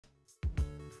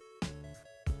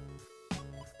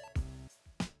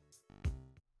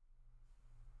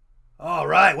All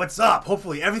right, what's up?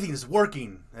 Hopefully everything is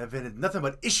working. I've been nothing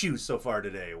but issues so far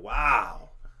today. Wow.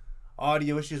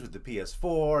 Audio issues with the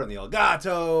PS4 and the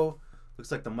Elgato.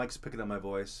 Looks like the mic's picking up my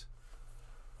voice.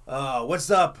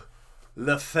 What's up,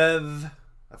 Lefebvre?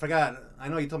 I forgot. I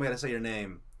know you told me how to say your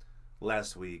name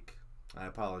last week. I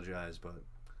apologize, but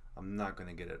I'm not going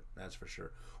to get it. That's for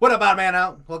sure. What up, man?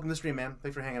 Out. Welcome to the stream, man.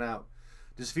 Thanks for hanging out.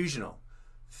 Disfusional.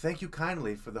 Thank you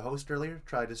kindly for the host earlier.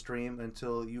 Tried to stream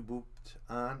until you booped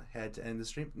on. Had to end the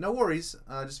stream. No worries,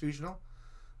 Disfusional.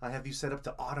 I have you set up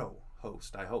to auto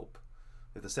host, I hope.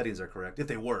 If the settings are correct. If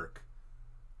they work.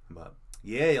 But,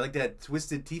 yeah, you like that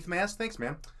twisted teeth mask? Thanks,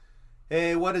 man.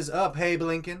 Hey, what is up? Hey,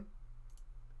 Blinken.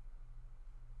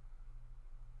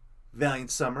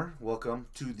 Valiant Summer. Welcome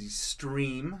to the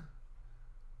stream.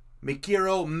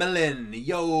 Mikiro Melon.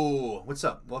 Yo. What's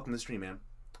up? Welcome to the stream, man.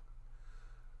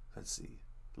 Let's see.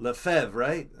 Lefebvre,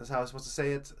 right? That's how I was supposed to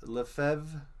say it.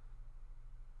 Lefebvre.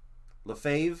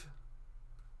 Lefebvre.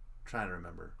 Trying to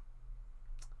remember.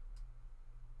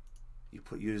 You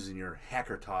put using your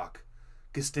hacker talk.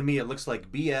 Because to me it looks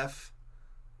like BF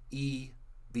E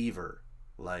Beaver.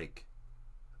 Like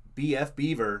BF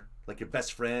Beaver, like your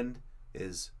best friend,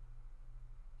 is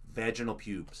vaginal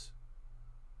pubes.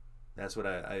 That's what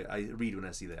I read when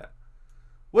I see that.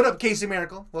 What up, Casey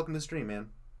Miracle? Welcome to the stream,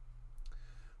 man.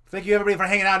 Thank you, everybody, for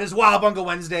hanging out. It's WOWABUNGA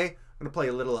Wednesday. I'm going to play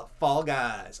a little Fall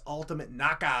Guys Ultimate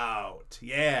Knockout.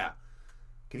 Yeah.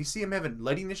 Can you see him having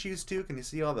lighting issues, too? Can you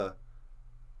see all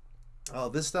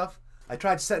this stuff? I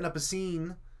tried setting up a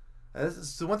scene. This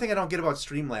is the one thing I don't get about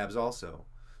Streamlabs also.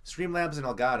 Streamlabs and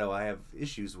Elgato I have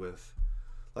issues with.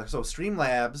 Like, so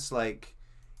Streamlabs, like,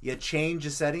 you change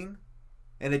a setting,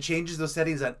 and it changes those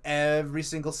settings on every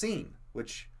single scene,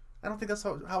 which I don't think that's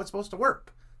how it's supposed to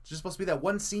work. It's just supposed to be that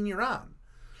one scene you're on.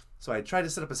 So I tried to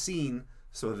set up a scene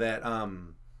so that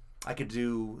I could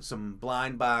do some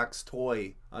blind box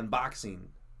toy unboxing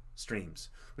streams,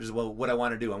 which is what I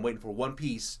want to do. I'm waiting for one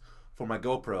piece for my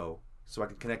GoPro so I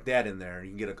can connect that in there and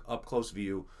you can get an up-close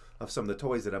view of some of the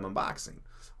toys that I'm unboxing.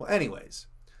 Well, anyways,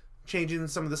 changing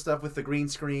some of the stuff with the green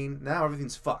screen. Now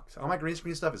everything's fucked. All my green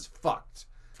screen stuff is fucked.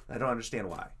 I don't understand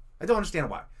why. I don't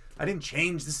understand why. I didn't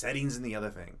change the settings in the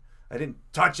other thing. I didn't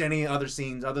touch any other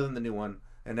scenes other than the new one.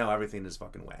 And now everything is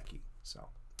fucking wacky. So,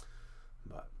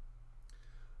 but,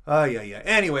 yeah.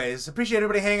 Anyways, appreciate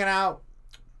everybody hanging out.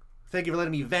 Thank you for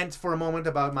letting me vent for a moment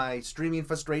about my streaming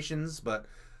frustrations. But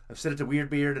I've said it to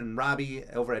Weirdbeard and Robbie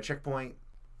over at Checkpoint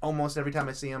almost every time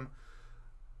I see them.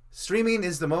 Streaming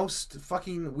is the most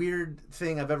fucking weird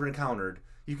thing I've ever encountered.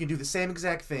 You can do the same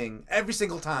exact thing every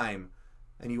single time,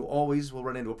 and you always will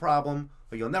run into a problem,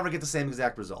 but you'll never get the same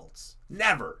exact results.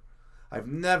 Never. I've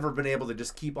never been able to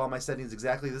just keep all my settings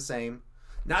exactly the same,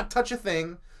 not touch a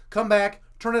thing, come back,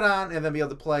 turn it on, and then be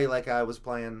able to play like I was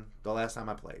playing the last time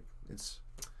I played. It's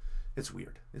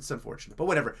weird. It's unfortunate, but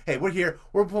whatever. Hey, we're here.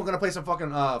 We're going to play some fucking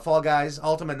Fall Guys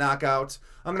Ultimate Knockout.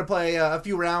 I'm going to play a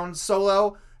few rounds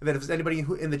solo, and then if there's anybody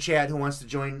in the chat who wants to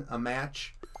join a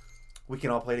match, we can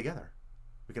all play together.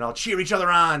 We can all cheer each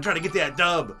other on, try to get that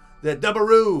dub, that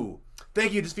dubbaroo.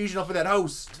 Thank you, Disfusional, for that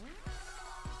host.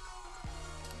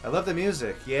 I love the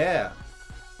music, yeah.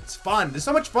 It's fun. There's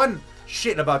so much fun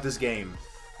shit about this game.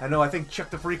 I know, I think Chuck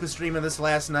the Freak was streaming this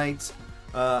last night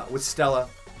with Stella.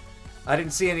 I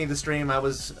didn't see any of the stream. I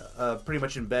was pretty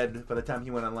much in bed by the time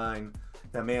he went online.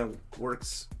 That man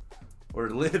works or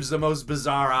lives the most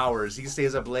bizarre hours. He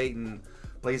stays up late and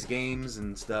plays games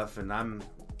and stuff, and I'm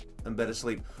in bed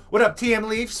asleep. What up, TM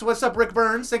Leafs? What's up, Rick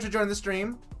Burns? Thanks for joining the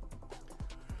stream.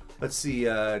 Let's see,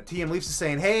 TM Leafs is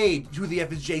saying, hey, who the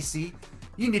F is JC?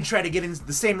 You need to try to get in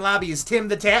the same lobby as Tim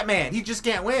the Tap Man. He just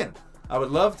can't win. I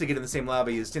would love to get in the same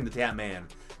lobby as Tim the Tap Man.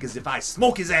 Because if I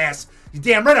smoke his ass, you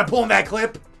damn right I'm pulling that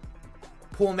clip.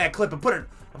 Pulling that clip and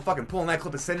I'm fucking pulling that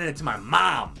clip and sending it to my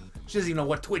mom. She doesn't even know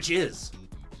what Twitch is.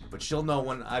 But she'll know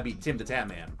when I beat Tim the Tap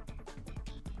Man.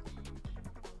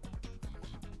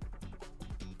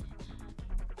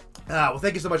 Well,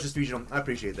 thank you so much, Disfusional. I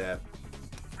appreciate that.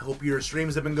 I hope your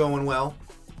streams have been going well.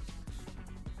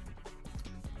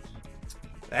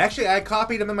 Actually, I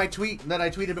copied them in my tweet that I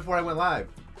tweeted before I went live.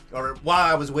 Or while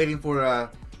I was waiting for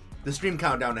the stream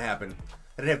countdown to happen.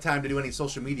 I didn't have time to do any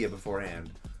social media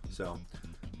beforehand. So,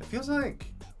 it feels like...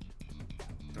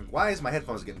 Why is my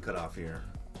headphones getting cut off here?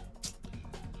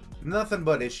 Nothing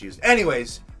but issues.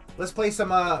 Anyways, let's play some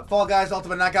Fall Guys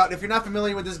Ultimate Knockout. If you're not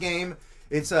familiar with this game,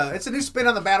 it's a new spin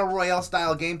on the Battle Royale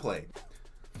style gameplay.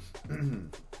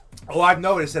 Oh, I've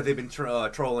noticed that they've been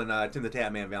trolling Tim the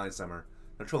Tap Man Valiant Summer.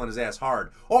 They're trolling his ass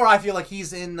hard. Or I feel like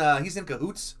he's in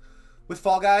cahoots with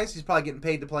Fall Guys. He's probably getting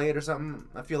paid to play it or something.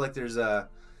 I feel like there's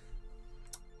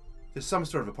There's some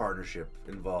sort of a partnership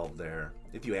involved there,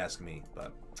 if you ask me.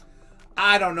 But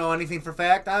I don't know anything for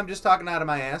fact. I'm just talking out of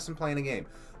my ass and playing a game.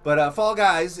 But Fall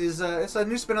Guys is it's a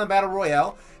new spin on Battle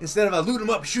Royale. Instead of loot 'em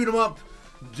up, shoot 'em up,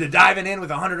 diving in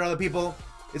with 100 other people,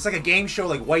 it's like a game show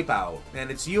like WipeOut.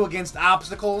 And it's you against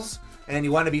obstacles, and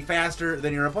you want to be faster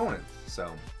than your opponent.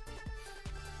 So,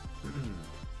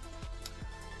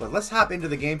 but let's hop into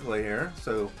the gameplay here.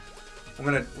 So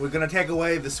we're gonna take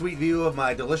away the sweet view of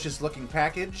my delicious looking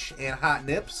package and hot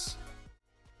nips,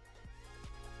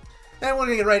 and we're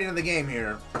gonna get right into the game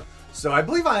here. So I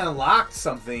believe I unlocked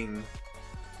something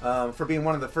for being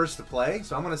one of the first to play.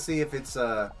 So I'm gonna see if it's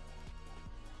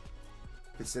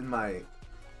in my.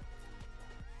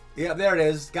 Yeah, there it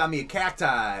is. Got me a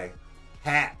cacti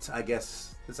hat. I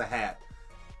guess it's a hat.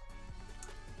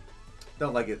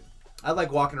 Don't like it. I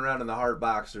like walking around in the heart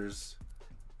boxers.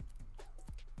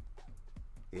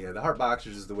 Yeah, the heart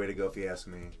boxers is the way to go if you ask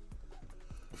me.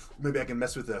 Maybe I can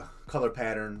mess with the color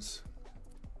patterns.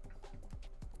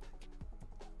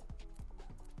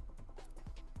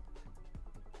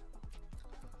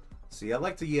 See, I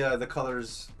like the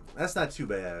colors. That's not too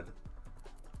bad.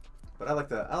 But I like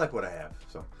what I have.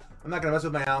 So I'm not gonna mess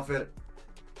with my outfit.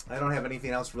 I don't have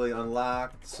anything else really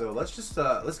unlocked. So let's just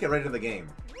let's get right into the game.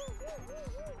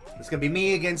 It's gonna be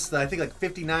me against I think like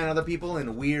 59 other people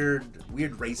in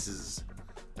weird races.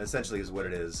 Essentially is what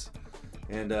it is.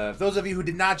 And for those of you who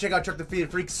did not check out Chuck the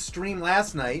Freak's stream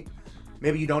last night,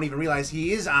 maybe you don't even realize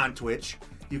he is on Twitch.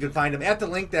 You can find him at the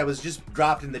link that was just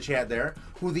dropped in the chat there.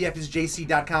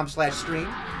 whothefisjc.com/stream.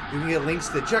 You can get links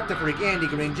to Chuck the Freak, Andy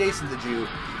Green, Jason the Jew,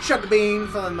 Chuck Bean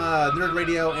from Nerd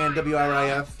Radio and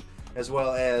WRIF, as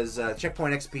well as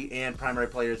Checkpoint XP and primary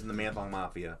players in the Manthong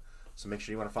Mafia. So make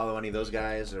sure you want to follow any of those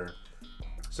guys or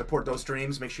support those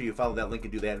streams. Make sure you follow that link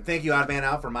and do that. And thank you, Oddman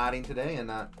Out, for modding today and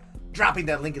dropping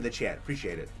that link in the chat.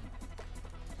 Appreciate it.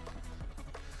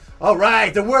 All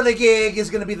right, the Whirligig is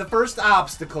going to be the first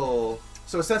obstacle.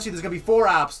 So essentially, there's going to be 4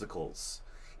 obstacles.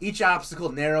 Each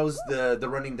obstacle narrows the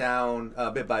running down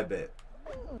bit by bit.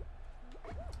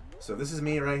 So this is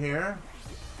me right here.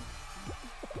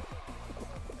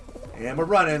 And we're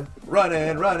running.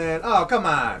 Oh, come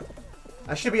on.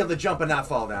 I should be able to jump and not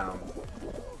fall down.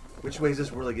 Which way is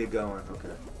this Whirligig going? Okay.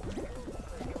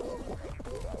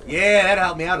 Yeah, that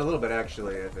helped me out a little bit,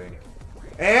 actually, I think.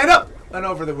 And up! And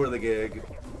over the Whirligig.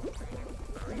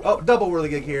 Oh, double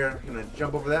Whirligig here. Gonna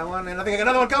jump over that one, and I think I got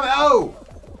another one coming. Oh!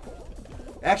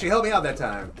 Actually, helped me out that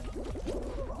time.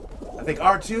 I think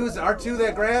R2 is R2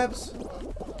 that grabs.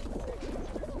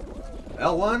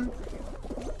 L1.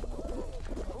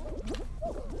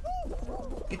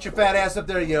 Get your fat ass up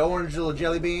there, you orange little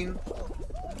jelly bean.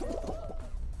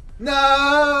 No!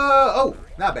 Oh,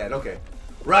 not bad. Okay.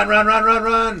 Run!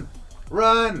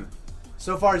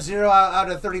 So far, 0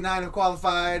 out of 39 have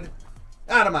qualified.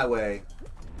 Out of my way.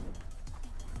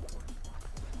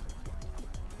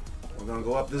 We're gonna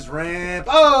go up this ramp.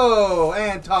 Oh,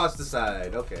 and tossed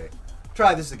aside. Okay.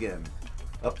 Try this again.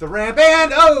 Up the ramp,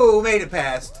 and oh, made it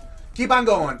past. Keep on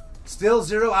going. Still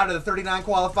 0 out of the 39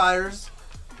 qualifiers.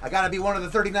 I gotta be one of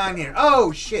the 39 here.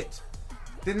 Oh, shit.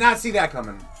 Did not see that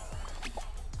coming.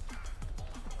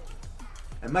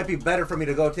 It might be better for me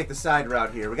to go take the side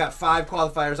route here. We got 5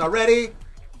 qualifiers already.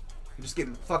 I'm just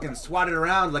getting fucking swatted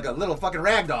around like a little fucking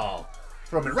ragdoll.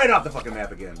 Throw me right off the fucking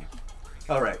map again.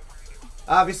 Alright.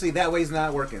 Obviously, that way's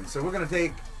not working. So we're gonna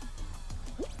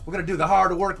do the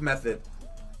hard work method.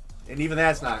 And even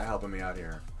that's not helping me out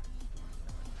here.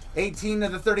 18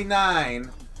 of the 39.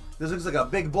 This looks like a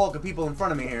big bulk of people in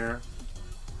front of me here.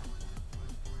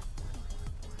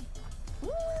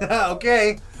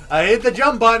 Okay. I hit the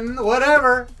jump button.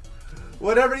 Whatever.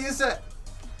 Whatever you said.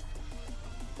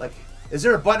 Like, is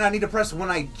there a button I need to press when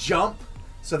I jump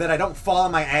so that I don't fall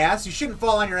on my ass? You shouldn't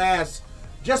fall on your ass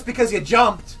just because you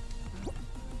jumped.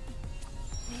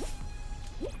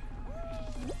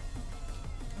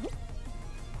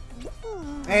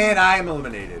 And I am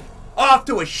eliminated. Off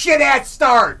to a shit-ass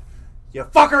start, you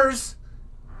fuckers.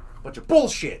 Bunch of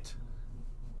bullshit.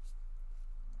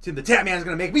 Tim the Tap Man's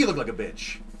gonna make me look like a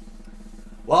bitch.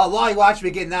 Well, while you watch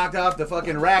me get knocked off the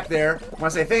fucking rack there, I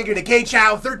want to say thank you to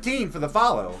KChow13 for the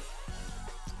follow.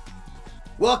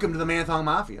 Welcome to the Manthong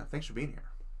Mafia. Thanks for being here.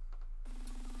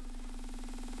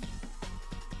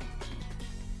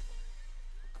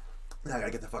 I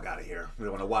gotta get the fuck out of here. We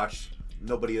don't want to watch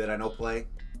nobody that I know play.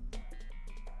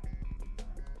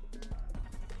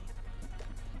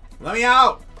 Let me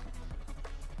out!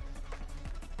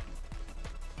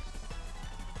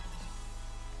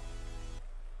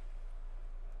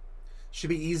 Should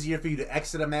be easier for you to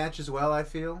exit a match as well, I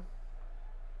feel.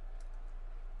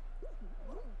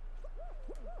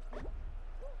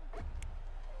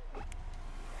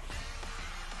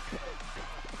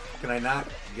 Can I not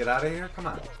get out of here? Come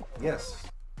on. Yes.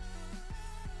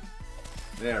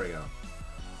 There we go.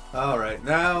 Alright,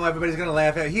 now everybody's gonna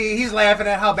laugh at he's laughing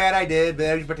at how bad I did,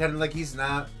 but he's pretending like he's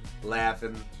not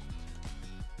laughing.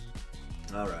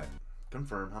 Alright.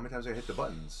 Confirm. How many times do I hit the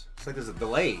buttons? It's like there's a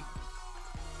delay.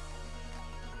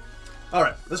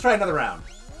 Alright, let's try another round.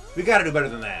 We gotta do better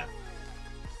than that.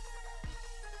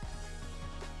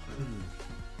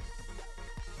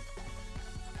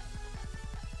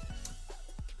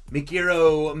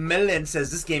 Mikiro Melon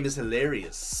says this game is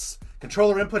hilarious.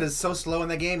 Controller input is so slow in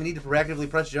the game, you need to proactively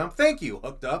press jump. Thank you,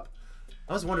 Hooked Up.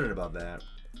 I was wondering about that.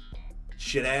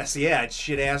 Shit ass, yeah, it's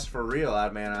shit ass for real,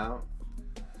 Odd Man Out.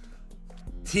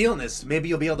 Tealness, maybe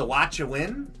you'll be able to watch a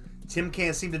win? Tim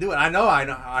can't seem to do it. I know,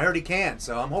 I heard he can't,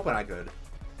 so I'm hoping I could.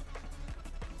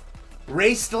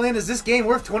 Raystlin, is this game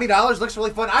worth $20? Looks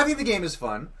really fun. I think the game is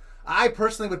fun. I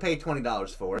personally would pay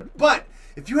 $20 for it. But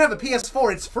if you have a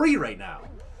PS4, it's free right now.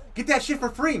 Get that shit for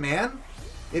free, man.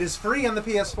 It is free on the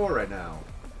PS4 right now.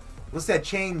 Unless that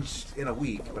changed in a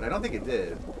week, but I don't think it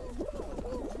did.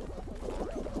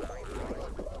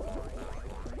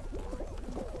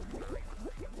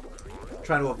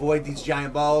 Trying to avoid these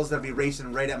giant balls that'll be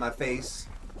racing right at my face.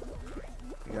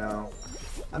 You know,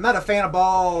 I'm not a fan of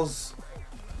balls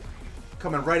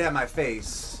coming right at my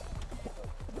face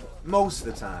most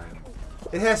of the time.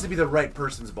 It has to be the right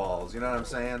person's balls, you know what I'm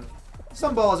saying?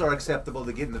 Some balls are acceptable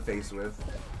to get in the face with.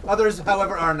 Others,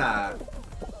 however, are not.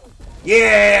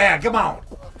 Yeah, come on.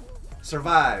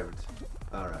 Survived.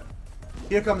 Alright.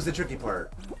 Here comes the tricky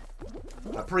part.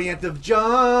 A preemptive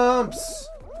jumps.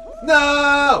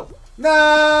 No!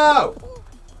 No!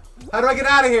 How do I get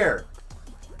out of here?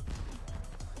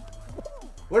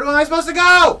 Where am I supposed to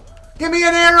go? Give me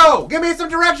an arrow! Give me some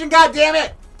direction,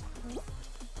 goddammit!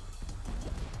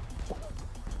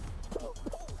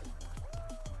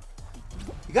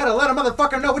 You gotta let a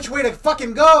motherfucker know which way to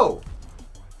fucking go!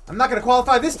 I'm not gonna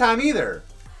qualify this time either.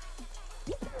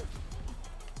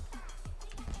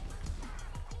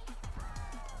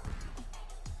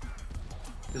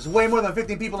 There's way more than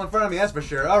 15 people in front of me, that's for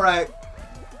sure. Alright.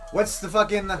 What's the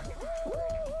fucking...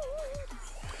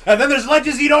 And then there's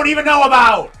ledges you don't even know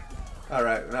about!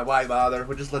 Alright, now why bother?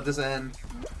 We'll just let this end.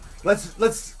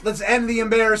 Let's end the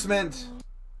embarrassment.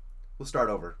 We'll start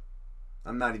over.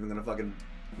 I'm not even gonna fucking...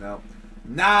 No.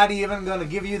 Not even gonna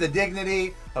give you the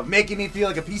dignity of making me feel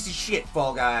like a piece of shit,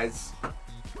 Fall Guys.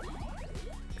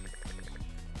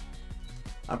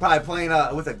 I'm probably playing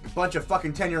with a bunch of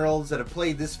fucking 10-year-olds that have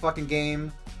played this fucking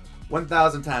game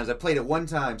 1,000 times. I played it one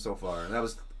time so far, and that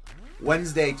was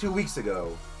Wednesday 2 weeks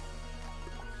ago.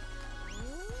 I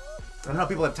don't know how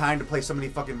people have time to play so many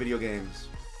fucking video games.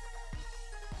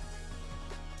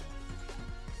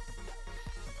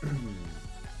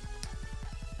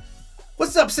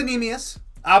 What's up, Synemius?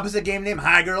 Opposite game name,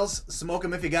 Hi Girls. Smoke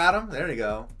 'em if you got 'em. There you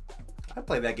go. I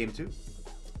played that game too.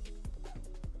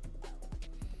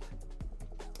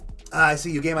 I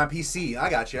see you game on PC. I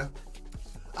gotcha.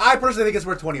 I personally think it's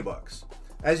worth 20 bucks.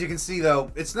 As you can see,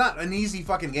 though, it's not an easy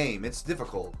fucking game. It's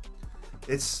difficult.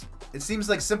 It seems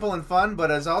like simple and fun,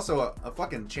 but it's also a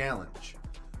fucking challenge.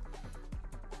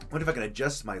 What if I can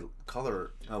adjust my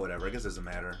color? Oh, whatever. I guess it doesn't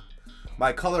matter.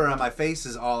 My color on my face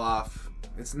is all off.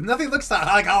 Nothing looks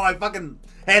like how I fucking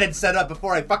had it set up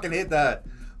before I fucking hit the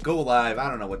go live. I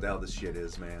don't know what the hell this shit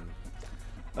is, man.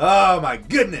 Oh my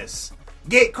goodness.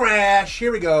 Gate crash.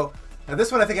 Here we go. Now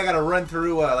this one I think I gotta run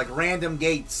through like random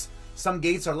gates. Some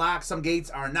gates are locked, some gates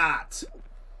are not.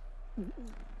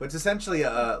 But it's essentially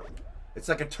it's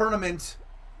like a tournament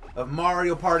of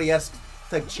Mario Party-esque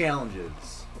type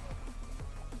challenges.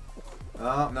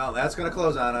 Oh, no, that's gonna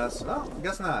close on us. Oh, I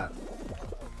guess not.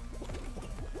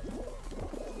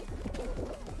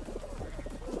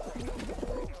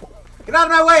 Get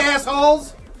out of my way,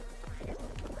 assholes!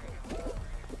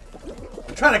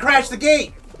 I'm trying to crash the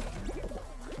gate!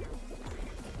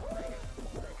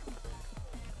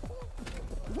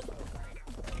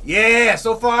 Yeah,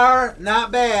 so far,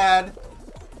 not bad.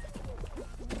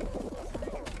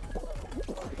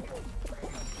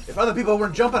 If other people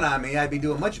weren't jumping on me, I'd be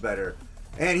doing much better.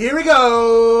 And here we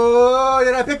go!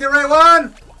 Did I pick the right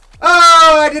one?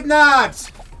 Oh, I did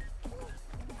not!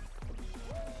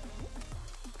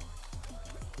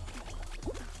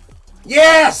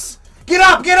 Yes! Get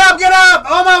up, get up, get up!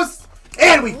 Almost!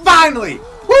 And we finally,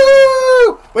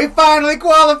 woo! We finally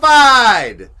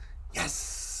qualified!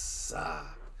 Yes!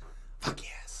 Fuck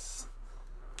yes.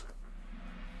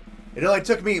 It only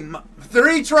took me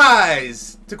 3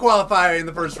 tries to qualify in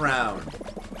the first round.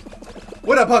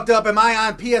 What up, Hooked Up? Am I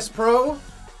on PS Pro?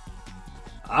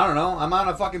 I don't know. I'm on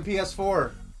a fucking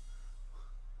PS4.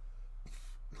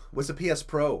 What's a PS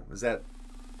Pro? Is that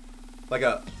Like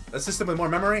a system with more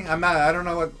memory? I don't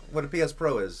know what a PS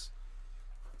Pro is.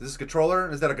 Is this a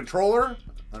controller? Is that a controller?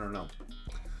 I don't know.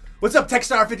 What's up,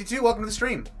 Techstar52? Welcome to the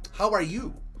stream. How are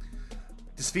you?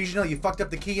 Dysfusional, you fucked up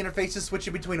the key interfaces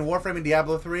switching between Warframe and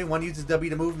Diablo 3. One uses W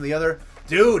to move and the other...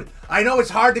 Dude, I know it's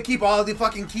hard to keep all the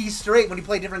fucking keys straight when you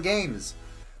play different games.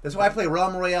 That's why I play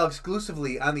Realm Royale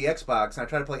exclusively on the Xbox, and I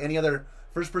try to play any other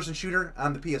first-person shooter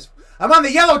on the PS... I'm on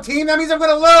the yellow team! That means I'm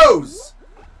gonna lose!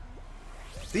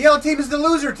 The yellow team is the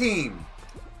loser team!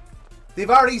 They've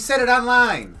already said it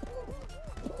online.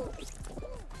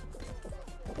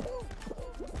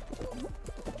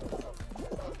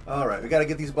 Alright, we gotta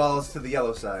get these balls to the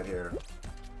yellow side here.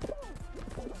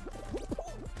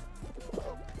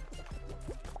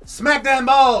 Smack them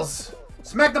balls!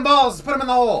 Smack them balls! Put them in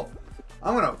the hole!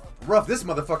 I'm gonna rough this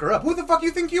motherfucker up. Who the fuck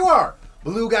you think you are?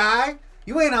 Blue guy?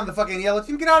 You ain't on the fucking yellow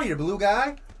team. Get out of here, blue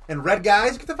guy. And red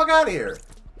guys, get the fuck out of here.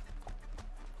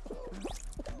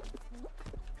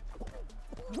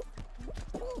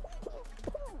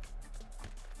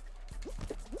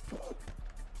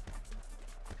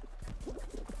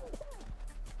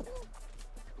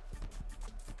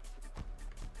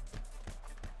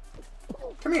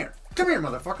 Come here. Come here,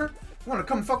 motherfucker. You wanna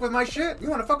come fuck with my shit? You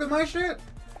wanna fuck with my shit?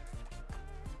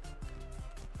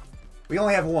 We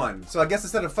only have one, so I guess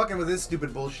instead of fucking with this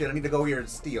stupid bullshit, I need to go here and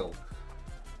steal.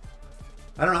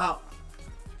 I don't know how...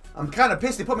 I'm kinda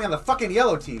pissed they put me on the fucking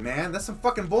yellow team, man. That's some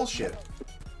fucking bullshit.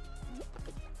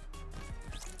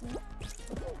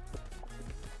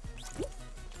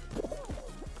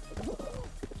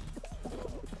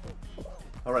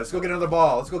 Alright, let's go get another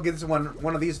ball. Let's go get this one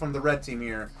of these from the red team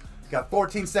here. Got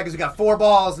 14 seconds. We got 4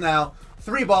 balls now.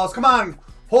 3 balls. Come on.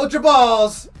 Hold your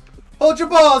balls. Hold your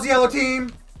balls, yellow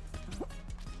team.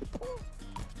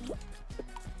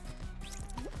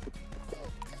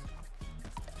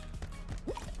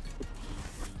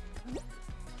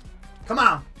 Come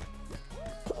on.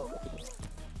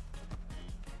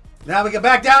 Now we get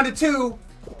back down to 2.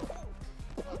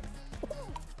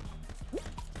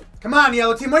 Come on,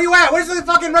 yellow team. Where you at? Where's the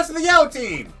fucking rest of the yellow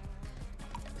team?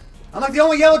 I'm like the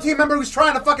only yellow team member who's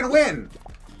trying to fucking win.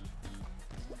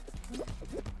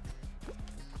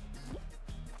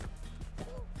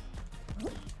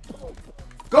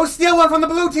 Go steal one from the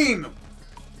blue team.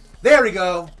 There we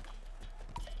go.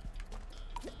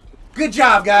 Good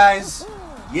job, guys.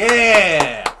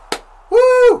 Yeah.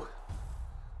 Woo.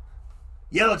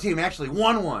 Yellow team actually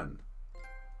won one.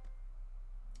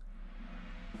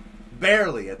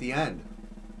 Barely at the end.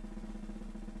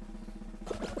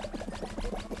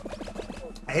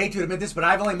 I hate to admit this, but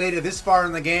I've only made it this far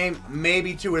in the game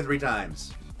maybe 2 or 3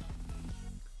 times.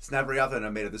 It's not very often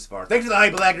I've made it this far. Thanks for the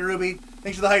hype, Black Ruby.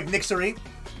 Thanks for the hype, Nixery.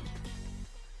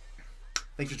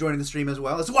 Thanks for joining the stream as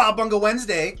well. It's WOWABUNGA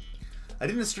Wednesday. I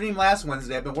didn't stream last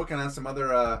Wednesday. I've been working on some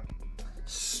other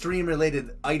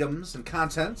stream-related items and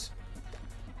content.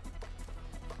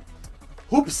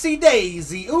 Hoopsie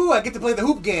daisy. Ooh, I get to play the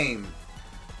hoop game.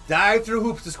 Dive through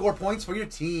hoops to score points for your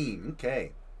team.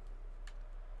 Okay.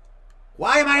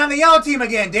 Why am I on the yellow team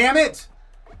again, damn it?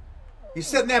 You're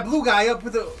setting that blue guy up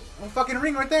with a fucking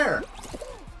ring right there.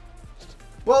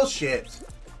 Bullshit.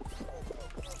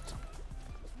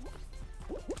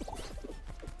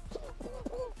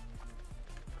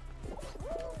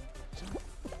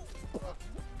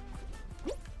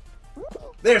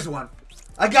 There's one.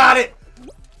 I got it.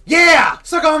 Yeah!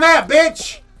 Suck on that,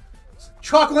 bitch!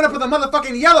 Chalk went up with a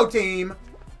motherfucking yellow team.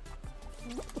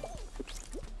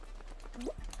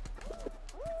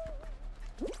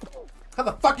 How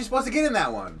the fuck are you supposed to get in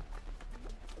that one?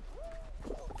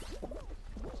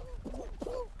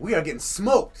 We are getting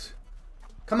smoked.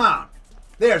 Come on.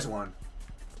 There's one.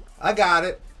 I got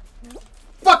it.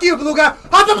 Fuck you, blue guy.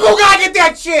 How'd the blue guy get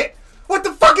that shit? What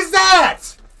the fuck is that?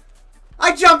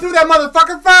 I jumped through that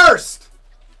motherfucker first.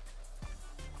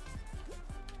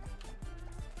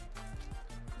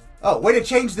 Oh, way to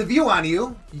change the view on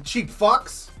you, you cheap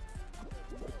fucks.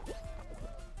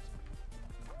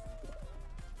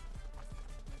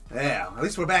 Yeah, at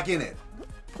least we're back in it.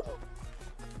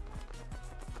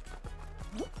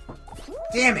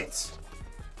 Damn it.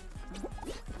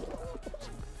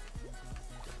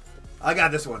 I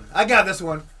got this one. I got this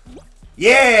one.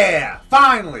 Yeah!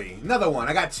 Finally! Another one.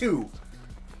 I got 2.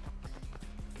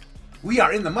 We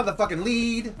are in the motherfucking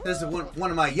lead. This is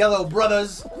one of my yellow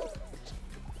brothers.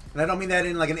 And I don't mean that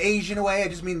in like an Asian way. I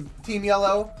just mean Team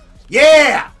Yellow.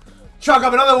 Yeah! Chalk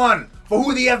up another one for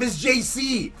who the F is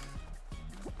JC.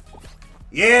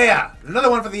 Yeah! Another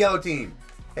one for the yellow team.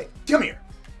 Hey, come here.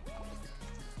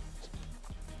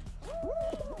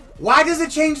 Why does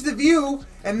it change the view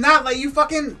and not let you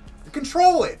fucking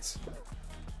control it?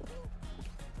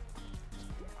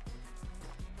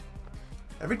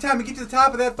 Every time we get to the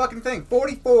top of that fucking thing.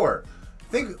 44. I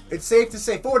think it's safe to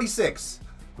say 46.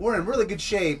 We're in really good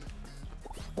shape.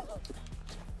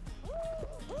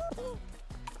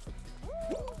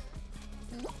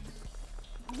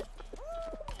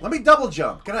 Let me double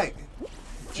jump. Can I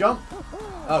jump?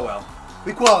 Oh well.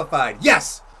 We qualified.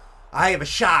 Yes! I have a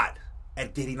shot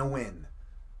at getting a win.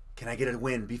 Can I get a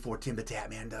win before Tim the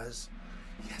Tatman does?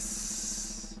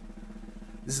 Yes.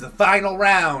 This is the final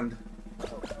round.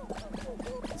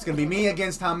 It's going to be me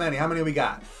against how many? How many we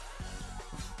got?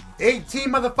 18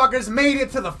 motherfuckers made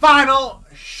it to the final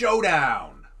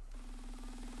showdown.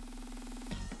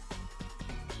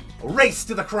 A race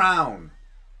to the crown.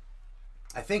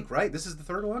 I think, right? This is the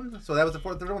third one? So that was the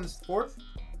third one. This is the fourth?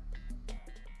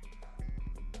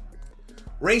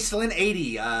 Raceland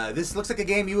 80. This looks like a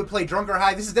game you would play drunk or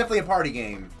high. This is definitely a party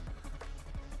game.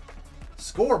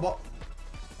 Scoreball.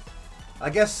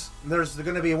 I guess there's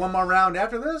going to be one more round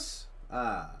after this?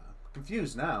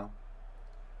 Confused now.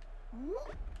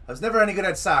 I was never any good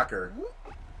at soccer.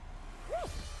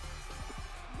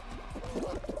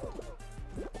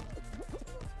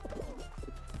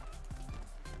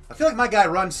 I feel like my guy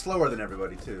runs slower than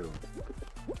everybody, too.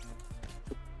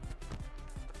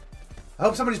 I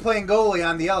hope somebody's playing goalie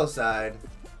on the yellow side.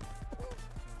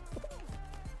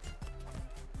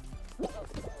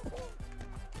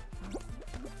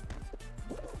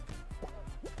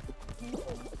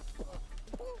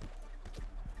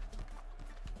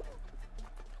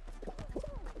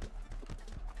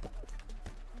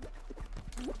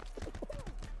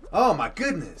 Oh my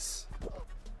goodness.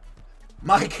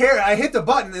 I hit the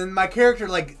button and my character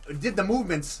like did the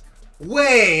movements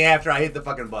way after I hit the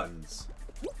fucking buttons.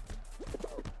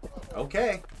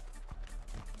 Okay.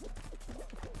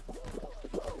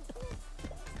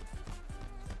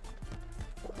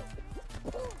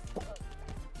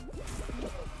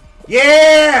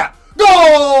 Yeah!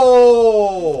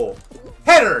 Goal!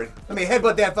 Header! Let me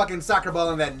headbutt that fucking soccer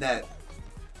ball in that net.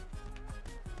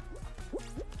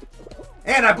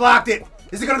 And I blocked it.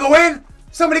 Is it gonna go in?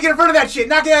 Somebody get in front of that shit.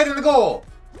 Knock it out in the goal.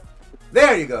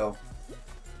 There you go.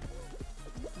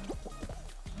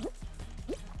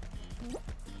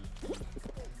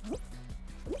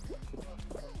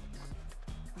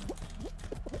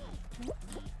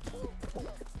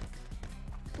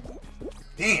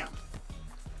 Damn.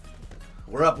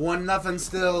 We're up 1-0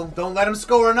 still. Don't let him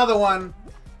score another one.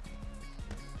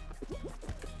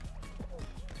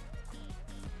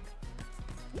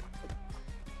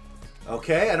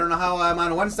 Okay, I don't know how I'm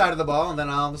on one side of the ball and then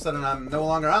all of a sudden I'm no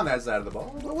longer on that side of the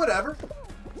ball. But whatever.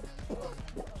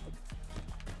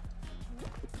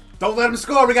 Don't let him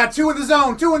score. We got 2 in the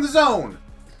zone. 2 in the zone.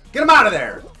 Get him out of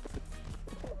there.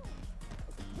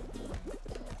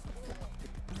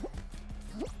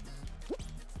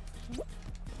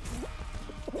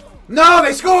 No,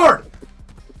 they scored!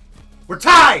 We're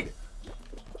tied!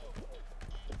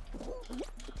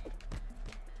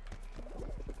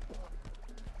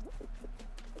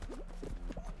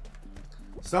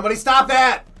 Somebody stop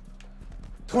that!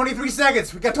 23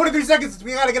 seconds. We got 23 seconds.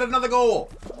 We gotta get another goal.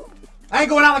 I ain't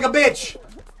going out like a bitch.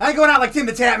 I ain't going out like Tim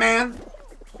the Tatman.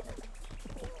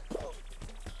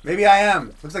 Maybe I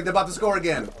am. Looks like they're about to score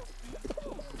again.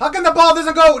 How come the ball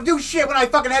doesn't go do shit when I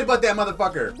fucking headbutt that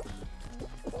motherfucker?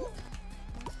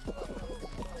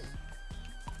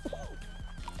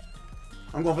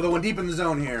 I'm going for the one deep in the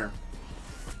zone here.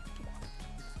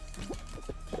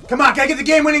 Come on, can I get the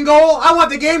game-winning goal? I want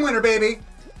the game winner, baby.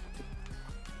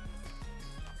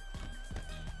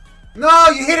 No,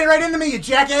 you hit it right into me, you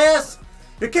jackass.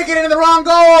 You're kicking into the wrong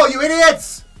goal, you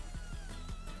idiots.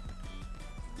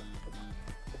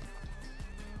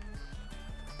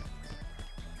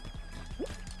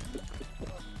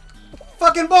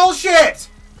 Fucking bullshit.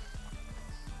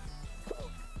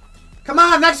 Come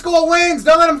on, next goal wins.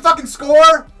 Don't let him fucking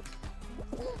score.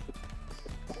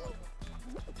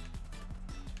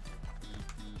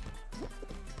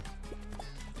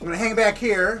 I'm going to hang back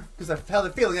here because I had the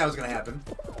feeling that was going to happen.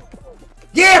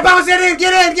 Yeah, bounce it in.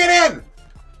 Get in. Get in.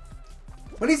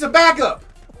 We need some backup.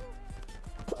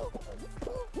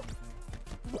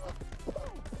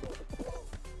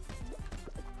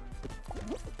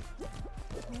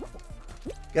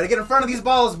 Got to get in front of these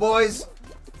balls, boys.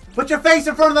 Put your face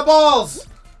in front of the balls!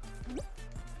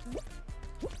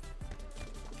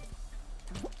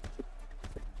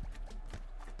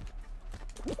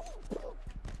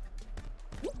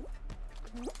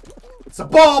 It's a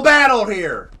ball battle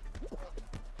here!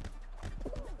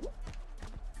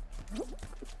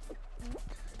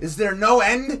 Is there no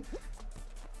end?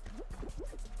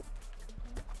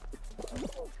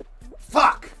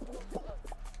 Fuck!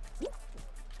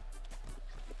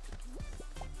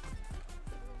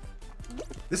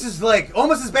 This is like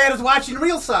almost as bad as watching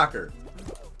real soccer.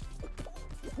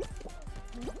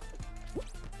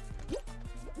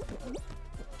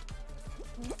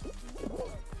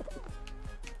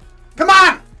 Come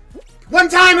on!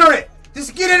 One-timer it!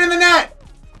 Just get it in the net!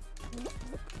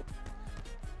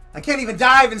 I can't even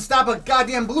dive and stop a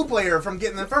goddamn blue player from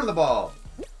getting in front of the ball.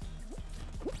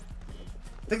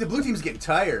 I think the blue team's getting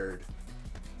tired.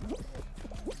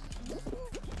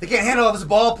 They can't handle all this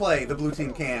ball play. The blue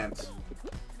team can't.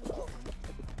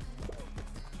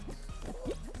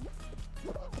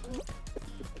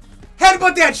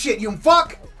 Headbutt that shit, you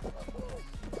fuck!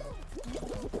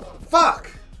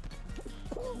 Fuck!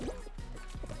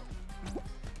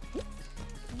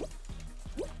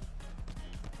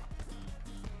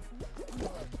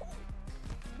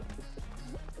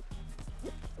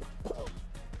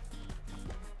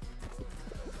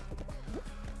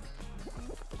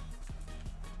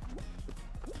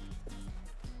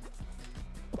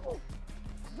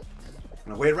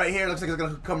 I'm gonna wait right here. Looks like it's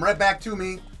gonna come right back to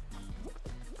me.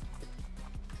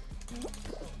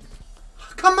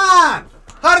 Come on!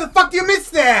 How the fuck do you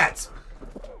miss that?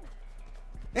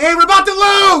 Hey, we're about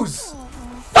to lose!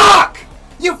 Fuck!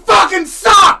 You fucking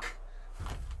suck!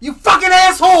 You fucking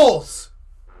assholes!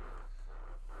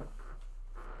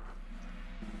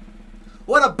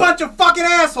 What a bunch of fucking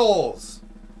assholes!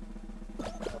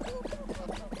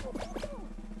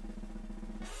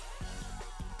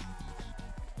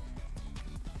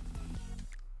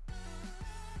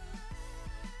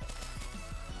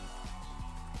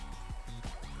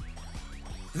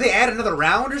 Did they add another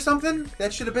round or something?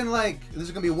 That should have been like,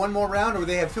 there's gonna be one more round, or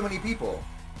they have too many people.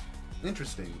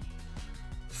 Interesting.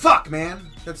 Fuck, man.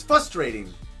 That's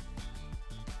frustrating.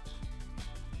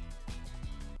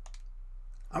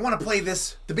 I want to play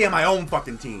this to be on my own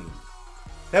fucking team.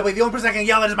 That way the only person I can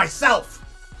yell at is myself.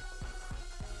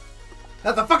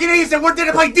 Not the fucking idiots that weren't there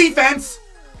to play defense.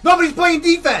 Nobody's playing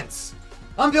defense.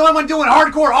 I'm the only one doing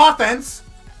hardcore offense.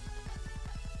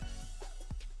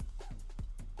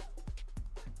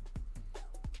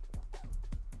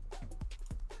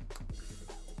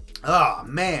 Oh,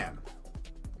 man.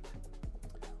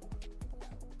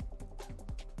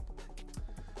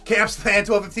 Caps plan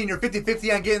 12-15. You're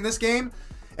 50-50 on getting this game.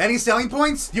 Any selling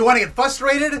points? Do you want to get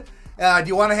frustrated? Do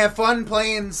you want to have fun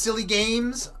playing silly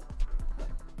games?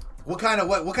 What kind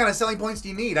of selling points do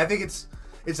you need? I think it's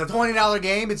a $20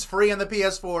 game. It's free on the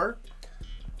PS4.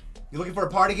 You looking for a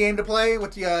party game to play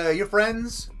with your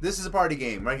friends? This is a party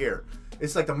game right here.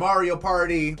 It's like the Mario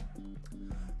Party.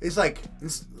 It's like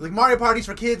Mario Parties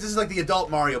for kids. This is like the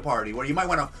adult Mario Party, where you might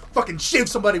want to fucking shave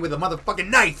somebody with a motherfucking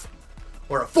knife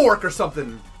or a fork or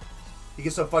something. You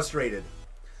get so frustrated.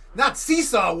 Not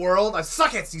Seesaw World. I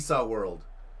suck at Seesaw World.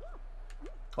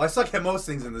 Well, I suck at most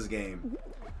things in this game.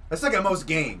 I suck at most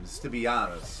games, to be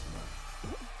honest.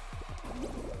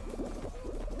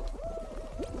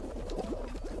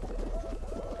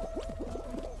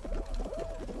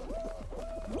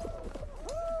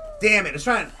 Damn it! I was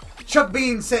trying. Chuck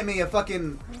Bean sent me a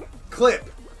fucking clip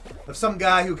of some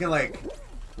guy who can, like,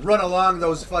 run along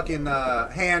those fucking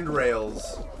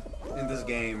handrails in this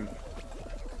game.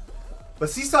 But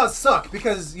seesaws suck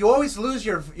because you always lose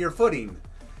your footing.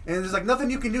 And there's, like,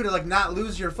 nothing you can do to, like, not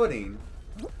lose your footing.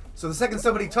 So the second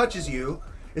somebody touches you,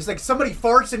 it's like somebody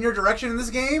farts in your direction in this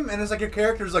game, and it's like your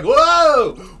character's like,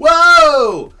 whoa!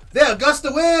 Whoa! The gust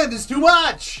of wind is too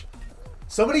much!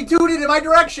 Somebody tooted in my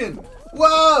direction!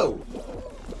 Whoa!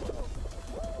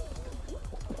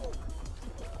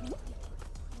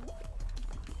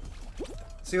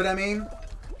 See what I mean?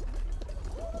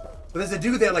 But there's a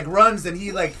dude that like runs, and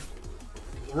he like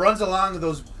runs along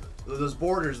those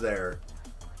borders there.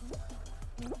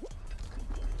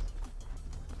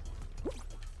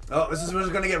 Oh, this is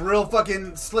gonna get real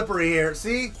fucking slippery here.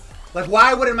 See? Like,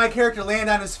 why wouldn't my character land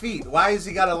on his feet? Why has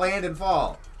he gotta land and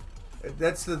fall?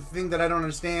 That's the thing that I don't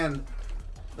understand.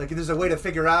 Like, if there's a way to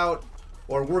figure out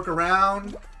or work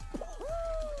around.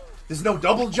 There's no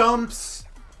double jumps.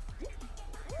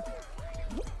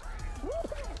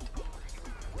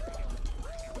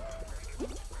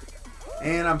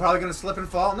 And I'm probably going to slip and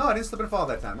fall. No, I didn't slip and fall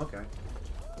that time. Okay.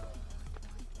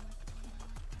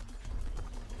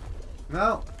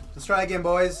 No. Let's try again,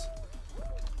 boys.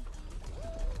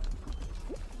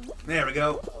 There we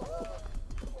go.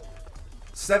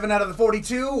 7 out of the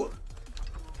 42.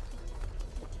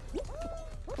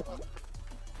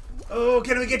 Oh,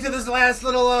 can we get to this last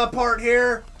little part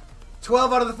here?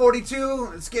 12 out of the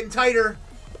 42. It's getting tighter.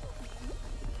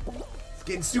 It's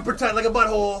getting super tight like a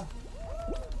butthole.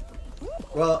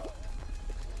 Well,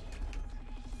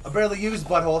 a barely used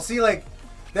butthole. See, like,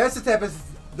 that's the type of...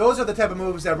 Those are the type of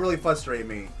moves that really frustrate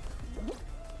me.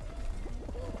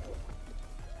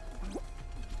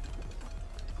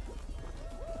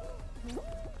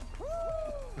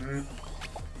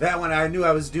 That one, I knew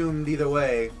I was doomed either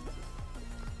way.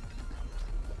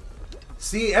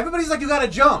 See, everybody's like, you gotta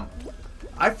jump.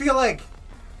 I feel like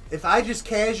if I just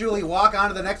casually walk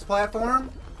onto the next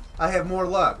platform, I have more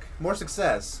luck, more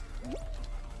success.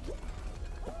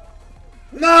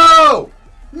 No!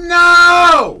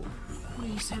 No! What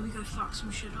do you say we go fuck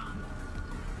some shit up?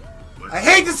 I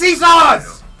hate the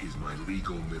seesaws! Is my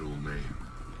legal middle name.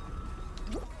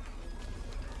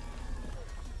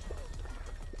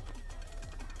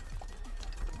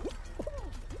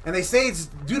 And they say it's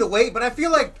due to weight, but I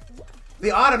feel like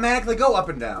they automatically go up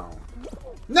and down.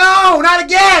 No! Not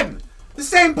again! The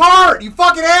same part! You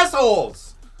fucking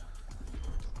assholes!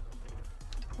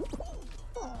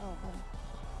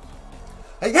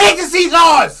 I hate the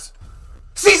seesaws!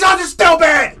 Seesaws are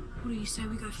stupid! What do you say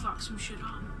we go fuck some shit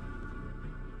up?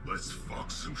 Let's fuck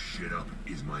some shit up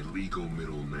is my legal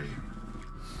middle name.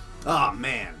 Oh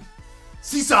man.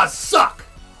 Seesaws suck!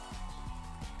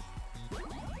 What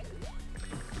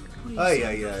do you Ay, say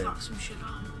ay, we go ay. fuck some shit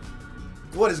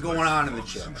up? What is going on in the Fuck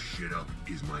chat? some shit up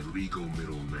is my legal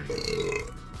middle name.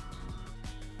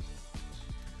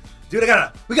 Dude,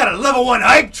 we got a level 1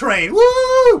 hype train!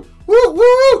 Woo! Woo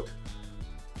woo!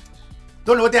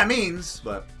 Don't know what that means,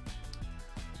 but...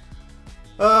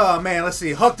 Oh, man, let's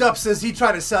see. Hooked Up says he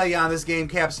tried to sell you on this game,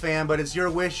 Caps fan, but it's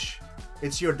your wish.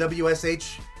 It's your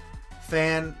WSH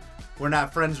fan. We're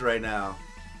not friends right now.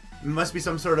 It must be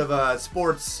some sort of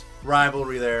sports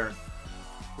rivalry there.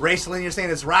 Raceland, you're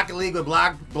saying it's Rocket League with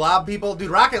blob people?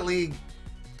 Dude, Rocket League...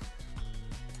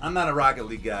 I'm not a Rocket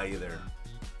League guy either.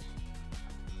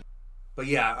 But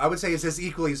yeah, I would say it's just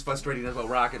equally as frustrating as what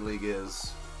Rocket League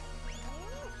is.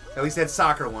 At least that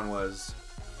soccer one was.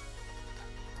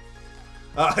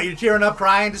 You're cheering up,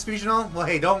 crying, Disputional? Well,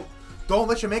 hey, don't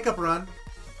let your makeup run.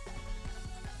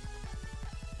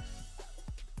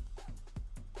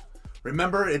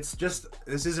 Remember, it's just,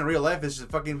 this isn't real life. It's just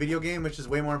a fucking video game, which is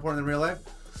way more important than real life.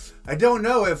 I don't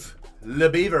know if Le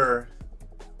Beaver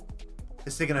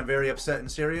is thinking I'm very upset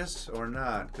and serious or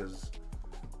not, because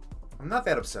I'm not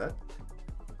that upset.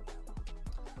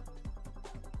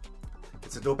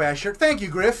 It's a dope-ass shirt. Thank you,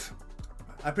 Griff.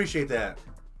 I appreciate that.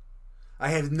 I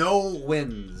have no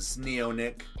wins, Neo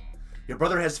Nick. Your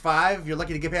brother has 5. You're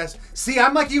lucky to get past... See,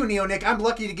 I'm like you, Neo Nick. I'm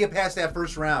lucky to get past that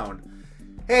first round.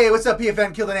 Hey, what's up,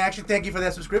 PFN Killed in Action? Thank you for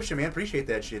that subscription, man. Appreciate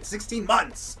that shit. 16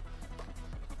 months.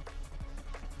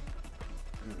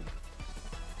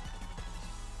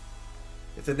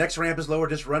 If the next ramp is lower,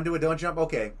 just run to it. Don't jump.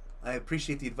 Okay. I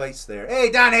appreciate the advice there.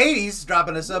 Hey, Don Hades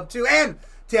dropping us up too. And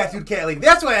Tattooed Cat League.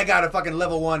 That's why I got a fucking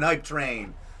level 1 hype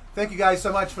train. Thank you guys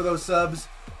so much for those subs.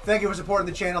 Thank you for supporting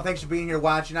the channel. Thanks for being here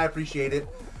watching. I appreciate it.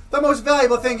 The most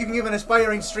valuable thing you can give an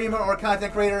aspiring streamer or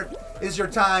content creator is your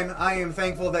time. I am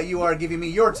thankful that you are giving me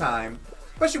your time.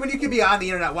 Especially when you can be on the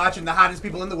internet watching the hottest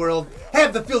people in the world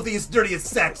have the filthiest, dirtiest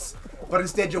sex. But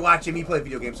instead you're watching me play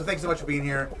video games. So thanks so much for being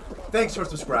here. Thanks for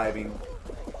subscribing.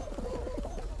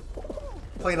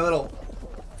 Playing a little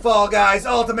Fall Guys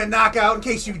Ultimate Knockout in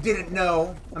case you didn't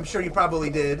know. I'm sure you probably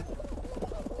did.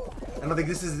 I don't think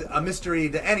this is a mystery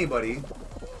to anybody.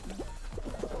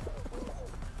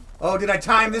 Oh, did I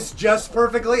time this just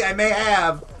perfectly? I may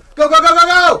have. Go, go, go, go,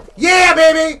 go! Yeah,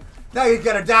 baby! Now you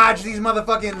gotta dodge these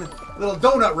motherfucking little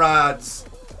donut rods.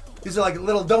 These are like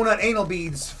little donut anal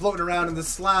beads floating around in the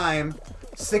slime.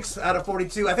 6 out of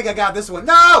 42. I think I got this one.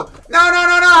 No! No, no,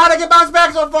 no, no! How'd I get bounced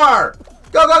back so far?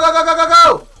 Go, go, go, go, go, go,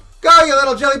 go! Go, you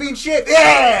little jelly bean shit!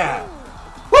 Yeah!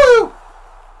 Woo!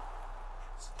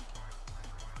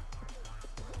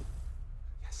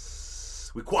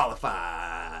 Yes! We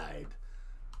qualified!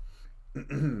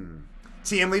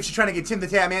 TM Leafs, you're trying to get Tim the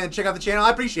Tatman to check out the channel. I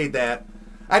appreciate that.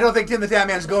 I don't think Tim the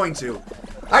Tatman is going to.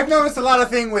 I've noticed a lot of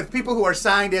thing with people who are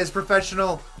signed as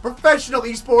professional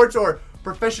esports or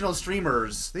professional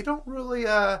streamers. They don't really,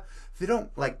 they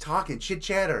don't like talk and chit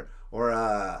chat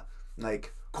or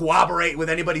like cooperate with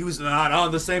anybody who's not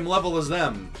on the same level as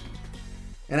them.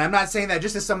 And I'm not saying that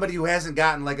just as somebody who hasn't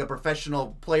gotten like a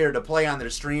professional player to play on their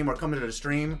stream or come into the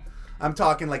stream. I'm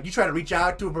talking like you try to reach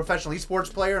out to a professional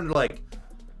esports player and like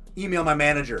email my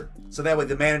manager so that way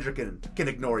the manager can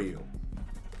ignore you.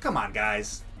 Come on,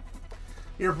 guys.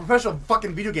 You're a professional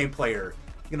fucking video game player.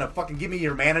 You're gonna fucking give me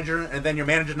your manager and then your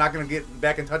manager's not gonna get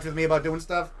back in touch with me about doing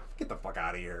stuff? Get the fuck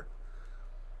out of here.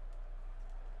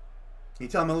 Can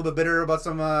you tell I'm a little bit bitter about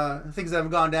some things that have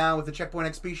gone down with the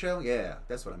Checkpoint XP show? Yeah,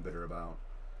 that's what I'm bitter about.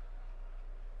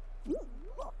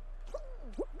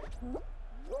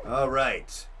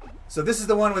 Alright. So this is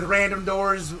the one with random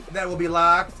doors that will be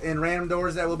locked and random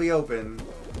doors that will be open.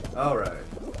 Alright.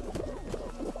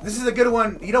 This is a good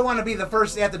one. You don't want to be the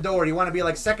first at the door. You want to be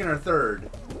like second or third.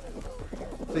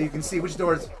 so you can see which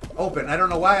door's open. I don't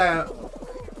know why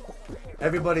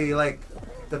everybody, like,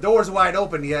 the door's wide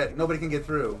open yet nobody can get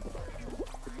through.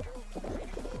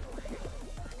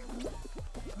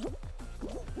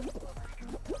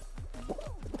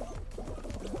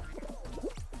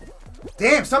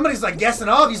 Damn, somebody's like guessing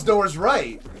all these doors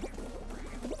right.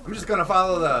 I'm just gonna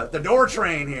follow the door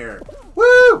train here.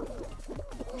 Woo!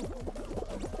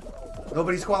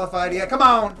 Nobody's qualified yet. Come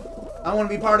on! I want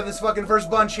to be part of this fucking first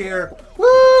bunch here.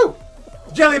 Woo!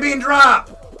 Jelly bean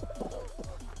drop!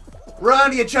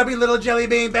 Run, you chubby little jelly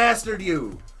bean bastard,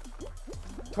 you.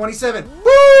 27.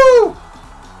 Woo!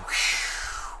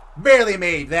 Barely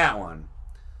made that one.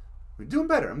 We're doing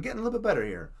better. I'm getting a little bit better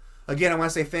here. Again, I want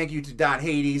to say thank you to Don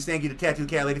Hades. Thank you to Tattoo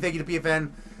Cat Lady. Thank you to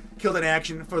PFN Killed in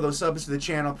Action for those subs to the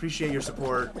channel. Appreciate your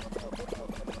support.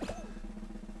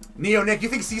 Neo Nick, you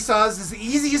think Seesaws is the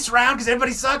easiest round because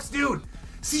everybody sucks? Dude,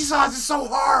 Seesaws is so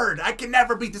hard. I can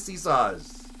never beat the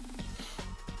Seesaws.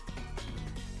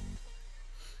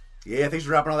 Yeah, thanks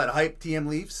for dropping all that hype, TM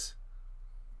Leafs.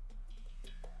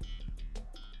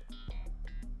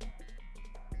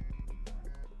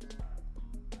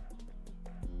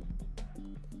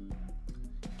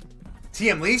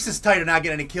 TM Leafs is tight of not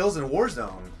getting any kills in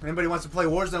Warzone. Anybody wants to play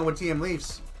Warzone with TM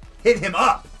Leafs, hit him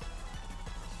up.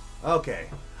 Okay.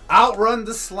 Outrun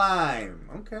the slime.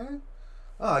 Okay.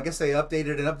 Oh, I guess they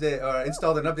updated an update or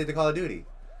installed an update to Call of Duty.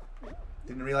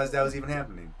 Didn't realize that was even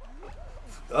happening.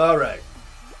 All right.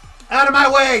 Out of my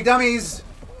way, dummies.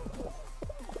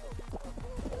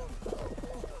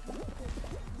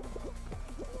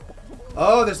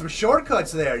 Oh, there's some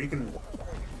shortcuts there. You can.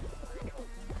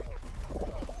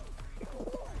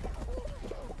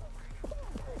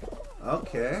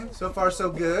 Okay, so far so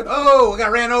good. Oh, I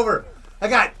got ran over. I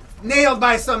got nailed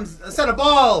by a set of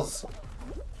balls.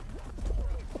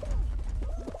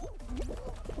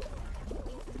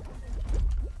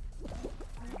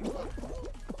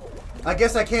 I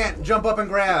guess I can't jump up and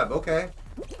grab. Okay.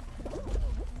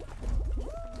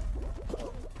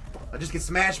 I just get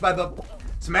smashed by the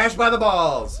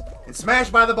balls and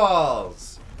smashed by the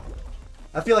balls.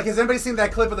 I feel like, has anybody seen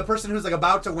that clip of the person who's like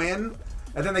about to win?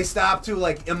 And then they stopped to,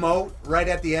 like, emote right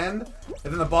at the end.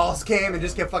 And then the balls came and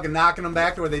just kept fucking knocking them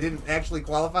back to where they didn't actually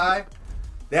qualify.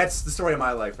 That's the story of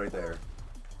my life right there.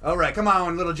 Alright, come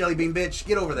on, little jelly bean bitch.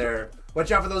 Get over there.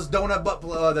 Watch out for those donut butt...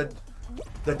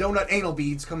 the donut anal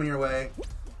beads coming your way.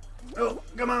 Oh,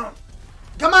 come on.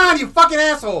 Come on, you fucking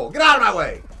asshole. Get out of my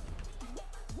way.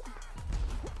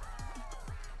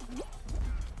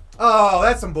 Oh,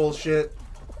 that's some bullshit.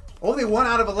 Only 1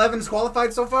 out of 11 is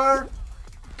qualified so far?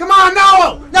 Come on,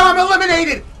 no! No, I'm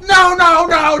eliminated! No, no,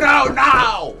 no, no,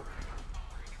 no!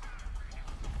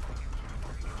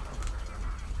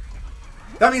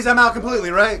 That means I'm out completely,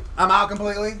 right? I'm out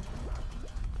completely?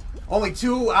 Only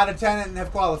 2 out of 10 have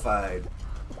qualified.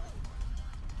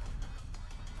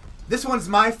 This one's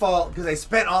my fault because I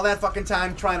spent all that fucking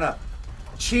time trying to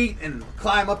cheat and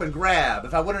climb up and grab.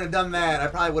 If I wouldn't have done that, I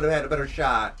probably would have had a better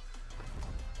shot.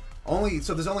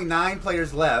 So there's only 9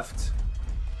 players left.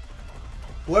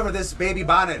 Whoever this Baby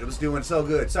Bonnet was doing so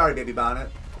good. Sorry, Baby Bonnet.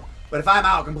 But if I'm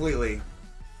out completely,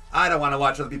 I don't want to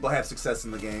watch other people have success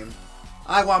in the game.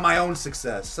 I want my own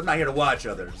success. I'm not here to watch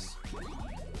others.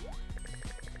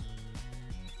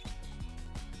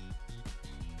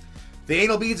 The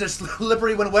anal beads are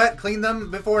slippery when wet. Clean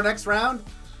them before next round.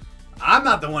 I'm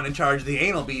not the one in charge of the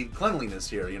anal bead cleanliness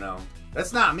here, you know.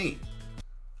 That's not me.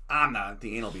 I'm not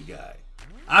the anal bead guy.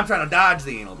 I'm trying to dodge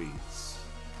the anal beads.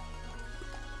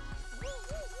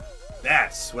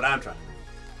 That's what I'm trying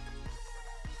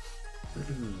to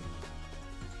do.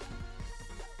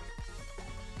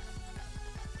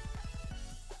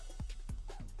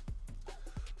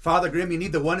 Father Grim, you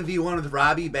need the 1v1 with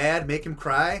Robbie bad. Make him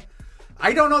cry.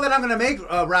 I don't know that I'm going to make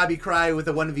Robbie cry with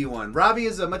a 1v1. Robbie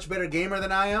is a much better gamer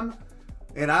than I am.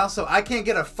 And I can't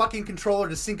get a fucking controller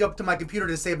to sync up to my computer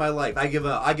to save my life. I give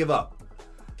up.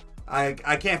 I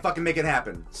can't fucking make it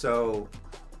happen. So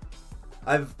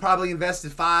I've probably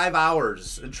invested 5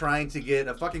 hours in trying to get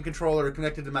a fucking controller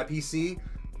connected to my PC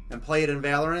and play it in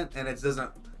Valorant, and it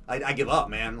doesn't. I give up,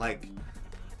 man. Like,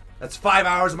 that's 5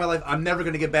 hours of my life I'm never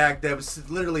gonna get back. That was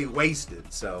literally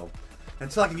wasted. So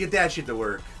until I can get that shit to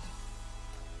work,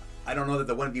 I don't know that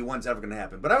the 1v1's ever gonna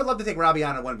happen. But I would love to take Robbie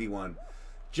on a 1v1,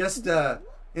 just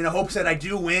in the hopes that I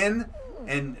do win,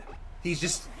 and he's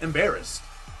just embarrassed.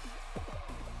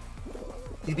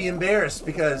 He'd be embarrassed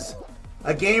because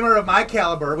a gamer of my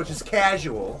caliber, which is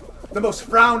casual, the most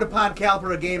frowned upon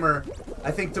caliber of gamer, I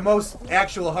think to most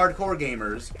actual hardcore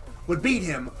gamers, would beat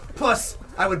him. Plus,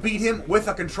 I would beat him with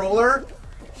a controller.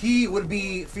 He would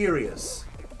be furious.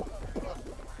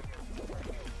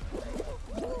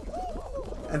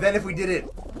 And then if we did it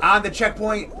on the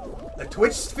checkpoint, the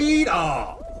Twitch feed,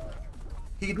 oh,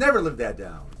 he could never live that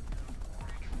down.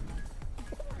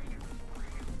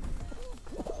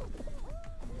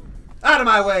 Out of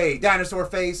my way, dinosaur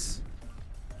face.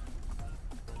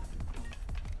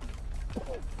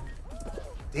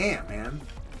 Damn, man.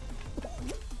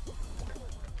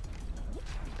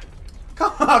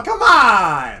 Come on, come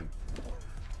on!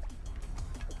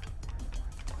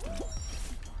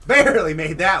 Barely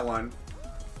made that one.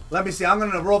 Let me see, I'm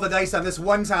gonna roll the dice on this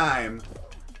one time.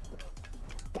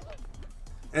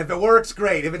 And if it works,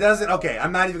 great. If it doesn't, okay,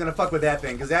 I'm not even gonna fuck with that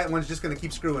thing, because that one's just gonna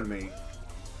keep screwing me.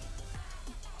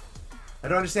 I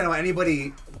don't understand how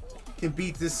anybody can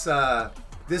beat this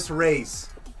this race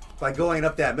by going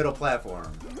up that middle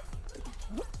platform.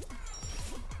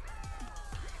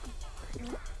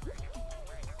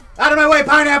 Out of my way,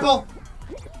 pineapple!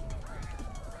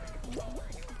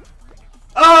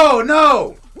 Oh,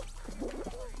 no!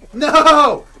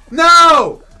 No!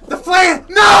 No! The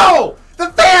no! The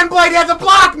fan blade had to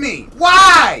block me!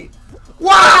 Why?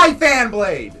 Why, fan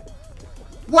blade?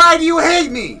 Why do you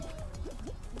hate me?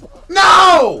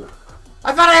 No!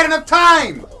 I thought I had enough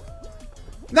time!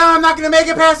 Now I'm not gonna make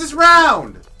it past this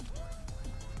round!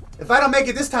 If I don't make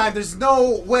it this time, there's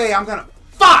no way I'm gonna...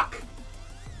 Fuck!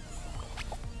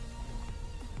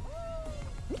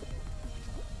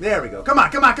 There we go. Come on,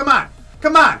 come on, come on!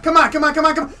 Come on, come on, come on, come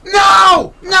on, come on!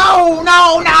 No! No,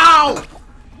 no, no!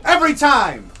 Every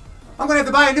time! I'm gonna have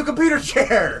to buy a new computer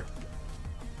chair!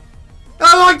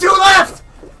 There's only 2 left!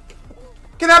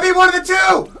 Can I be one of the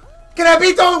 2? Can I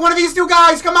beat one of these 2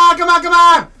 guys? Come on, come on, come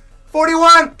on!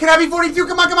 41! Can I be 42?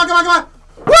 Come on, come on, come on, come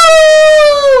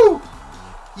on! Woo!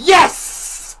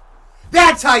 Yes!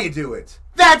 That's how you do it.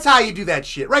 That's how you do that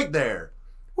shit. Right there.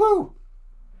 Woo!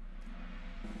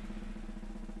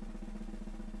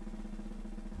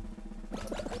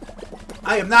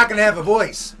 I am not gonna have a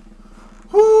voice.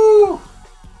 Woo!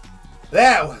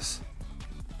 That was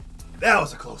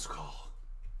a close call.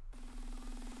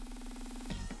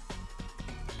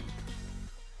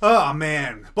 Oh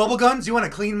man, bubble guns. You want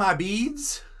to clean my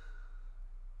beads?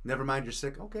 Never mind, you're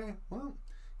sick. Okay, well,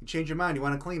 you change your mind. You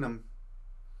want to clean them?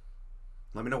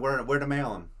 Let me know where to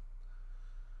mail them.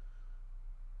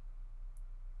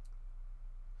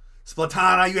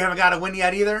 Splatana, you haven't got a win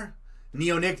yet either.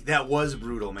 Neo Nick, that was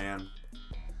brutal, man.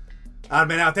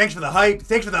 Man, out. Thanks for the hype.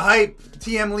 Thanks for the hype.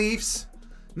 TM Leafs.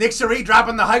 Nick Suri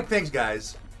dropping the hype. Thanks,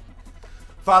 guys.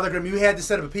 Father Grim, you had to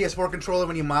set up a PS4 controller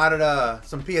when you modded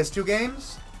some PS2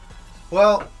 games?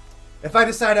 Well, if I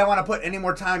decide I want to put any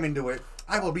more time into it,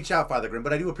 I will reach out, Father Grim,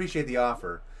 but I do appreciate the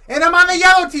offer. And I'm on the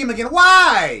yellow team again.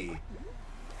 Why?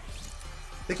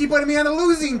 They keep putting me on the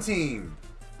losing team.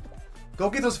 Go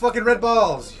get those fucking red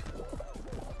balls.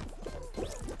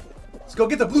 Let's go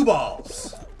get the blue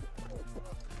balls.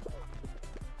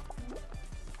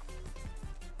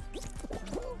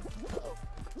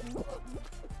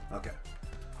 Okay.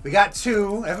 We got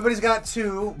 2. Everybody's got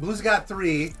 2. Blue's got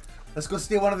 3. Let's go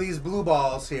steal one of these blue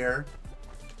balls here.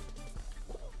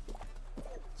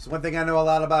 It's one thing I know a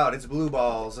lot about. It's blue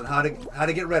balls and how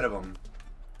to get rid of them.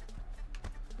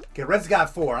 Okay, red's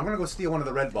got 4. I'm gonna go steal one of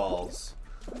the red balls.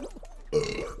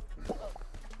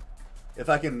 If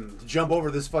I can jump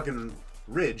over this fucking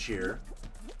ridge here.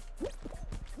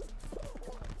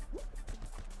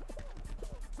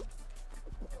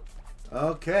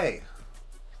 Okay.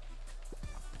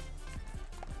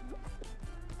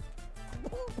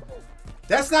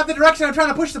 That's not the direction I'm trying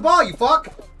to push the ball, you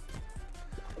fuck!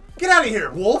 Get out of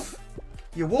here, wolf!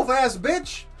 You wolf-ass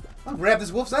bitch! I'll grab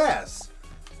this wolf's ass.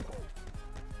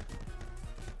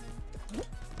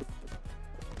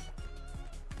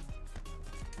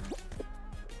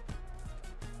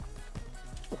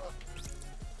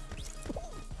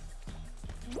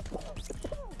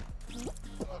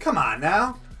 Come on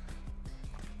now.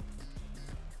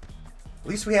 At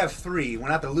least we have 3. We're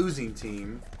not the losing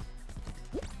team.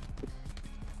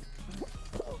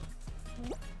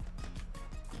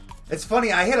 It's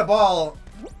funny, I hit a ball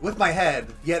with my head,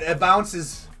 yet it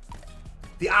bounces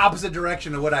the opposite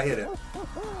direction of what I hit it.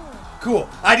 Cool.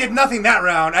 I did nothing that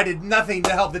round. I did nothing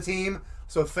to help the team.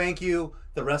 So thank you,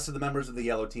 the rest of the members of the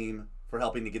yellow team, for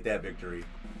helping to get that victory.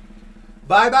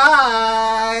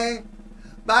 Bye-bye!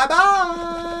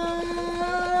 Bye-bye!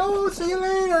 Oh, see you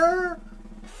later!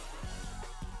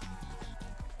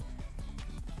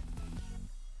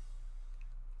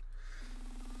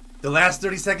 The last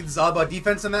 30 seconds is all about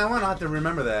defense on that one? I'll have to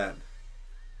remember that.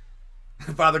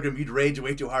 Father Grim, you'd rage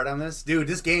way too hard on this? Dude,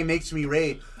 this game makes me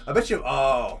rage. I bet you...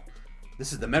 Oh,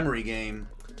 this is the memory game.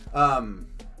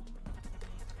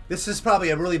 This is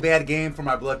probably a really bad game for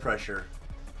my blood pressure.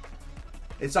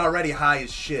 It's already high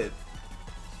as shit.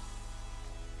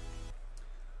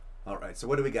 Alright, so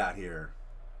what do we got here?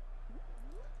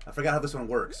 I forgot how this one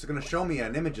works. It's going to show me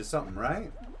an image of something,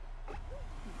 right?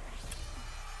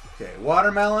 Okay,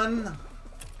 watermelon.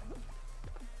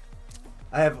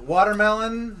 I have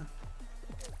watermelon.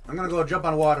 I'm going to go jump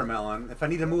on watermelon. If I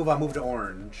need to move, I'll move to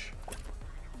orange.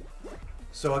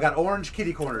 So I got orange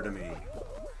kitty corner to me.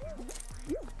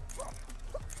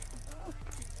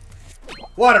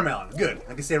 Watermelon. Good.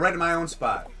 I can stay right in my own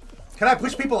spot. Can I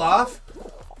push people off?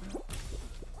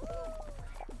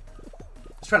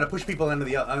 Just trying to push people into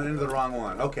the wrong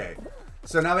one. Okay.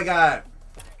 So now we got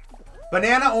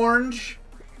banana, orange.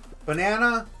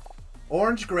 Banana,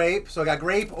 orange, grape. So I got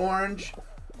grape, orange.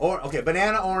 Okay,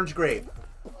 banana, orange, grape.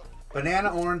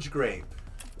 Banana, orange, grape.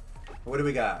 What do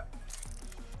we got?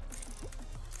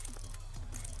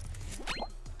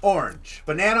 Orange.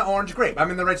 Banana, orange, grape.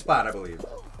 I'm in the right spot, I believe.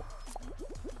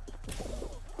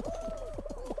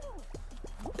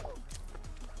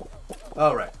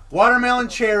 Alright. Watermelon,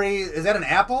 cherry. Is that an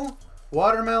apple?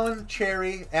 Watermelon,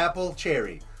 cherry, apple,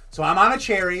 cherry. So I'm on a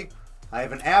cherry. I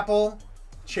have an apple,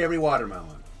 cherry,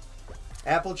 watermelon.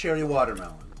 Apple, cherry,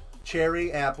 watermelon.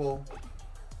 Cherry, apple,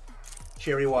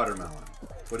 cherry, watermelon.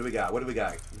 What do we got? What do we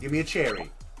got? Give me a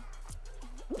cherry.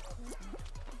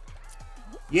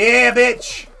 Yeah,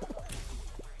 bitch!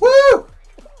 Woo!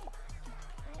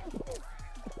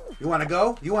 You wanna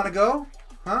go? You wanna go?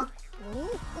 Huh?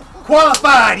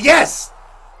 Qualified! Yes!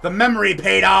 The memory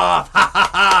paid off! Ha ha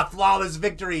ha! Flawless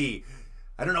victory!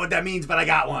 I don't know what that means, but I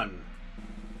got one.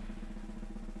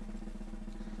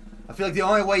 I feel like the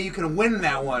only way you can win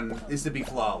that one is to be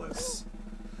flawless.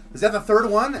 Is that the third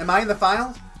one? Am I in the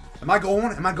final? Am I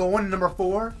going number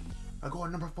 4? Am I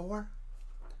going number 4?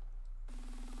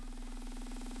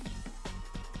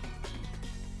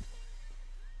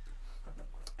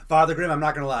 Father Grimm, I'm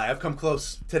not gonna lie, I've come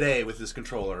close today with this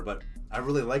controller, but I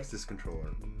really like this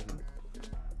controller.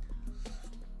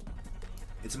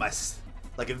 It's my,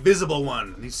 like, invisible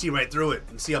one. You see right through it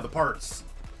and see all the parts.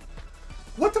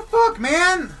 What the fuck,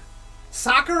 man?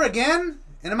 Soccer again?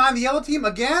 And am I on the yellow team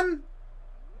again?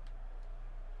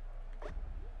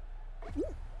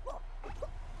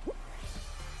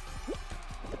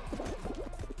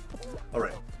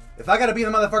 Alright. If I gotta be the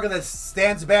motherfucker that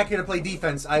stands back here to play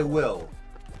defense, I will.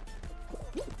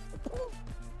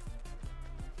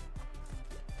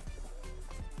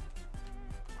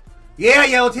 Yeah,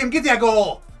 yellow team, get that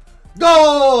goal!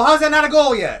 Goal! How's that not a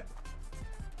goal yet?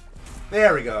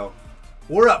 There we go.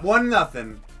 We're up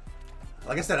 1-0.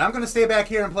 Like I said, I'm going to stay back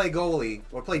here and play goalie.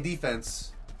 Or play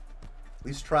defense. At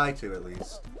least try to, at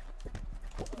least.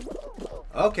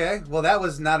 Okay, well that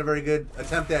was not a very good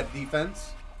attempt at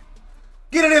defense.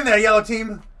 Get it in there, yellow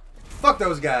team! Fuck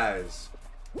those guys.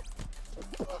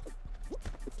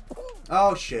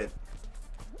 Oh, shit.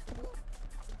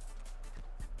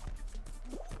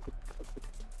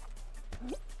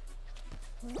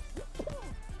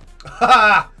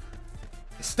 Ha!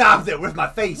 Stopped it with my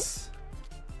face.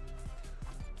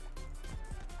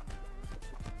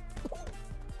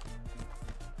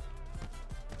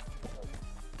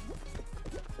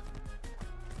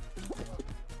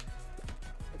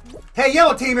 Hey,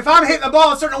 yellow team, if I'm hitting the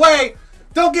ball a certain way,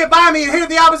 don't get by me and hit it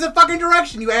the opposite fucking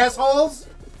direction, you assholes.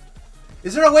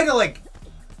 Is there a way to, like,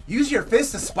 use your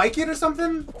fist to spike it or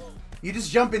something? You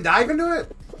just jump and dive into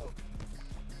it?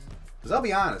 Because I'll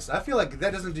be honest, I feel like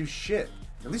that doesn't do shit.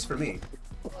 At least for me.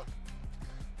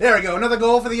 There we go. Another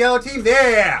goal for the yellow team.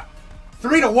 There!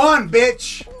 3-1,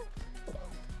 bitch!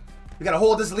 We gotta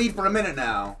hold this lead for a minute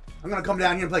now. I'm gonna come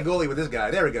down here and play goalie with this guy.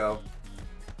 There we go.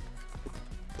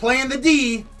 Playing the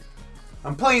D.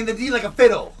 I'm playing the D like a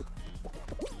fiddle.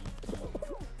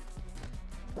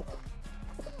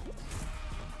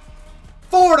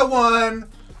 Four to 1.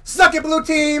 Suck it, blue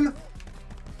team!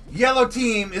 Yellow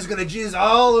team is gonna jizz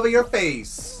all over your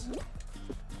face.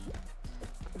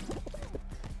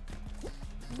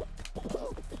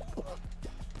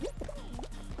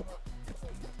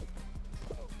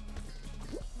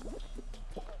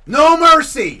 No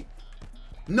mercy!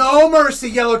 No mercy,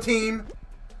 yellow team!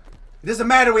 It doesn't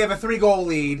matter we have a 3-goal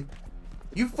lead.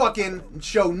 You fucking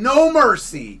show no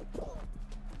mercy.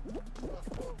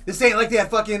 This ain't like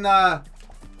that fucking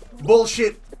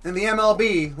bullshit in the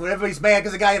MLB, where everybody's mad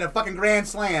because the guy had a fucking grand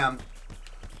slam.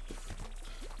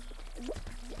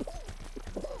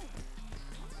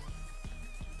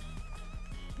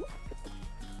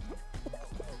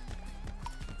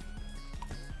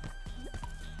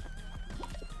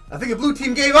 I think the blue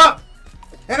team gave up,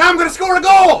 and I'm gonna score a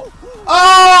goal.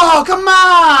 Oh, come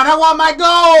on! I want my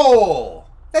goal.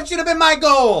 That should have been my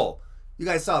goal. You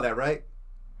guys saw that, right?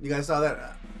 You guys saw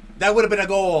that? That would have been a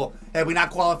goal had we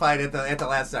not qualified at the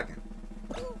last second.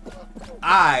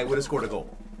 I would have scored a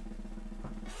goal.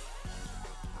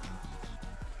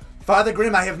 Father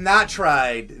Grimm, I have not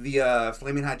tried the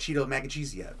Flaming Hot Cheeto mac and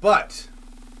cheese yet, but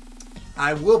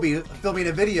I will be filming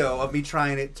a video of me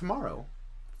trying it tomorrow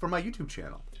for my YouTube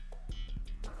channel.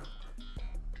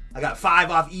 I got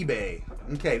 5 off eBay.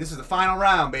 Okay, this is the final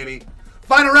round, baby.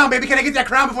 Final round, baby. Can I get that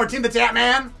crown before Tim the Tap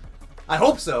Man? I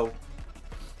hope so.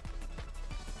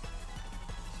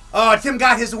 Oh, Tim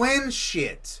got his win?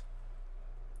 Shit.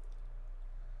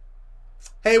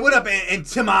 Hey, what up,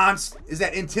 Intimons? Is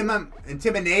that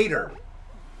Intimidator?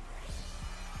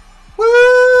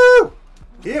 Woo!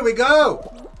 Here we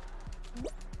go.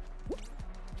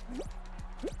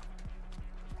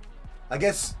 I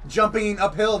guess jumping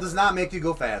uphill does not make you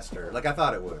go faster, like I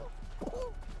thought it would.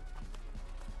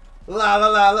 La la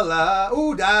la la la.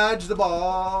 Ooh, dodge the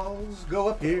balls. Go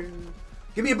up here.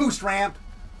 Give me a boost ramp.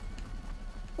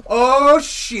 Oh,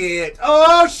 shit.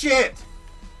 Oh, shit.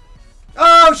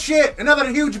 Oh, shit. Another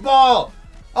huge ball.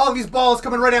 All these balls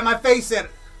coming right at my face at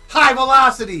high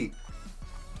velocity.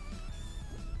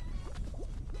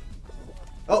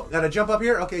 Oh, gotta jump up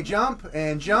here. Okay, jump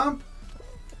and jump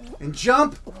and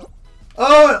jump.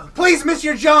 Oh, please miss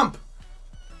your jump.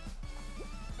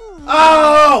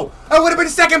 Oh, I would have been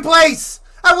second place.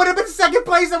 I would have been second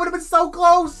place. I would have been so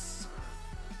close.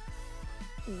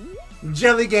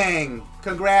 Jelly Gang.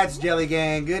 Congrats, Jelly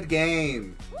Gang. Good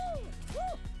game.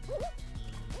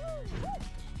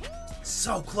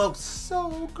 So close.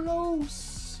 So close.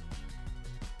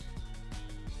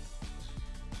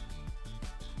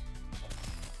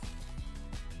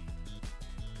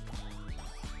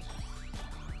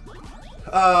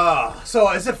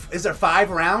 So is there 5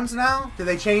 rounds now? Did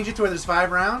they change it to where there's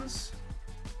 5 rounds?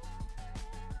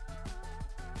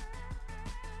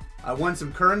 I won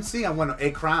some currency. I won a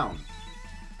crown.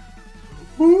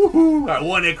 Woohoo! I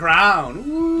won a crown.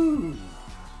 Woo!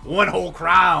 1 whole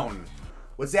crown.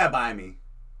 What's that buy me?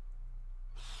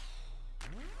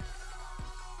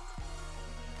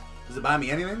 Does it buy me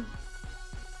anything?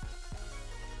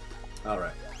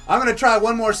 Alright. I'm going to try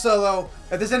one more solo.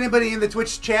 If there's anybody in the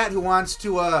Twitch chat who wants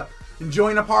to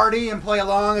join a party and play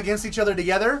along against each other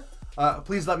together,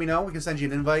 please let me know. We can send you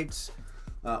an invite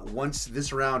once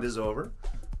this round is over.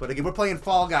 But again, we're playing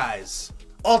Fall Guys.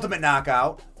 Ultimate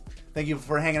Knockout. Thank you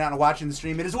for hanging out and watching the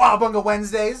stream. It is WOWABUNGA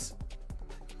Wednesdays.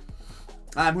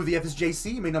 I'm Who the F is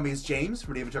JC. You may know me as James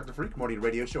from David Chuck the Freak, morning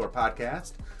radio show or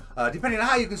podcast. Depending on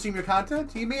how you consume your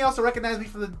content, you may also recognize me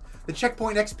from the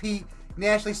Checkpoint XP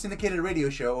nationally syndicated radio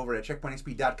show over at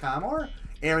checkpointxp.com or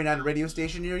airing on a radio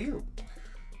station near you.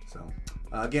 So,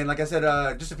 again, like I said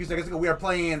just a few seconds ago, we are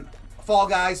playing Fall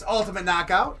Guys Ultimate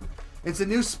Knockout. It's a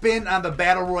new spin on the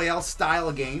Battle Royale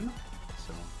style game.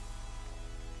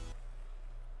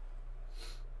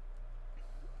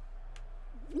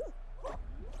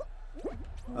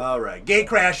 Alright, Gate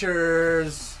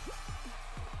Crashers!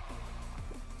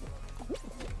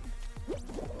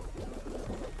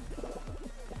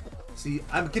 See,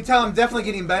 I can tell I'm definitely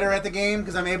getting better at the game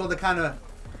because I'm able to kind of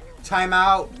time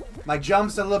out my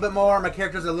jumps a little bit more, my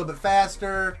characters are a little bit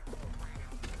faster.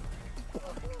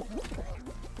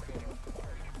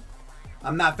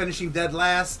 I'm not finishing dead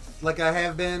last like I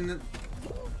have been.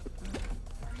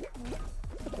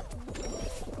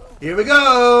 Here we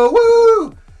go!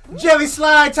 Woo! Jelly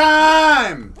slide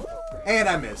time! And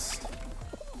I missed.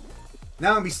 Now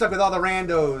I'm gonna be stuck with all the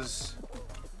randos.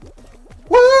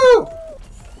 Woo!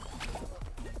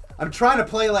 I'm trying to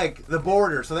play like the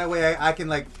border so that way I can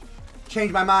like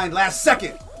change my mind last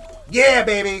second. Yeah,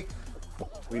 baby!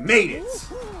 We made it.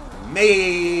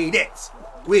 Made it.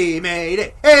 We made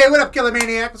it. Hey, what up, Killer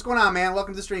Maniac? What's going on, man?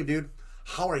 Welcome to the stream, dude.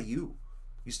 How are you?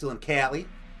 You still in Cali?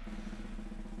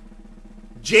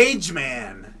 Jage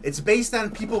Man. It's based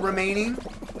on people remaining.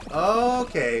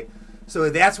 Okay. So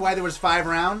that's why there was 5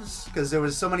 rounds? Because there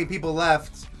was so many people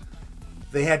left,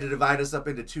 they had to divide us up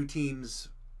into 2 teams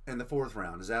in the 4th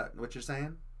round. Is that what you're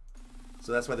saying?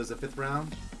 So that's why there's a 5th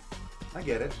round? I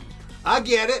get it. I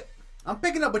get it. I'm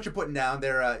picking up what you're putting down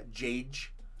there,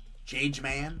 Jage. Jage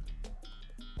Man.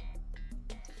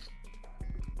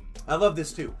 I love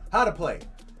this too. How to play.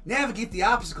 Navigate the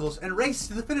obstacles and race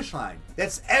to the finish line.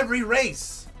 That's every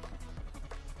race.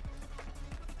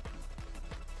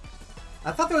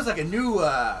 I thought there was like a new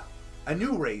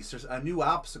race or a new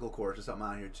obstacle course or something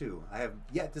on here too. I have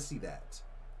yet to see that.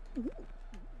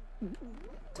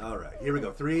 All right, here we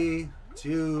go. 3,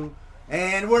 2,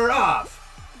 and we're off.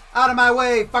 Out of my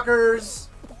way, fuckers.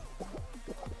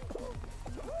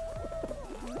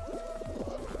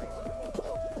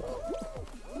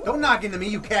 Don't knock into me,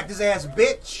 you cactus ass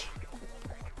bitch.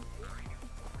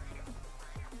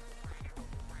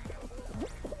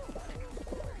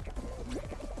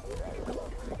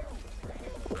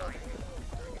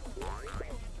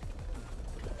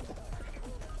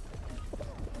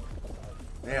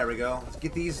 There we go. Let's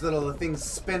get these little things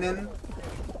spinning.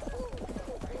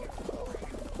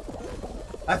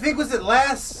 I think was it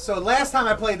last time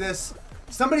I played this,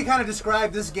 somebody kind of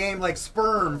described this game like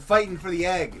sperm fighting for the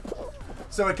egg.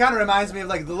 So it kind of reminds me of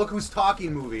like the Look Who's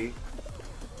Talking movie,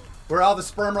 where all the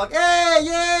sperm are like, hey,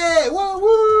 yeah, woo,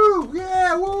 woo,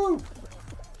 yeah, woo.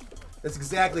 That's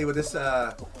exactly what this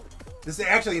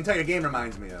actually entire game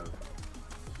reminds me of.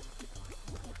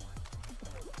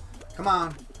 Come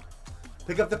on.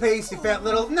 Pick up the pace, you fat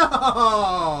little...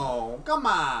 No! Come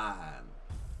on!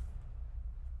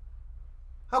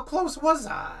 How close was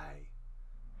I?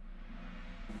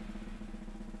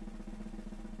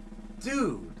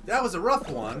 Dude, that was a rough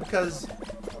one, because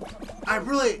I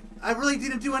really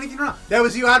didn't do anything wrong. That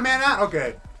was you, Odd Man Out?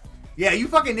 Okay. Yeah, you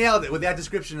fucking nailed it with that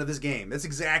description of this game. That's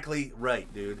exactly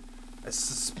right, dude. A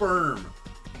sperm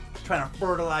trying to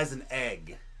fertilize an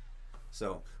egg.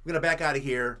 So, we're going to back out of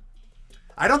here.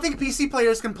 I don't think PC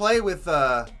players can play with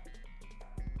PS4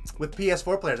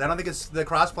 players. I don't think the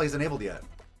crossplay is enabled yet.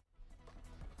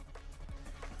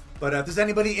 But if there's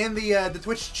anybody in the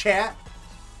Twitch chat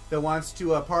that wants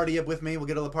to party up with me, we'll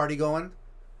get a little party going.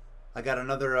 I got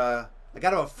another, I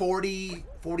got about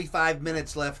 45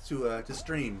 minutes left to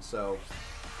stream. So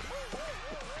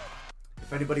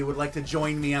if anybody would like to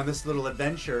join me on this little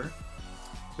adventure,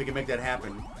 we can make that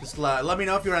happen. Just let me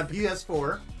know if you're on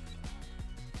PS4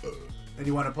 and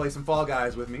you want to play some Fall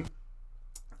Guys with me.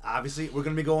 Obviously, we're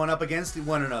going to be going up against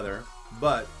one another,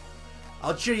 but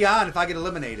I'll cheer you on if I get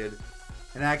eliminated,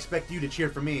 and I expect you to cheer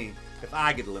for me if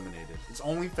I get eliminated. It's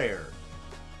only fair.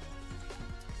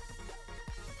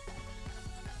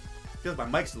 I feel like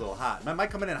my mic's a little hot. My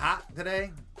mic coming in hot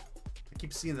today? I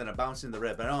keep seeing that I'm bouncing the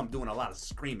red, but I know I'm doing a lot of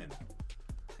screaming.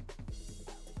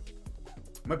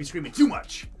 I might be screaming too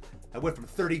much. I went from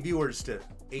 30 viewers to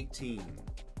 18.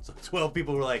 So 12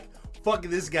 people were like, fuck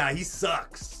this guy, he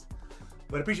sucks.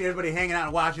 But I appreciate everybody hanging out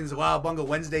and watching this WOWABUNGA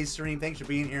Wednesday stream. Thanks for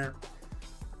being here.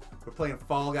 We're playing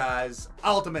Fall Guys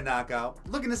Ultimate Knockout.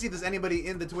 Looking to see if there's anybody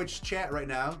in the Twitch chat right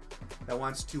now that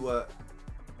wants to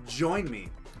join me.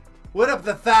 What up,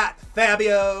 the fat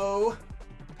Fabio?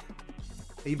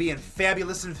 Are you being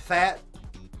fabulous and fat?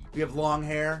 You have long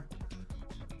hair?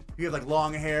 You have like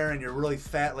long hair and you're really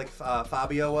fat like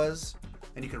Fabio was?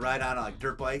 And you can ride on a like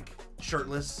dirt bike,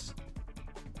 shirtless?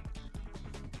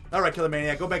 Alright, Killer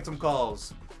Maniac, go make some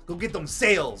calls. Go get them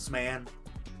sales, man.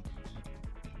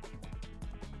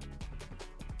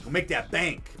 Go make that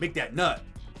bank. Make that nut.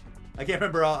 I can't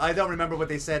remember. I don't remember what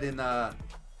they said in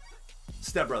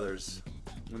Step Brothers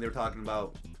when they were talking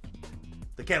about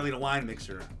the Catalina wine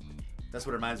mixer. That's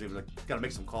what it reminds me of. Like, gotta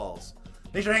make some calls.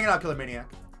 Thanks for hanging out, Killer Maniac.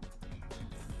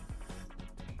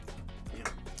 Yeah.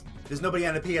 There's nobody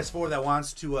on the PS4 that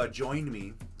wants to join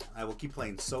me. I will keep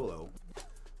playing solo.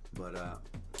 But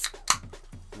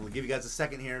we'll give you guys a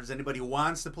second here. If there's anybody who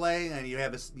wants to play and you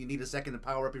need a second to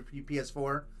power up your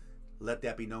PS4, let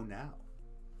that be known now.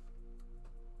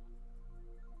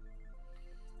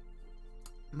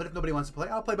 But if nobody wants to play,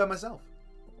 I'll play by myself.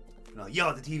 And I'll yell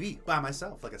at the TV by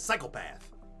myself like a psychopath.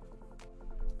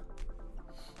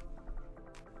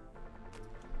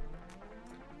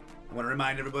 I want to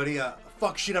remind everybody,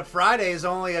 Fuck Shit Up Friday is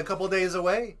only a couple days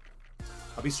away.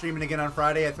 I'll be streaming again on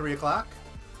Friday at 3 o'clock.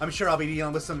 I'm sure I'll be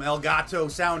dealing with some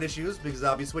Elgato sound issues because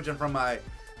I'll be switching from my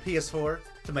PS4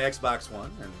 to my Xbox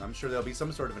One, and I'm sure there'll be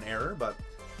some sort of an error, but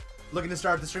looking to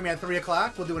start the stream at 3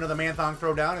 o'clock. We'll do another Man-Thong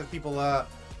Throwdown if people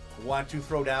want to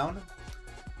throw down.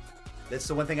 That's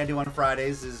the one thing I do on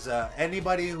Fridays is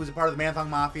anybody who's a part of the Man-Thong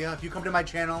Mafia, if you come to my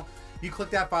channel, you click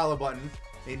that follow button,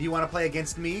 and you want to play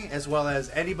against me as well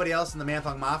as anybody else in the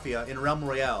Man-Thong Mafia in Realm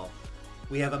Royale,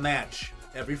 we have a match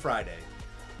every Friday.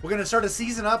 We're going to start a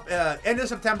season up end of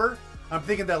September. I'm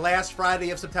thinking that last Friday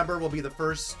of September will be the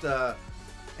first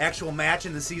actual match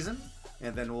in the season.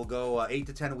 And then we'll go 8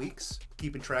 to 10 weeks,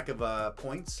 keeping track of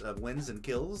points, of wins and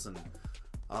kills. And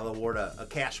I'll award a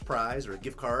cash prize or a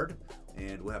gift card.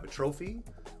 And we'll have a trophy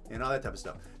and all that type of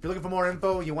stuff. If you're looking for more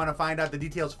info, you want to find out the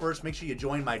details first, make sure you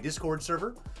join my Discord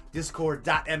server,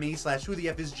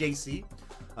 discord.me/whothefisjc.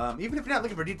 Even if you're not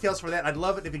looking for details for that, I'd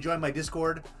love it if you join my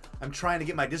Discord. I'm trying to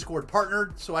get my Discord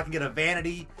partnered so I can get a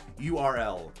vanity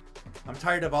URL. I'm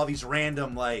tired of all these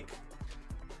random, like,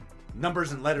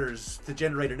 numbers and letters to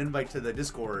generate an invite to the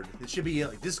Discord. It should be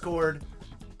like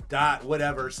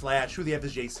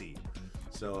discord.whatever/whothefisjc.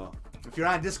 So, if you're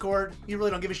on Discord, you really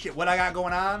don't give a shit what I got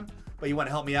going on, but you want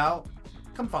to help me out,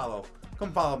 come follow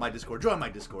my Discord. Join my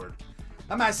Discord.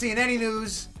 I'm not seeing any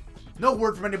news. No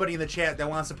word from anybody in the chat that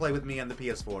wants to play with me on the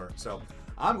PS4. So,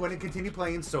 I'm going to continue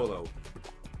playing solo.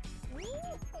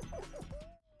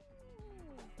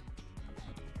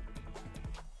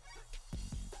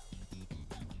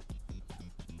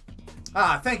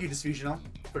 Ah, thank you, Disfusional,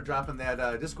 for dropping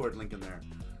that Discord link in there.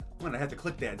 I'm gonna have to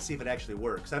click that and see if it actually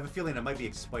works. I have a feeling it might be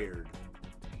expired.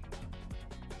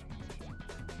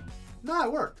 No,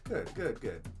 it worked. Good, good,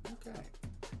 good. Okay.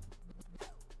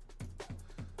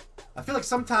 I feel like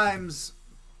sometimes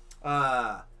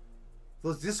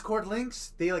those Discord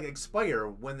links, they like expire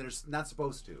when they're not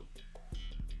supposed to.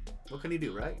 What can you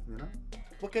do, right? You know?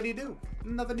 What can you do?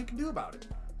 Nothing you can do about it.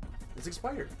 It's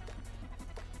expired.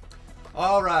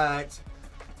 All right.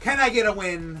 Can I get a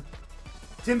win?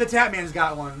 Tim the Tapman's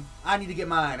got one. I need to get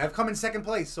mine. I've come in second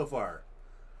place so far.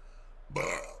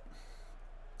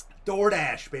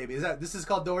 DoorDash, baby. This is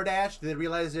called DoorDash? Did they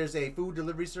realize there's a food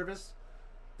delivery service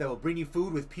that will bring you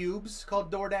food with pubes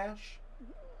called DoorDash?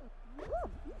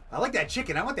 I like that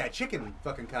chicken. I want that chicken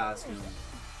fucking costume.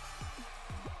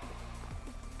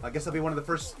 I guess I'll be one of the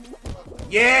first.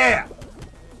 Yeah!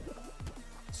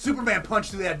 Superman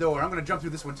punched through that door. I'm going to jump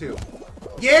through this one too.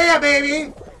 Yeah,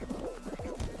 baby!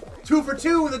 2 for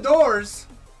 2 with the doors.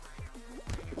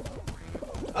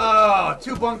 Oh,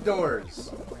 2 bunk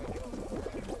doors.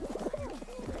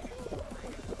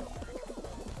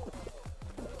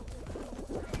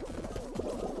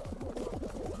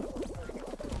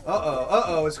 Uh-oh,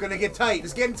 uh-oh, it's gonna get tight.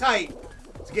 It's getting tight.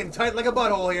 It's getting tight like a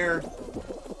butthole here.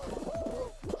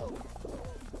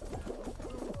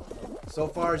 So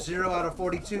far, 0 out of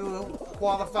 42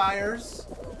 qualifiers.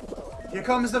 Here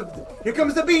comes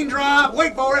the bean drop.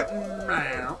 Wait for it.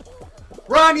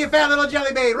 Run, you fat little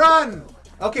jelly babe, run!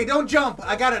 Okay, don't jump.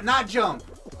 I gotta not jump.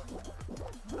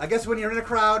 I guess when you're in a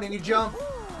crowd and you jump,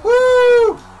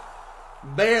 woo!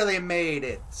 Barely made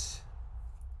it.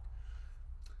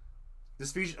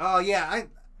 This feature, oh yeah,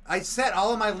 I set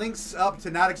all of my links up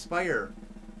to not expire.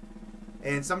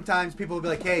 And sometimes people will be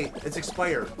like, hey, it's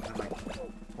expired. And I'm like,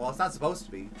 well, it's not supposed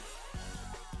to be.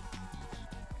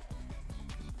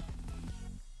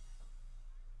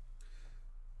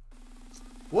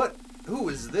 What? Who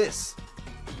is this?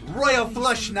 Royal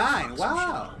Flush 9.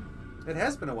 Wow. It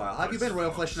has been a while. How have you been, Royal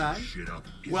Flush 9?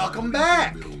 Welcome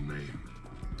back.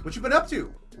 What you been up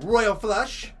to, Royal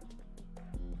Flush?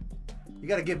 You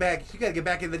gotta get back. You gotta get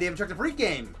back in the damn Truck to Freak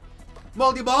game.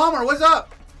 Moldy Bomber, what's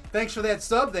up? Thanks for that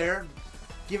sub there.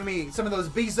 Giving me some of those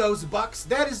Bezos bucks.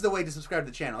 That is the way to subscribe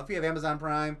to the channel. If you have Amazon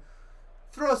Prime,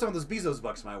 throw some of those Bezos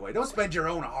bucks my way. Don't spend your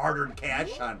own hard-earned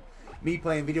cash on me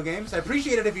playing video games. I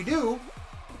appreciate it if you do.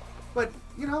 But,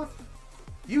 you know,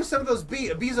 use some of those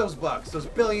Bezos bucks, those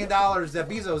 $1 billion that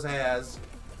Bezos has.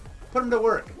 Put them to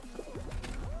work.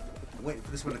 I'm waiting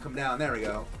for this one to come down. There we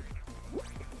go.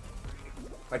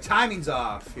 My timing's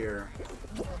off here.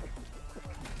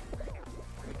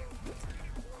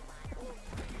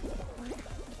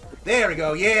 There we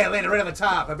go. Yeah, landed right on the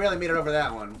top. I barely made it over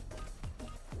that one.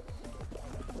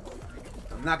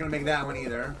 I'm not going to make that one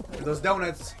either. Those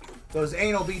donuts, those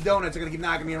anal bead donuts are going to keep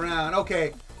knocking me around.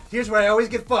 Okay, here's where I always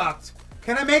get fucked.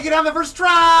 Can I make it on the first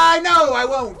try? No, I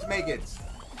won't make it.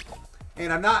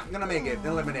 And I'm not going to make it.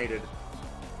 Eliminated.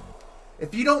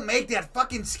 If you don't make that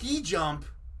fucking ski jump,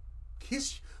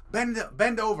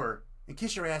 bend over and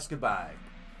kiss your ass goodbye.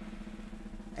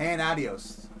 And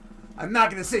adios. I'm not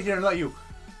going to sit here and let you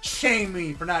shame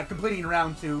me for not completing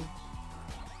round 2.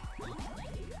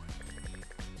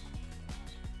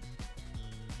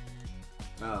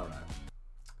 Alright.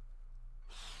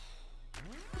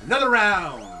 Another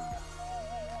round.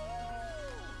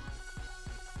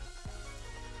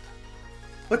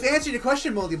 But to answer your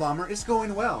question, Moldy Bomber, it's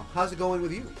going well. How's it going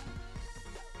with you?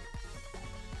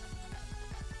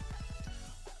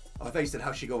 Oh, I thought you said,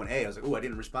 how's she going A? I was like, oh, I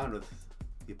didn't respond with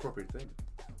the appropriate thing.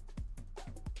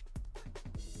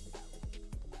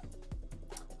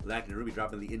 Black and Ruby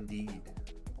dropping the indeed.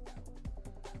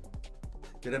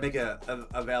 Did I make a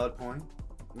valid point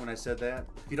when I said that?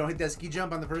 If you don't hit that ski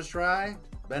jump on the first try,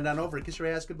 bend on over and kiss your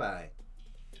ass goodbye.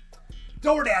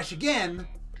 DoorDash again!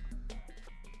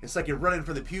 It's like you're running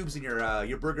for the pubes in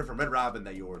your burger from Red Robin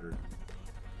that you ordered.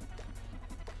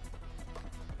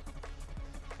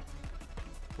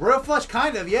 Royal Flush,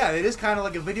 kind of, yeah. It is kind of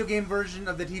like a video game version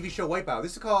of the TV show WipeOut.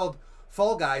 This is called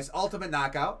Fall Guys Ultimate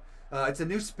Knockout. It's a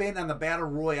new spin on the Battle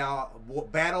Royale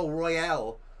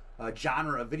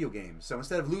genre of video games. So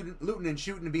instead of looting and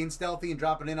shooting and being stealthy and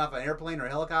dropping in off an airplane or a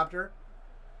helicopter,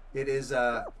 it is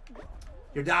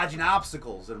you're dodging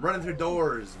obstacles and running through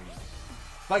doors and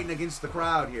fighting against the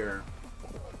crowd here.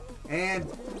 And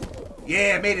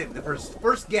yeah, made it. The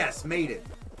first guess, made it.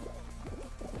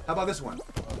 How about this one?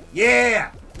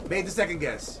 Yeah, made the second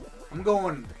guess. I'm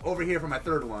going over here for my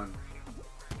third one.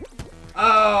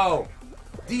 Oh,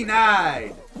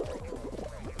 denied.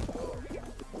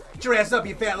 Get your ass up,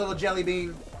 you fat little jelly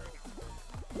bean.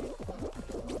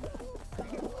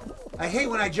 I hate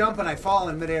when I jump and I fall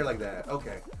in midair like that.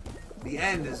 Okay. The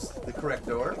end is the correct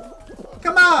door.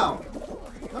 Come on!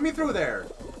 Let me through there.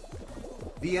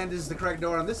 The end is the correct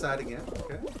door on this side again.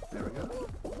 Okay, there we go.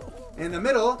 In the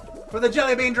middle, for the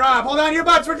jelly bean drop. Hold on your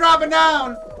butts, we're dropping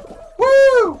down!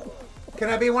 Woo! Can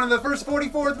I be one of the first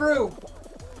 44 through?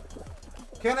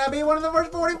 Can I be one of the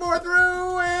first 44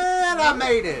 through? And I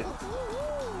made it!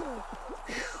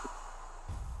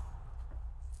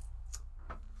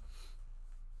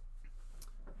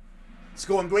 It's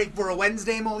going great for a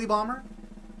Wednesday, Moldy Bomber.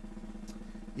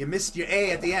 You missed your A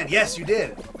at the end. Yes, you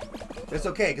did. That's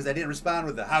okay, because I didn't respond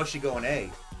with the how's she going A.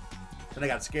 Then I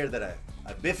got scared that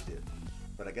I biffed it.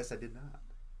 But I guess I did not.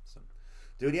 So,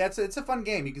 dude, yeah, it's a fun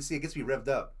game. You can see it gets me revved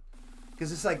up.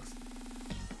 Because it's like,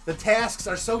 the tasks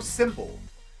are so simple.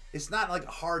 It's not like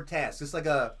a hard task. It's like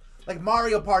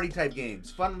Mario Party type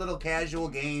games. Fun little casual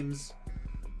games.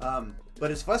 But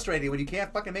it's frustrating when you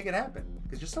can't fucking make it happen.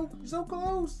 Because you're so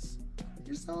close.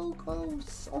 You're so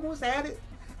close. Almost had it.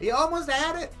 You almost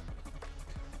had it.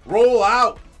 Roll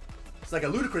out. It's like a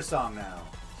ludicrous song now.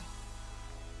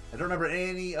 I don't remember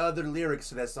any other lyrics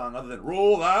to that song other than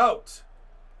roll out.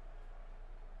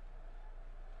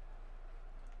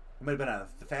 It might have been on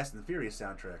the Fast and the Furious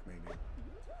soundtrack, maybe.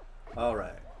 All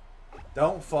right.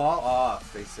 Don't fall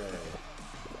off, they say.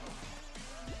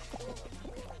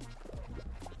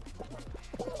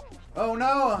 Oh,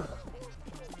 no.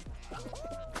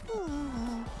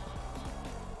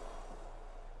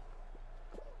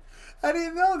 I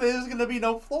didn't know there was going to be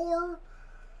no floor.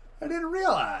 I didn't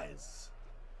realize.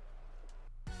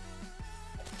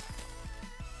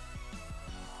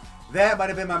 That might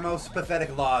have been my most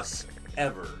pathetic loss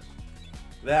ever.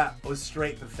 That was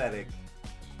straight pathetic.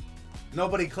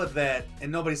 Nobody clipped that,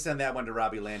 and nobody sent that one to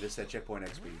Robbie Landis at Checkpoint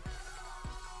XP.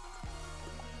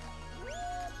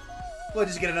 We'll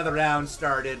just get another round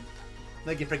started.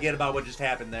 Like you forget about what just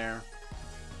happened there.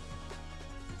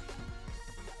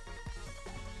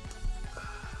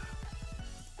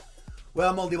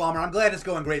 Well, Moldy Walmer, I'm glad it's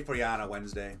going great for you on a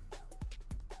Wednesday.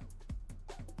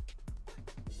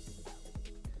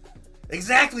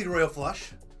 Exactly, Royal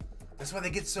Flush. That's why they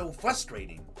get so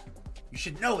frustrating. You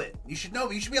should know it. You should know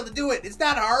it. You should be able to do it. It's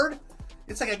not hard.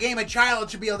 It's like a game a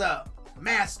child should be able to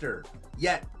master.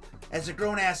 Yet, as a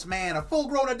grown-ass man, a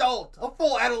full-grown adult, a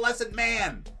full adolescent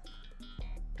man.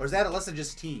 Or is adolescent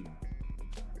just teen?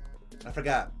 I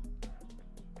forgot.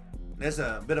 There's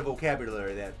a bit of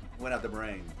vocabulary that went out the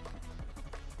brain.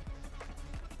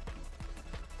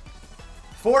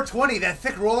 420, that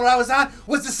thick roller I was on,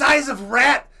 was the size of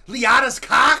Rat Liotta's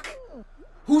cock?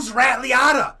 Who's Rat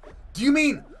Liotta? Do you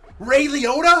mean Ray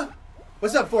Liotta?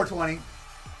 What's up, 420?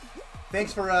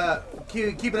 Thanks for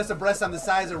keeping us abreast on the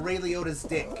size of Ray Liotta's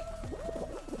dick.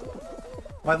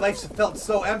 My life felt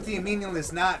so empty and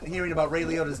meaningless not hearing about Ray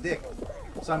Liotta's dick.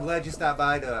 So I'm glad you stopped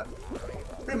by to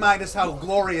remind us how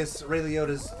glorious Ray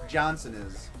Liotta's Johnson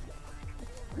is.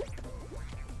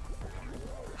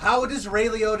 How does Ray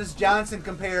Liotta's Johnson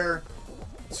compare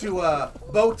to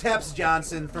Bo Tep's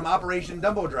Johnson from Operation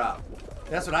Dumbo Drop?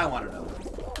 That's what I want to know.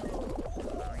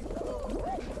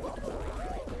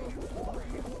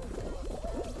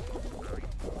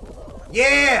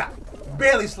 Yeah!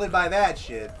 Barely slid by that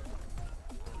shit.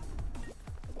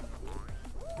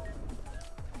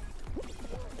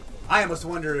 I almost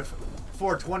wonder if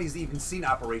 420's even seen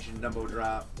Operation Dumbo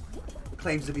Drop.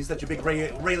 Claims to be such a big Ray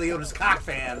Liotta's cock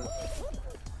fan.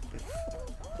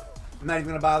 I'm not even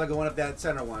going to bother going up that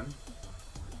center one.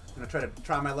 I'm going to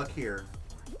try my luck here.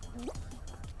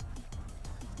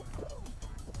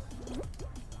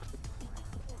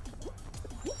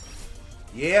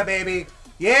 Yeah, baby.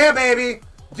 Yeah, baby.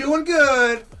 Doing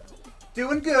good.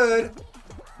 Doing good.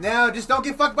 Now, just don't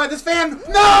get fucked by this fan.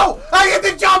 No! I hit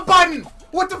the jump button!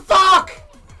 What the fuck?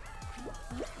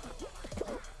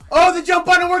 Oh, the jump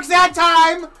button works that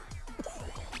time!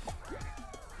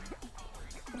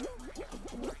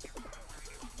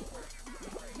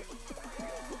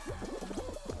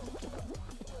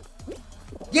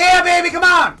 Yeah, baby, come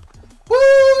on!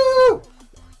 Woo!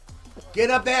 Get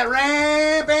up that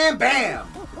ramp and bam!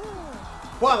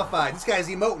 Qualified. This guy's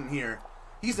emoting here.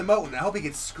 He's emoting. I hope he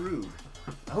gets screwed.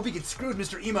 I hope he gets screwed,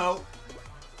 Mr. Emo.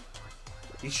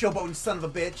 You showboating son of a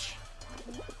bitch.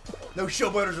 No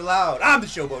showboaters allowed. I'm the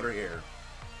showboater here.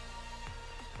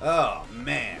 Oh,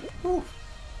 man. Whew.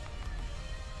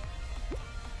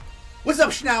 What's up,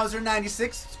 Schnauzer96?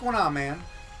 What's going on, man?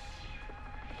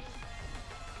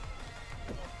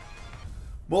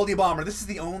 Moldy Bomber, this is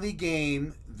the only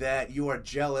game that you are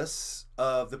jealous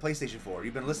of the PlayStation 4.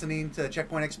 You've been listening to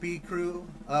Checkpoint XP crew.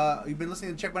 You've been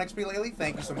listening to Checkpoint XP lately.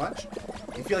 Thank you so much.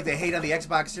 You feel like they hate on the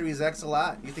Xbox Series X a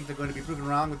lot. You think they're going to be proven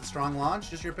wrong with the strong launch.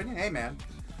 Just your opinion? Hey, man.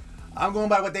 I'm going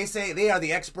by what they say. They are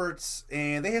the experts,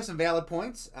 and they have some valid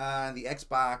points on the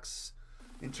Xbox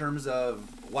in terms of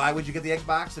why would you get the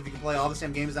Xbox if you can play all the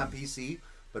same games on PC.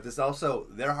 But this also,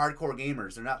 they're hardcore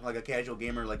gamers. They're not like a casual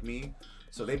gamer like me.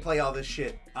 So they play all this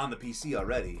shit on the PC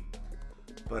already.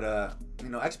 But, you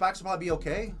know, Xbox will probably be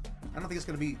okay. I don't think it's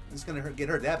going to get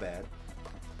hurt that bad.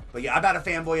 But yeah, I'm not a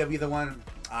fanboy of either one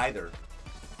either.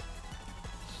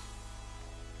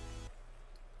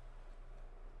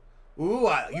 Ooh,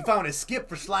 you found a skip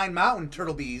for Slime Mountain,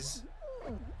 Turtle Bees.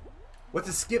 What's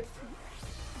a skip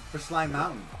for Slime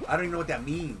Mountain? I don't even know what that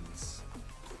means.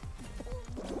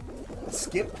 A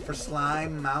skip for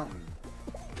Slime Mountain.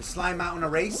 Is Slime Mountain a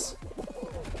race?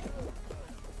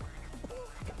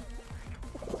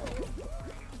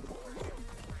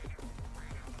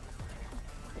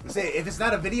 Say, if it's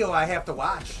not a video I have to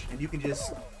watch, and you can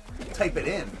just type it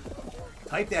in.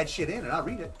 Type that shit in, and I'll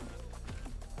read it.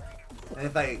 And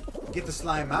if I get to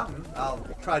Slime Mountain, I'll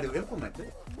try to implement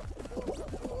it.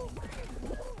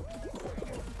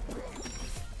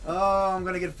 Oh, I'm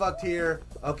gonna get fucked here.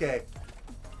 Okay.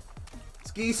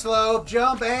 Ski slope,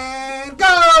 jump, and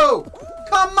go!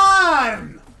 Come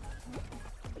on!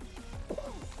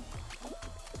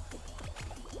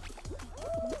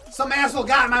 Some asshole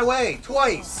got in my way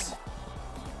twice.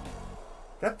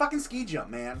 That fucking ski jump,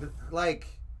 man. Like,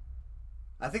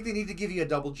 I think they need to give you a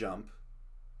double jump.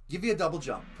 Give you a double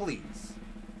jump, please.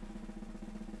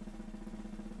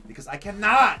 Because I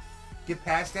cannot get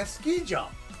past that ski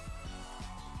jump.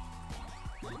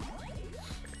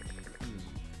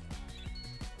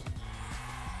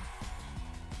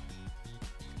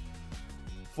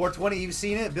 420, you've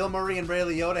seen it? Bill Murray and Ray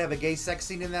Liotta have a gay sex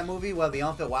scene in that movie while the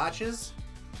outfit watches?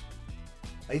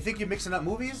 You think you're mixing up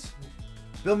movies?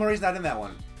 Bill Murray's not in that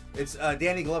one. It's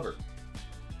Danny Glover.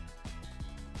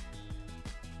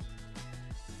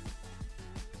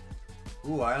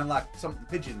 Ooh, I unlocked some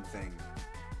pigeon thing.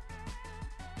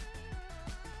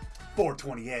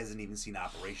 420 hasn't even seen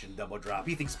Operation Double Drop.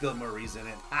 He thinks Bill Murray's in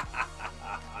it.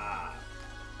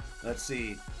 Let's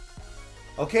see.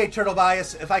 Okay, Turtle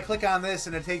Bias. If I click on this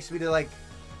and it takes me to like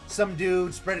some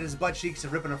dude spreading his butt cheeks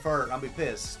and ripping a fart, I'll be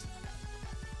pissed.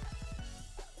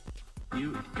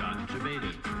 You got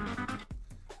debated.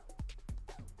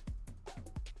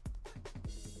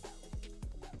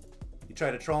 You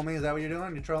try to troll me? Is that what you're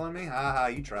doing? You're trolling me? Haha,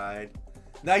 you tried.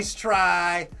 Nice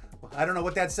try. I don't know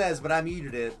what that says, but I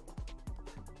muted it.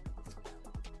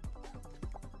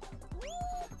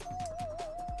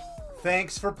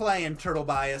 Thanks for playing, Turtle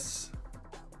Bias.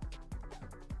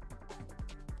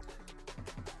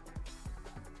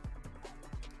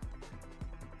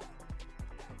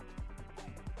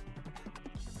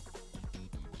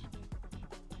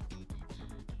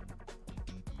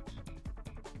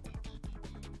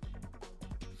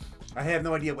 I have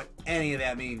no idea what any of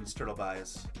that means, Turtle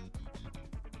Bias.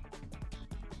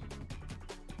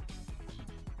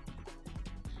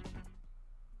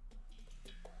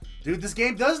 Dude, this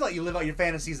game does let you live out your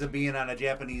fantasies of being on a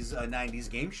Japanese 90s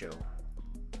game show.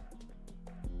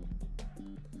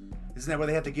 Isn't that where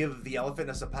they have to give the elephant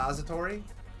a suppository?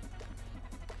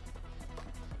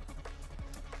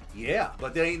 Yeah,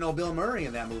 but there ain't no Bill Murray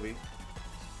in that movie.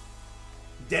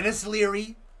 Dennis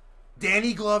Leary,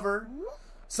 Danny Glover,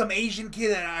 some Asian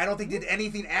kid that I don't think did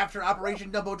anything after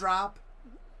Operation Double Drop.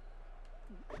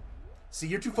 See,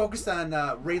 you're too focused on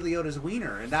Ray Liotta's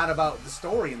wiener and not about the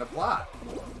story and the plot.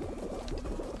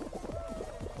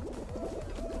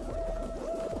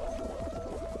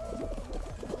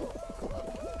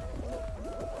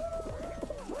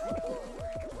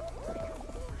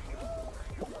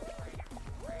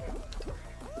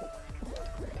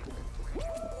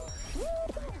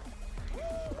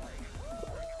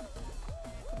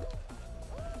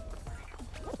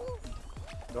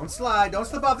 Don't slide. Don't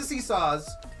slip off the seesaws.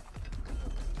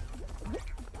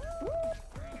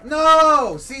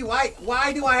 No! See,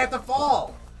 why do I have to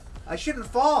fall? I shouldn't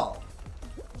fall.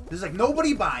 There's like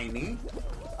nobody behind me.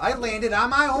 I landed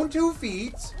on my own 2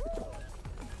 feet.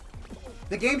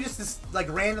 The game just like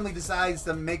randomly decides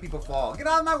to make people fall. Get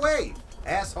out of my way,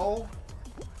 asshole.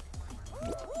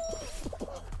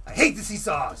 I hate the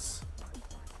seesaws.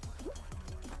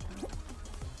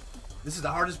 This is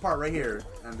the hardest part right here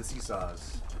on the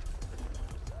seesaws.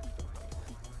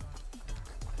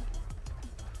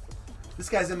 This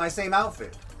guy's in my same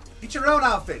outfit. Get your own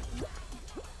outfit.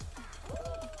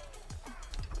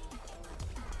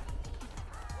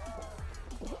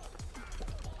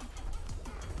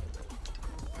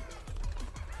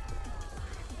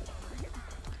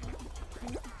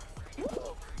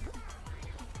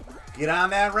 Get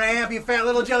on that ramp, you fat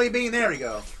little jelly bean. There we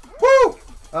go. Woo!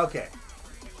 Okay.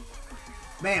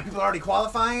 Man, people are already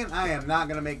qualifying? I am not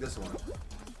going to make this one.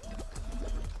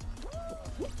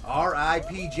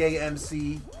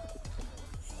 RIPJMC.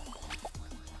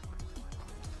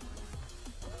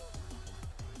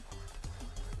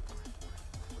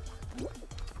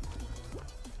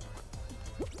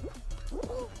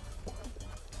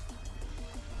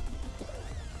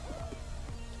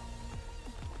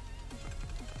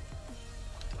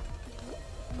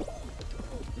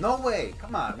 No way.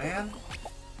 Come on, man.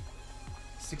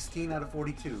 16 out of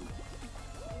 42.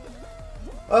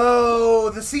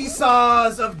 Oh, the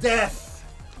seesaws of death.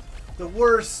 The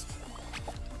worst.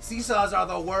 Seesaws are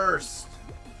the worst.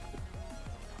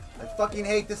 I fucking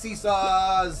hate the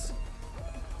seesaws.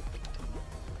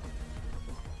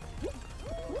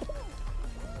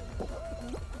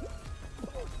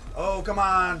 Oh, come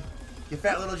on. You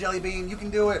fat little jelly bean. You can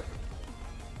do it.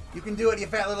 You can do it, you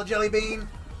fat little jelly bean.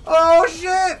 Oh,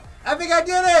 shit. I think I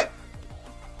did it.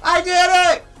 I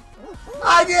did it.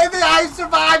 I did it! I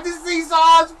survived the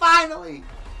seesaws, finally!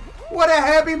 What a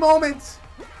happy moment!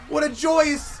 What a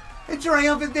joyous and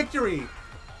triumphant victory!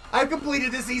 I've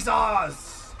completed the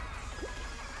seesaws!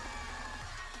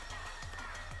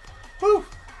 Whew!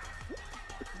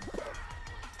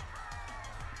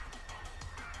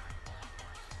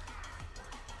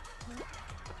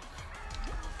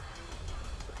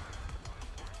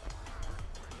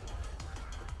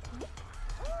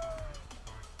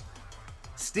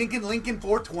 Stinkin' Lincoln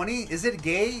 420, is it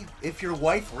gay if your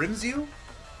wife rims you?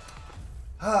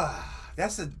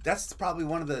 That's probably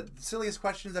one of the silliest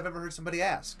questions I've ever heard somebody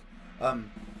ask.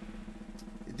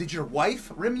 Did your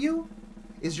wife rim you?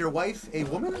 Is your wife a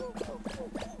woman?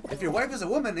 If your wife is a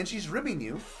woman and she's rimming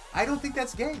you, I don't think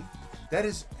that's gay. That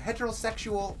is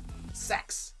heterosexual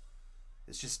sex.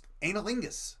 It's just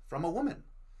analingus from a woman.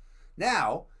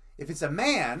 Now, if it's a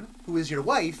man who is your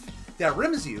wife that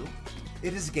rims you,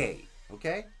 it is gay.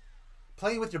 Okay?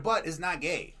 Playing with your butt is not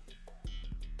gay.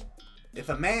 If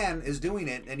a man is doing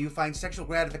it and you find sexual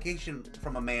gratification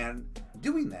from a man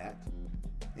doing that,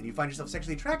 and you find yourself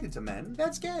sexually attracted to men,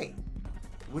 that's gay.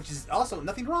 Which is also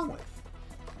nothing wrong with.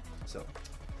 So,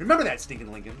 remember that, Stinkin'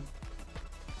 Lincoln.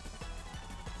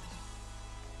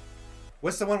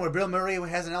 What's the one where Bill Murray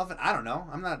has an elephant? I don't know.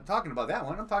 I'm not talking about that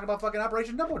one. I'm talking about fucking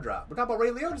Operation Dumbo Drop. We're talking about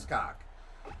Ray Liotta's cock.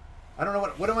 I don't know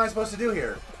what am I supposed to do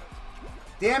here?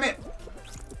 Damn it!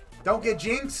 Don't get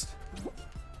jinxed.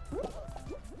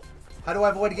 How do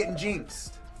I avoid getting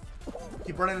jinxed?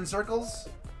 Keep running in circles?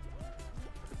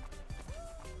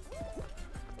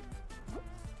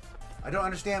 I don't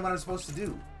understand what I'm supposed to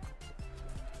do.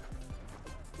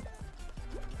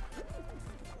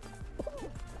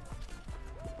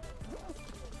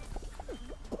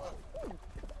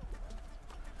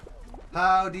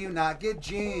 How do you not get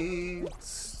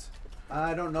jinxed?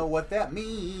 I don't know what that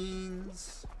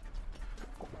means.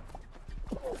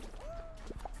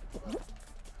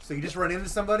 So you just run into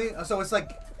somebody? So it's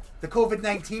like the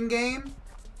COVID-19 game?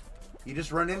 You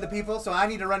just run into people? So I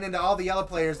need to run into all the yellow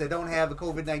players that don't have a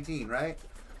COVID-19, right?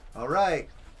 Alright.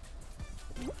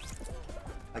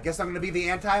 I guess I'm going to be the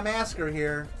anti-masker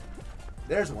here.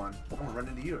 There's one. I'm going to run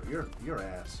into your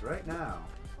ass right now.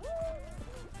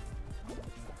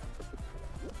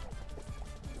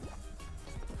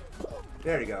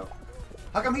 There you go.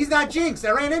 How come he's not jinxed?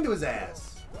 I ran into his ass.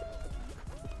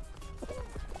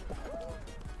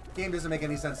 Game doesn't make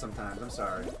any sense sometimes. I'm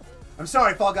sorry. I'm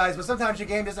sorry, Fall Guys, but sometimes your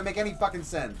game doesn't make any fucking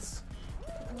sense.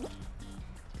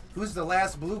 Who's the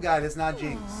last blue guy that's not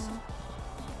jinxed?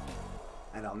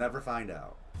 And I'll never find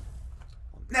out.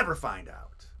 I'll never find out.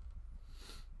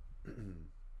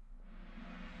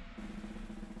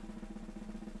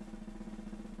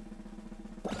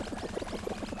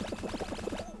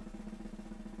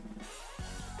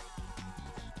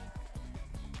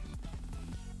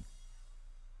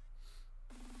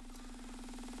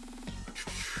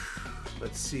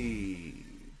 Let's see.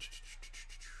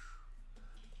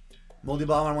 Moldy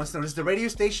Ballman wants to know, does the radio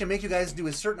station make you guys do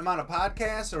a certain amount of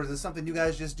podcasts, or is it something you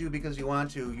guys just do because you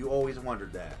want to? You always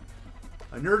wondered that.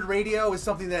 A nerd radio is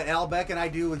something that Al Beck and I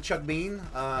do with Chuck Bean,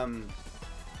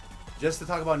 just to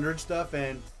talk about nerd stuff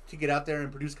and to get out there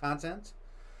and produce content.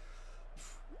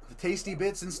 The tasty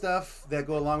bits and stuff that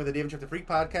go along with the Dave and Chuck the Freak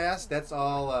podcast, that's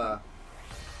all,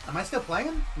 am I still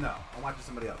playing? No, I'm watching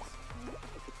somebody else.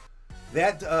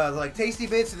 That, like, Tasty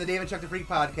Bits and the Dave and Chuck the Freak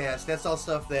podcast, that's all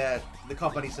stuff that the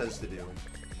company says to do.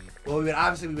 Well,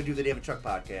 obviously we would do the Dave and Chuck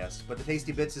podcast, but the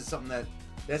Tasty Bits is something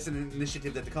that's an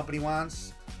initiative that the company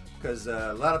wants, because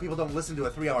a lot of people don't listen to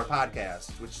a 3-hour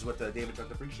podcast, which is what the Dave and Chuck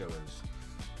the Freak show is.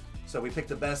 So we picked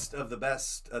the best of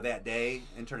that day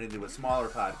and turned it into a smaller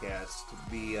podcast to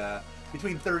be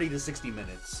between 30 to 60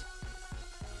 minutes.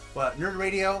 But Nerd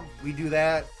Radio, we do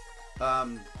that.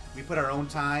 We put our own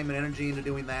time and energy into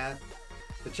doing that.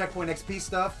 The Checkpoint XP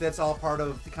stuff, that's all part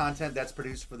of the content that's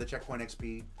produced for the Checkpoint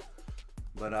XP.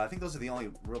 But I think those are the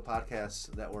only real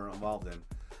podcasts that we're involved in.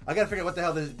 I gotta figure out what the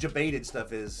hell this debated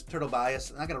stuff is. Turtle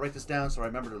Bias. I gotta write this down so I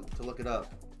remember to look it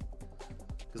up.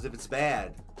 Because if it's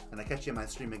bad, and I catch you on my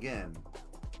stream again,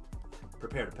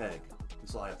 prepare to peg.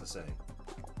 That's all I have to say.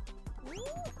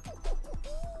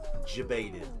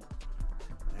 Debated.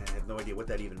 I have no idea what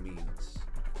that even means.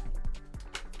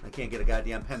 I can't get a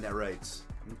goddamn pen that writes.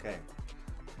 Okay.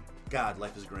 God,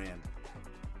 life is grand.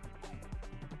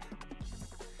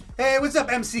 Hey, what's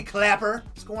up, MC Clapper?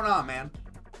 What's going on, man?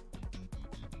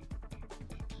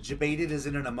 Debated is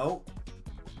in an emote.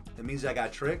 That means I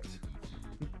got tricked.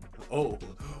 Oh,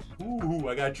 ooh,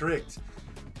 I got tricked.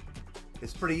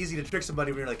 It's pretty easy to trick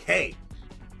somebody when you're like, hey,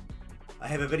 I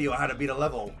have a video on how to beat a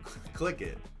level. Click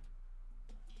it.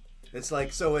 It's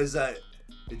like, so is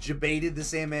debated the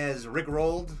same as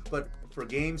Rickrolled, but for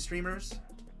game streamers?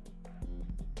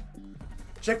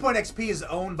 Checkpoint XP is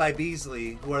owned by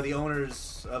Beasley, who are the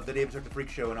owners of the David Took the Freak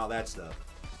Show and all that stuff.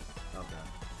 Okay.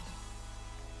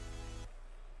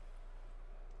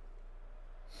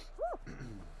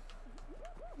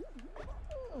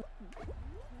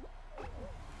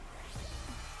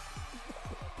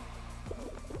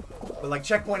 But like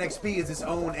Checkpoint XP is its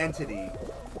own entity.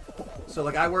 So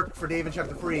like I work for Dave and Chuck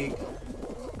the Freak,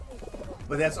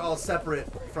 but that's all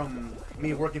separate from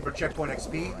me working for Checkpoint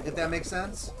XP, if that makes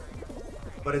sense.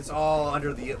 But it's all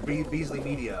under the Beasley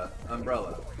Media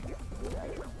umbrella.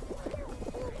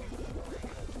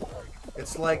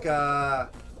 It's like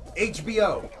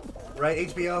HBO, right?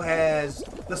 HBO has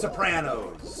The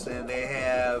Sopranos, and they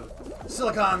have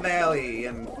Silicon Valley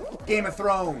and Game of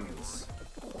Thrones.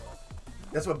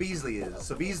 That's what Beasley is.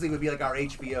 So Beasley would be like our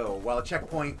HBO, while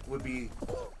Checkpoint would be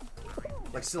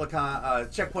like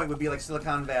Checkpoint would be like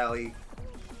Silicon Valley,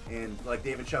 and like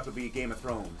Dave and Chuck would be Game of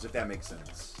Thrones, if that makes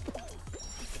sense.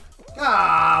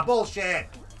 Ah, bullshit!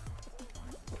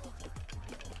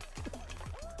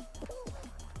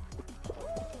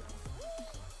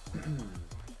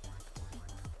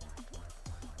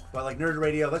 But like Nerd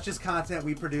Radio, that's just content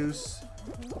we produce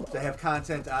to have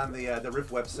content on the Riff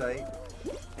website,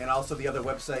 and also the other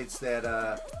websites that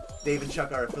Dave and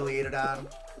Chuck are affiliated on,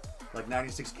 like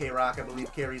 96K Rock, I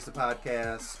believe, carries the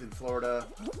podcast in Florida,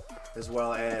 as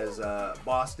well as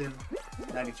Boston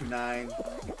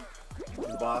 92.9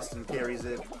 in Boston carries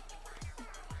it.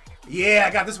 Yeah,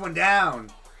 I got this one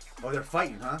down. Oh, they're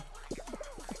fighting, huh?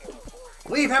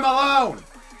 Leave him alone!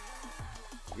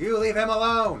 You leave him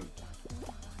alone!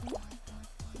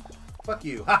 Fuck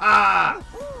you. Ha ha!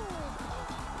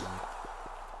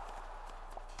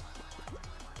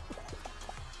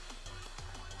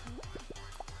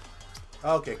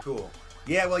 Okay, cool.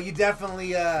 Yeah, well, you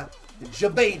definitely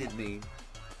debated me,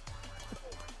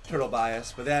 Turtle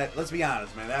Bias. But that, let's be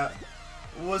honest, man, that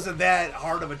wasn't that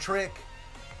hard of a trick.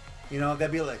 You know,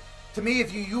 that'd be like, to me,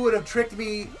 if you would have tricked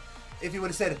me, if you would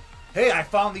have said, hey, I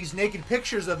found these naked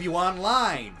pictures of you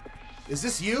online. Is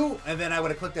this you? And then I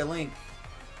would have clicked that link.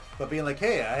 But being like,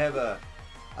 hey, I have a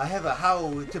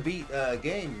how to beat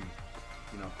game.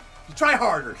 You know, you try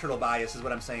harder, Turtle Bias is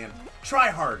what I'm saying. Try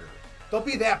harder. Don't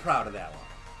be that proud of that one.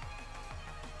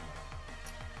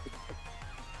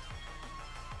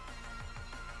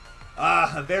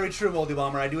 Very true, Moldy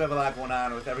Bomber. I do have a lot going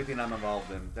on with everything I'm involved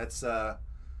in. That's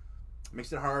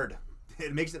makes it hard.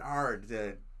 It makes it hard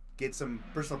to get some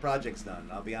personal projects done.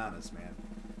 I'll be honest, man.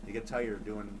 You get tired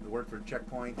doing the work for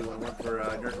Checkpoint, doing work for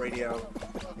Nerd Radio,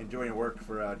 and doing work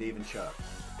for Dave and Chuck.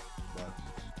 But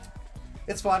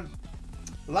it's fun.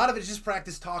 A lot of it is just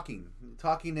practice talking.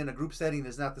 Talking in a group setting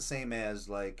is not the same as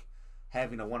like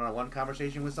having a one-on-one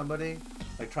conversation with somebody.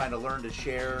 Like trying to learn to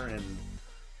share and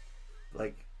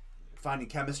like finding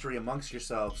chemistry amongst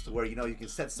yourselves to where you know you can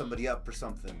set somebody up for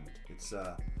something.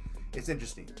 It's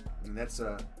interesting. And that's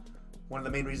one of the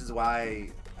main reasons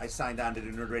why I signed on to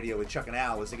do Nerd Radio with Chuck and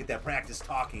Al, was to get that practice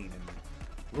talking and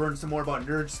learn some more about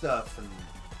nerd stuff and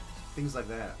things like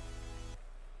that.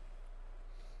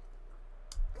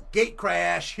 Gate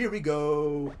crash, here we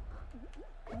go.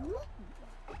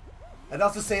 I'd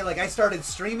also say, like, I started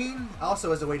streaming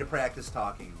also as a way to practice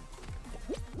talking.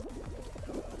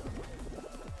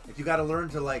 Like, you gotta learn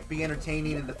to, like, be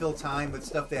entertaining and to fill time with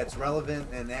stuff that's relevant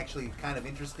and actually kind of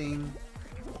interesting.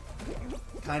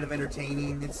 Kind of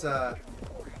entertaining. It's,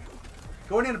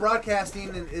 going into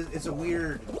broadcasting is a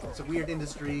weird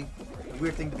industry, a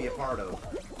weird thing to be a part of.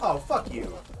 Oh, fuck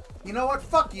you. You know what?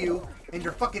 Fuck you and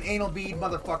your fucking anal bead,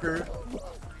 motherfucker.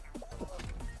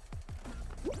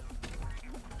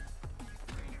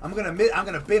 I'm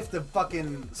gonna biff the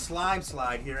fucking slime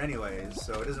slide here anyways,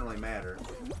 so it doesn't really matter.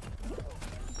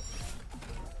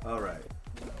 Alright.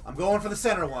 I'm going for the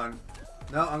center one.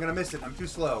 No, I'm gonna miss it. I'm too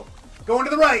slow. Going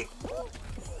to the right!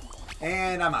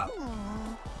 And I'm out.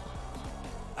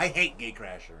 I hate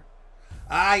Gatecrasher.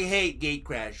 I hate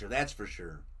Gatecrasher, that's for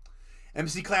sure.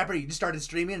 MC Clapper, you just started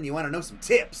streaming and you want to know some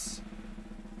tips.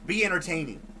 Be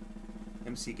entertaining.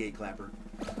 MC Gateclapper.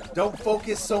 Don't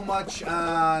focus so much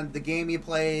on the game you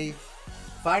play.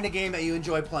 Find a game that you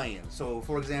enjoy playing. So,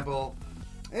 for example,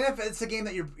 if it's a game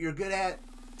that you're good at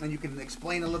and you can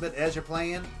explain a little bit as you're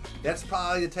playing, that's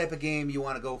probably the type of game you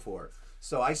want to go for.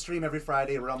 So I stream every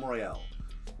Friday Realm Royale.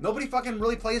 Nobody fucking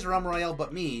really plays Realm Royale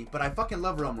but me, but I fucking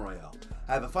love Realm Royale.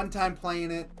 I have a fun time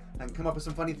playing it. I can come up with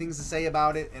some funny things to say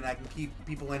about it, and I can keep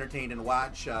people entertained and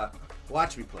watch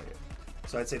me play it.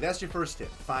 So I'd say that's your first tip.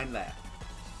 Find that.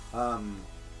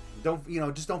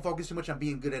 Just don't focus too much on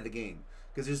being good at the game,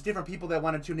 because there's different people that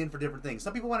want to tune in for different things.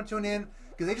 Some people want to tune in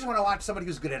because they just want to watch somebody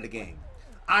who's good at a game.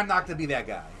 I'm not going to be that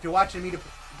guy. If you're watching me to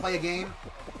play a game,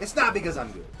 it's not because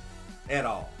I'm good at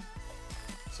all.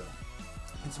 So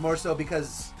it's more so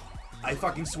because I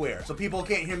fucking swear. So people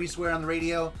can't hear me swear on the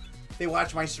radio. They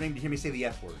watch my stream to hear me say the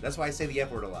F word. That's why I say the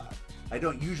F word a lot. I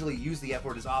don't usually use the F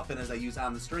word as often as I use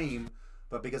on the stream,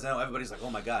 but because I know everybody's like, oh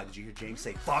my god, did you hear James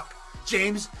say fuck?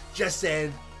 James just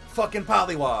said fucking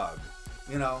pollywog.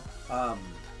 You know?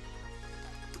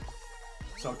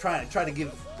 So I'm trying to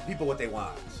give people what they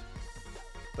want.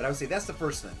 But I would say that's the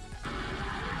first thing.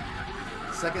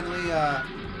 Secondly, I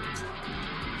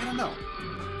don't know.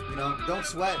 You know, don't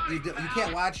sweat. You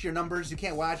can't watch your numbers. You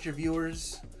can't watch your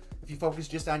viewers. If you focus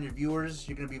just on your viewers,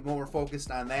 you're going to be more focused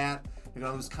on that. You're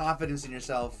going to lose confidence in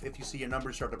yourself if you see your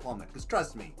numbers start to plummet. Because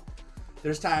trust me,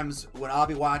 there's times when I'll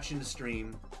be watching the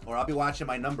stream, or I'll be watching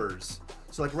my numbers.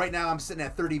 So like right now, I'm sitting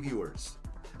at 30 viewers.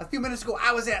 A few minutes ago,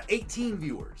 I was at 18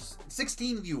 viewers,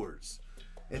 16 viewers.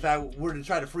 If I were to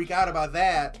try to freak out about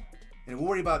that and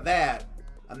worry about that,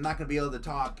 I'm not going to be able to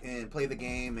talk and play the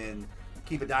game and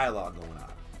keep a dialogue going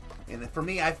on. And for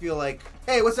me, I feel like,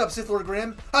 hey, what's up, Sith Lord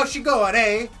Grim? How's she going,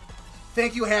 eh?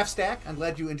 Thank you, Half Stack. I'm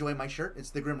glad you enjoy my shirt.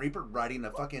 It's the Grim Reaper riding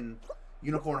a fucking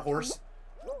unicorn horse.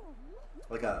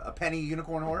 Like a penny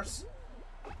unicorn horse.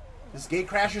 This Gate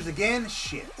Crashers again?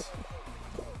 Shit.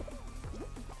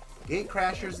 Gate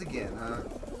Crashers again, huh?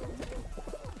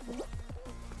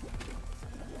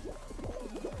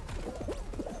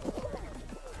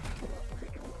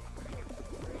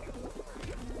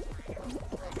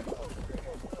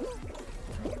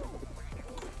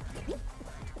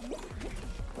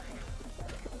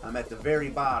 I'm at the very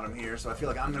bottom here, so I feel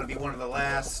like I'm going to be one of the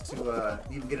last to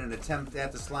even get an attempt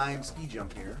at the slime ski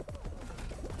jump here.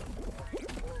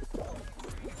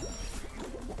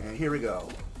 And here we go.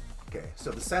 Okay,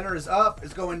 so the center is up,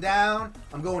 it's going down.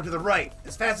 I'm going to the right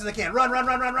as fast as I can. Run, run,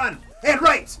 run, run, run. And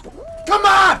right. Come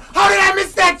on! How did I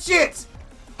miss that shit?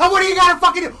 What do you gotta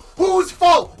fucking do? Whose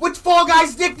fault? Which Fall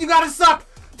Guy's dick you gotta suck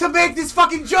to make this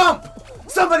fucking jump?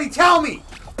 Somebody tell me.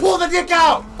 Pull the dick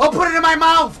out. I'll put it in my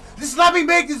mouth. Just let me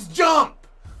make this jump.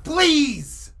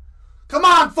 Please. Come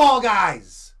on, Fall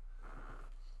Guys.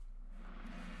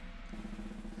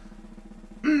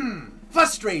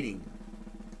 Frustrating.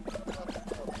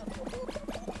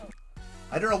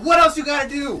 I don't know what else you gotta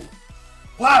do.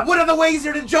 What are the ways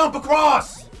there to jump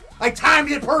across? I timed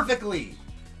it perfectly.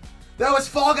 That was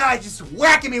Fall Guy just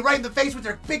whacking me right in the face with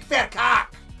their big fat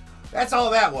cock. That's all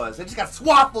that was. I just got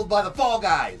swaffled by the Fall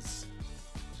Guys.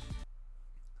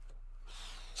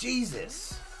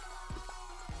 Jesus.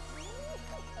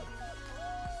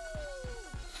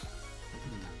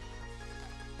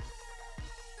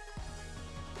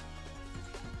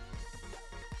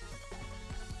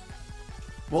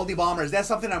 Moldy Bomber, is that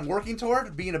something I'm working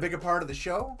toward? Being a bigger part of the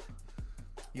show?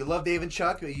 You love Dave and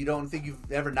Chuck. You don't think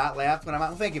you've ever not laughed when I'm out?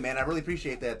 Well, thank you, man. I really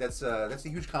appreciate that. That's a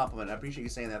huge compliment. I appreciate you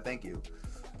saying that. Thank you.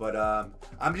 But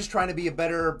I'm just trying to be a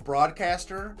better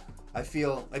broadcaster. I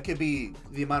feel it could be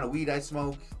the amount of weed I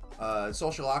smoke,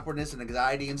 social awkwardness and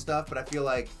anxiety and stuff, but I feel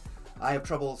like I have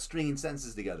trouble stringing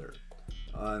sentences together.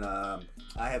 And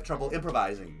I have trouble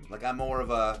improvising. Like I'm more of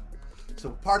a... So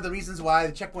part of the reasons why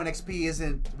the Checkpoint XP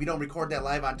isn't... We don't record that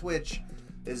live on Twitch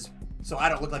is so I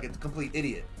don't look like a complete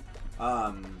idiot.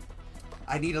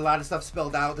 I need a lot of stuff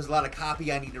spelled out. There's a lot of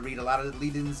copy I need to read. A lot of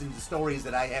lead-ins into stories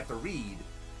that I have to read.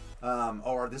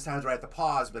 Or there's times where I have to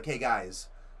pause. But hey, guys,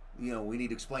 you know, we need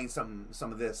to explain some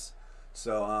of this.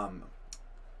 So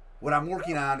what I'm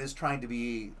working on is trying to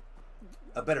be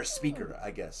a better speaker,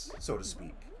 I guess, so to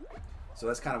speak. So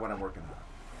that's kind of what I'm working on.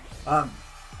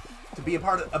 To be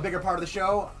a bigger part of the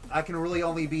show, I can really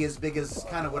only be as big as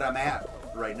kind of what I'm at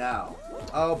right now.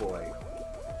 Oh boy.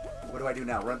 What do I do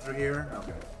now? Run through here?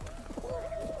 Okay.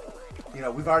 You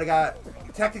know, we've already got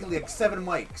technically like 7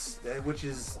 mics, which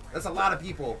is, that's a lot of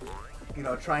people, you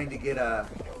know, trying to get a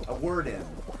word in.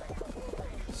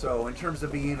 So in terms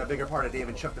of being a bigger part of Dave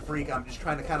and Chuck the Freak, I'm just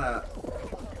trying to kind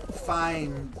of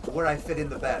find where I fit in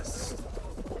the best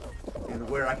and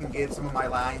where I can get some of my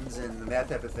lines and that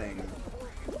type of thing.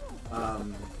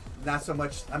 Not so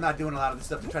much, I'm not doing a lot of this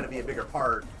stuff to try to be a bigger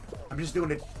part. I'm just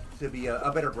doing it to be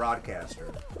a better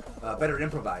broadcaster, a better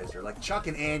improviser. Like Chuck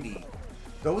and Andy,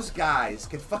 those guys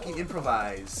can fucking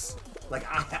improvise. Like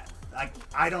I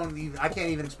can't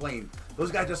even explain.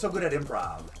 Those guys are so good at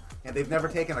improv, and they've never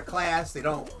taken a class. They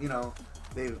don't, you know,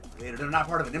 they're not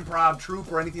part of an improv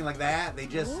troupe or anything like that. They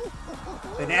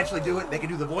naturally do it. They can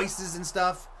do the voices and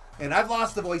stuff. And I've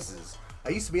lost the voices. I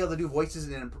used to be able to do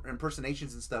voices and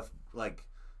impersonations and stuff like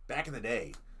back in the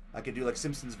day. I could do like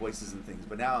Simpsons voices and things,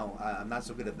 but now I'm not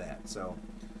so good at that. So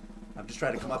I'm just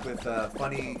trying to come up with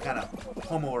funny kind of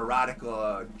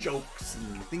homoerotic jokes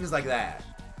and things like that.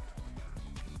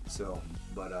 So,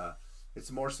 but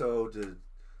it's more so to,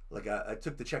 like, I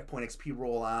took the Checkpoint XP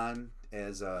role on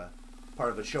as part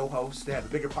of a show host, to have a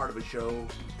bigger part of a show,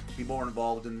 be more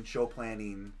involved in show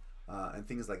planning and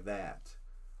things like that.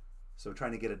 So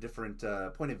trying to get a different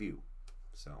point of view.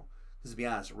 So, to be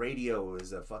honest, radio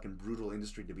is a fucking brutal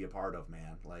industry to be a part of,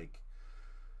 man. Like,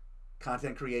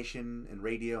 content creation and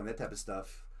radio and that type of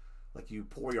stuff. Like, you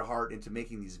pour your heart into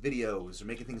making these videos or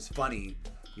making things funny.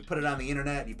 You put it on the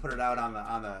internet, you put it out on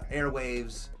the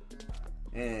airwaves,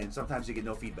 and sometimes you get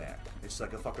no feedback. It's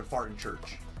like a fucking fart in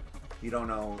church. You don't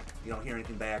know, you don't hear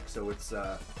anything back, so it's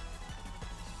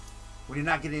when you're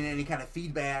not getting any kind of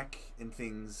feedback and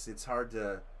things, it's hard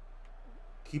to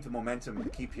keep the momentum, to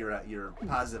keep your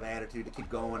positive attitude, to keep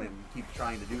going and keep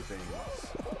trying to do things.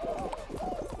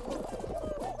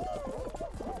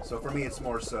 So for me, it's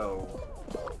more so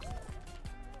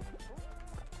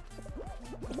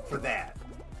for that.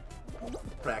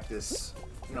 Practice.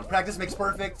 You know, practice makes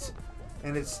perfect,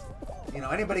 and it's, you know,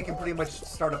 anybody can pretty much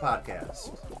start a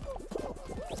podcast.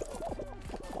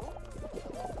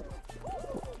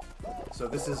 So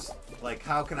this is like,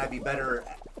 how can I be better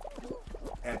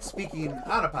at speaking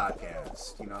on a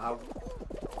podcast? You know, how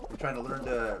I'm trying to learn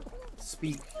to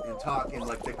speak and talk in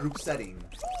like the group setting.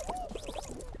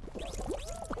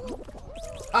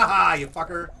 Haha, you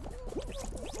fucker!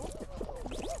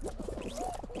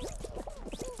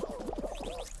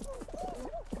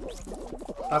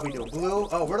 How we doing? Blue?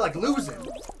 Oh, we're like losing.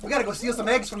 We gotta go steal some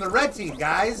eggs from the red team,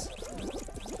 guys.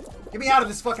 Get me out of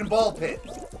this fucking ball pit.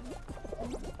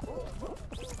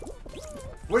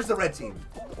 Where's the red team?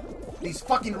 These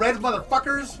fucking red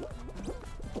motherfuckers?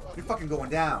 You're fucking going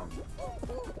down.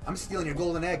 I'm stealing your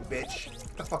golden egg, bitch.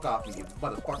 Get the fuck off me, you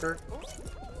motherfucker.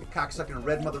 You cocksucking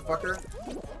red motherfucker.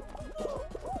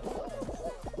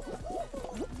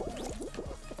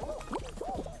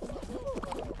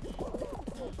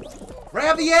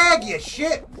 Grab the egg, you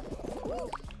shit!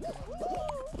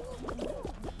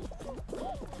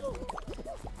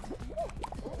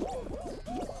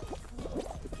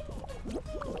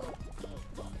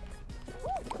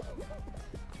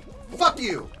 Fuck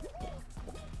you!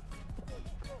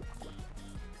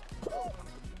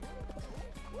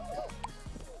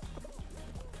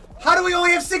 How do we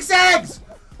only have 6 eggs?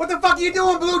 What the fuck are you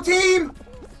doing, blue team?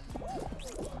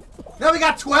 Now we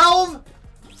got 12?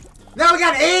 Now we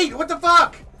got 8? What the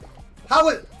fuck? How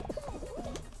would...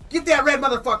 Get that red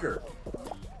motherfucker!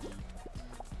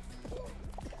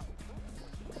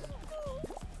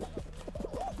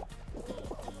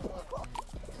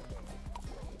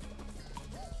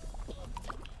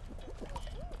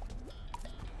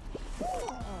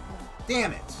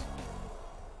 Damn it.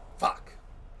 Fuck.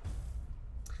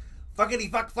 Fuckity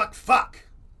fuck fuck fuck.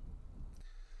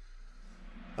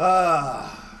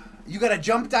 You gotta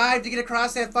jump dive to get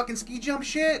across that fucking ski jump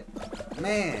shit?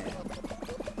 Man.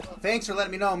 Thanks for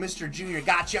letting me know, Mr. Junior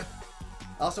Gotcha.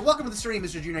 Also, welcome to the stream,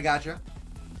 Mr. Junior Gotcha.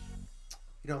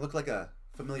 You don't look like a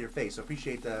familiar face, so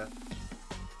appreciate the...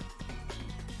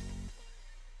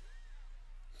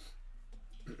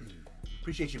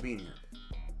 appreciate you being here.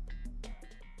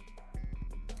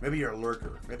 Maybe you're a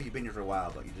lurker. Maybe you've been here for a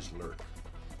while, but you just lurk.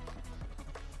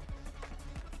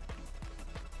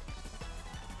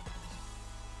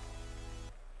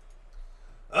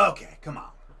 Okay, come on.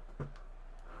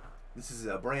 This is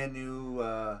a brand new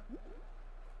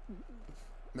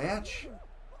match.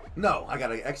 No, I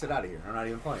gotta exit out of here. I'm not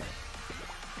even playing.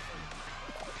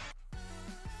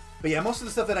 But yeah, most of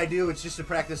the stuff that I do, it's just to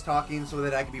practice talking so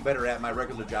that I can be better at my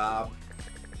regular job.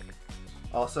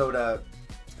 Also,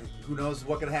 who knows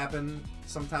what could happen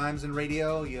sometimes in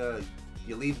radio. You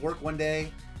leave work one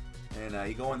day, and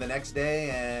you go in the next day,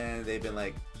 and they've been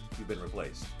like, you've been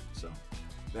replaced. So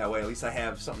that way, at least I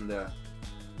have something to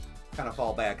kind of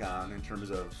fall back on in terms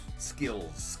of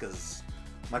skills, because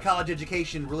my college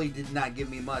education really did not give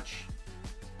me much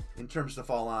in terms to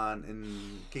fall on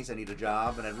in case I need a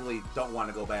job, and I really don't want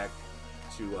to go back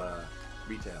to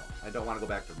retail. I don't want to go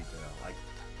back to retail.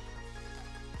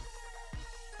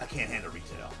 I can't handle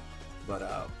retail. But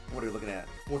what are we looking at?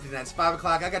 4:59. It's 5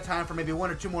 o'clock. I got time for maybe 1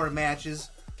 or 2 more matches.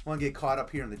 I want to get caught up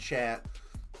here in the chat.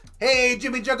 Hey,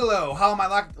 Jimmy Juggalo. How am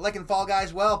I liking Fall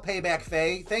Guys? Well, Payback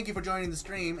Faye. Thank you for joining the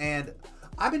stream, and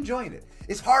I'm enjoying it.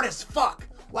 It's hard as fuck.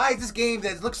 Why is this game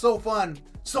that looks so fun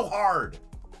so hard?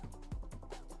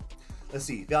 Let's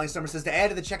see. Valiant Summer says, to add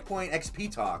to the Checkpoint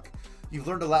XP talk, you've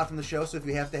learned a lot from the show, so if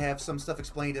you have to have some stuff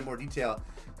explained in more detail,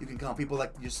 you can call people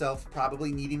like yourself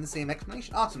probably needing the same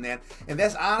explanation. Awesome, man. And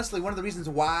that's honestly one of the reasons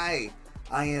why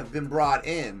I have been brought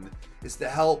in, is to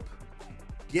help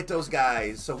get those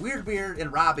guys. So Weird Beard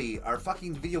and Robbie are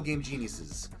fucking video game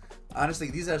geniuses. Honestly,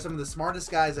 these are some of the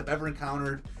smartest guys I've ever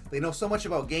encountered. They know so much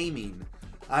about gaming.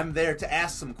 I'm there to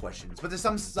ask some questions. But there's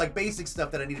some like basic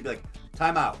stuff that I need to be like,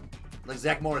 time out. Like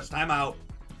Zach Morris, time out.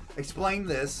 Explain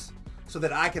this so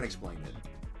that I can explain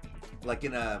it. Like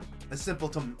in a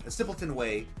simpleton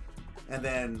way, and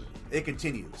then it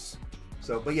continues.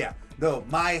 So, but yeah, no,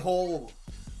 my whole...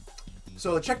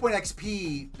 So Checkpoint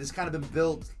XP has kind of been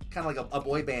built, kind of like a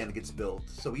boy band gets built.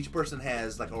 So each person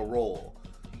has like a role.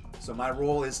 So my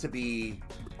role is to be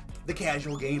the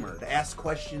casual gamer, to ask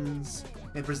questions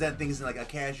and present things in like a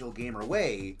casual gamer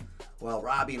way, while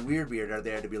Robbie and Weirdbeard are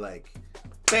there to be like,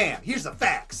 bam, here's the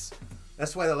facts.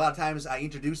 That's why a lot of times I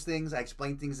introduce things, I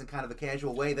explain things in kind of a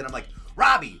casual way, then I'm like,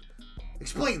 Robbie,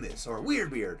 explain this, or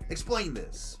Weirdbeard, explain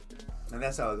this. And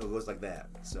that's how it goes like that.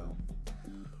 So,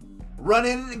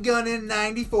 Running Gunnin'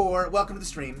 94, welcome to the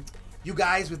stream. You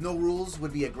Guys with No Rules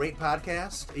would be a great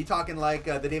podcast. Are you talking like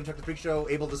the Dave and Chuck the Freak Show,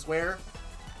 able to swear?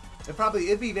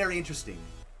 It'd be very interesting.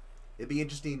 It'd be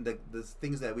interesting, the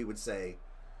things that we would say.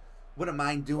 Wouldn't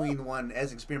mind doing one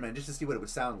as an experiment just to see what it would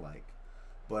sound like.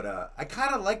 But I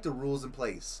kind of like the rules in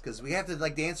place, because we have to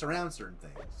like dance around certain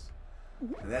things.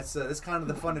 And that's kind of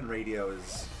the fun in radio,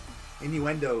 is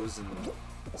innuendos and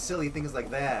silly things like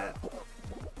that.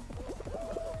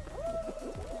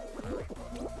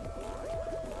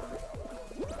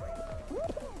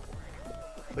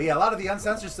 But yeah, a lot of the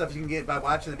uncensored stuff you can get by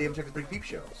watching the Dave and Chuck the Freak Peep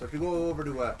Show. So if you go over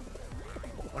to, well,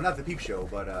 not the Peep Show,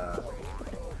 but,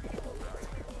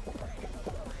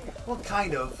 well,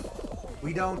 kind of.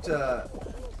 We don't,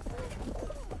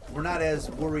 we're not as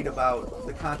worried about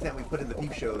the content we put in the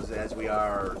Peep Shows as we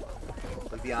are,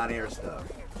 like, the on-air stuff.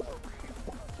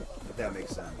 If that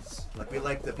makes sense. Like, we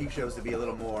like the Peep Shows to be a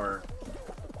little more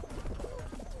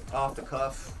off the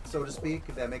cuff, so to speak,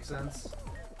 if that makes sense.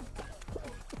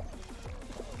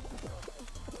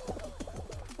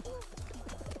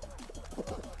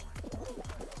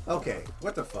 Okay,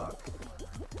 what the fuck?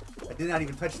 I did not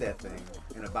even touch that thing,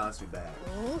 and it bounced me back.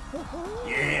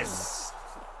 Yes!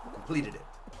 Completed it.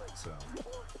 So.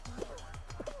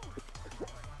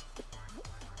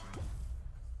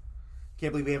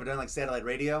 Can't believe we haven't done like satellite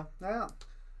radio. No.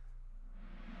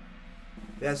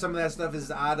 Yeah, some of that stuff is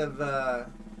out of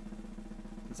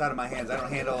it's out of my hands. I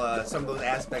don't handle some of those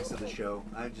aspects of the show.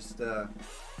 I just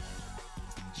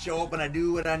show up and I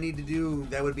do what I need to do.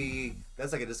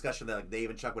 That's like a discussion that like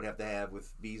Dave and Chuck would have to have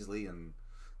with Beasley and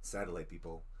satellite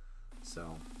people.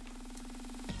 So.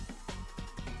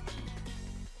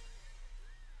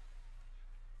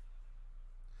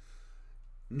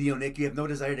 Neo Nick, you have no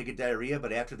desire to get diarrhea,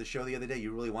 but after the show the other day,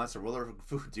 you really want some roller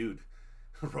food, dude.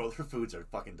 Roller foods are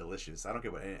fucking delicious. I don't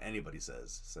care what anybody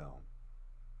says. So,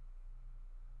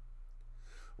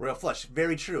 Royal Flush,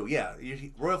 very true. Yeah,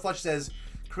 Royal Flush says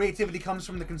creativity comes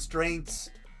from the constraints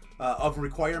of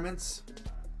requirements,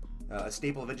 a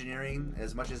staple of engineering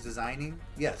as much as designing.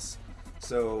 Yes.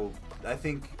 So I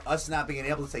think us not being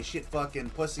able to say shit, fuck,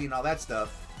 and pussy and all that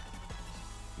stuff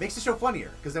makes the show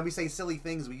funnier, because then we say silly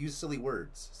things, we use silly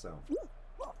words. So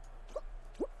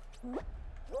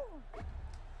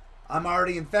I'm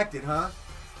already infected, huh?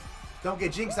 Don't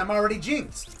get jinxed. I'm already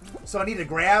jinxed. So I need to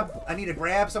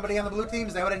grab somebody on the blue team.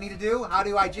 Is that what I need to do? How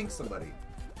do I jinx somebody?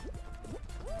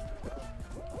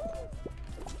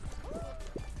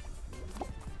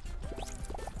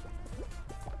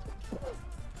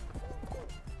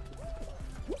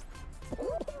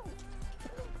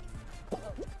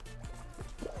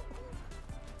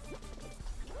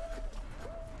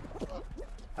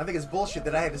 I think it's bullshit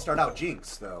that I had to start out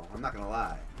Jinx, though. I'm not gonna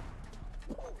lie.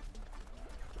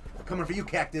 Coming for you,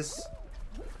 Cactus.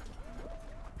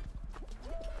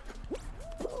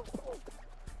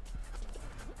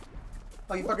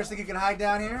 Oh, you fuckers think you can hide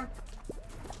down here?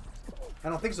 I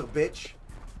don't think so, bitch.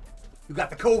 You got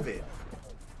the COVID.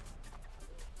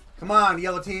 Come on,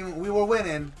 yellow team. We were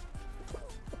winning.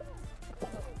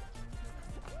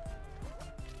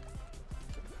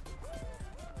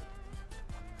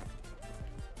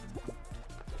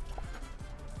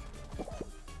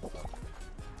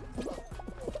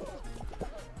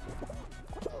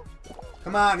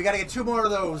 Come on, we gotta get 2 more of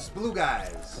those blue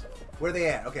guys. Where are they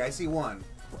at? Okay, I see one.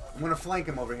 I'm gonna flank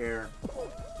him over here.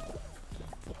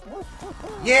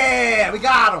 Yeah, we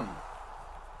got him.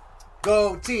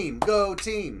 Go team, go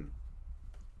team.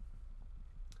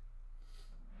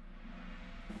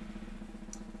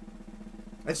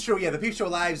 That's true, yeah, the Peep Show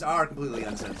lives are completely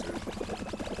uncensored.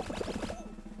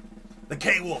 The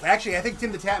K-Wolf. Actually, I think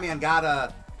Tim the Tatman got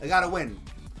a win.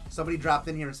 Somebody dropped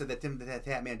in here and said that Tim the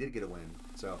Tatman did get a win.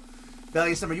 So,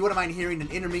 Valiant Summer, you wouldn't mind hearing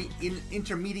an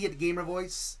intermediate gamer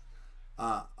voice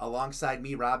alongside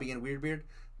me, Robbie, and Weirdbeard?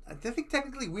 I think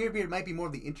technically Weirdbeard might be more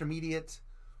of the intermediate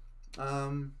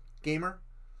gamer,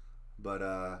 but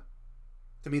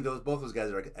to me, both those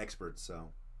guys are experts.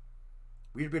 So,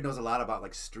 Weirdbeard knows a lot about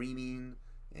like streaming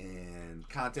and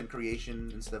content creation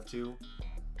and stuff too.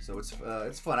 So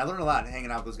it's fun. I learned a lot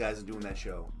hanging out with those guys and doing that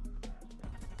show.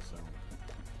 So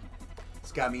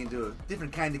it's got me into a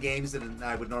different kind of games than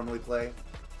I would normally play.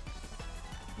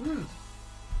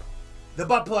 The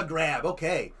butt plug grab.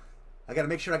 Okay, I got to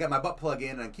make sure I got my butt plug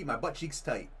in and keep my butt cheeks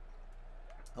tight.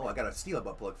 Oh, I got to steal a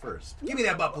butt plug first. Give me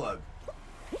that butt plug.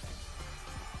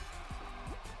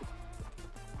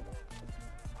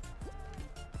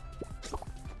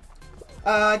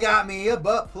 I got me a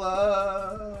butt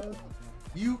plug.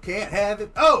 You can't have it.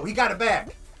 Oh, he got it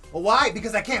back. Well, why?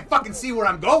 Because I can't fucking see where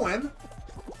I'm going.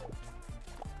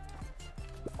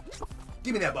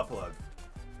 Give me that butt plug.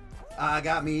 I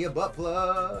got me a butt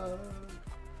plug.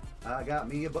 I got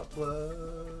me a butt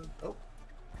plug. Oh.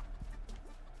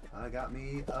 I got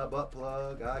me a butt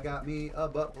plug. I got me a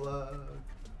butt plug.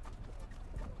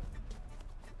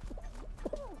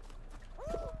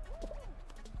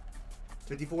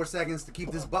 $54 seconds to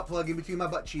keep this butt plug in between my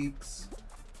butt cheeks.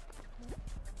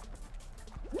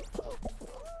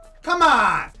 Come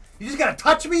on! You just gotta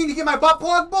touch me and you get my butt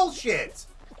plug? Bullshit!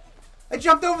 I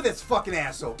jumped over this fucking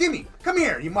asshole. Gimme! Come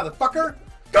here, you motherfucker!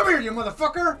 Come here, you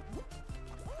motherfucker!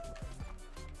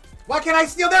 Why can't I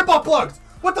steal their butt plugs?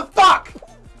 What the fuck?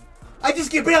 I just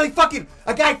get barely fucking...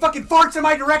 A guy fucking farts in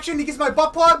my direction, he gets my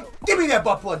butt plug? Give me that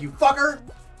butt plug, you fucker!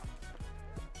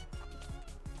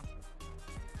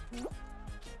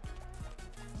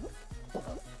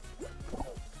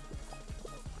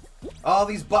 All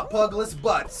these butt plugless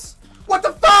butts. What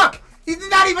the fuck? He's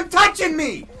not even touching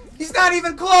me. He's not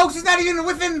even close. He's not even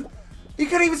within. He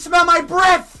couldn't even smell my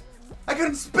breath. I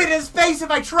couldn't spit in his face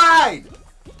if I tried.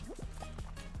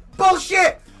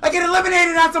 Bullshit. I get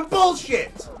eliminated on some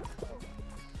bullshit.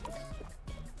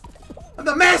 I'm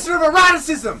the master of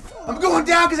eroticism. I'm going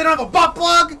down because I don't have a butt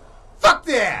plug. Fuck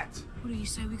that. What do you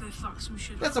say we go fuck some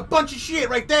shit up? That's a bunch of shit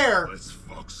right there. Let's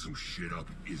fuck some shit up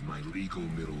is my legal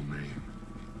middle name.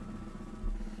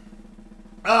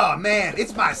 Oh man,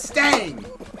 it's my Stang!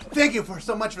 Thank you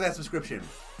so much for that subscription.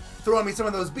 Throwing me some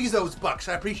of those Bezos bucks.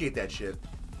 I appreciate that shit.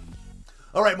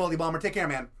 Alright, Moldy Bomber, take care,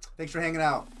 man. Thanks for hanging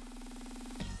out.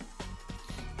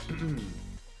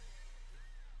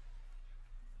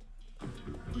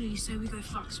 What do you say we go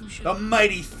fuck some shit The up?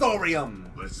 mighty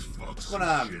Thorium! Let's fuck going some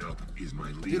on? shit up is my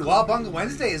legal Dude, WOWABUNGA middle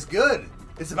Wednesday name. is good.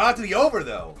 It's about to be over,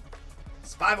 though.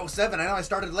 It's 5:07. I know I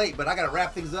started late, but I gotta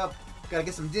wrap things up. Gotta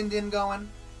get some din-din going.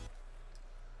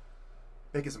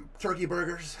 Making some turkey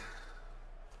burgers.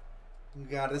 We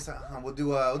got this. We'll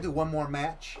do one more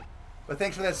match. But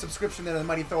thanks for that subscription there to the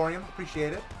Mighty Thorium.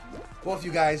 Appreciate it. Both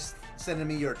you guys sending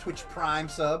me your Twitch Prime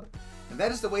sub. And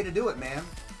that is the way to do it, man.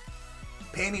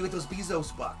 Pay me with those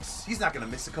Bezos bucks. He's not going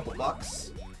to miss a couple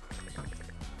bucks.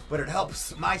 But it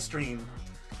helps my stream.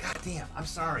 God damn, I'm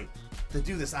sorry to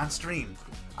do this on stream.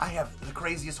 I have the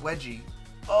craziest wedgie.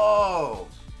 Oh.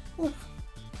 Oof.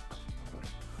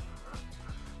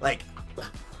 Like,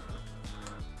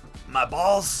 my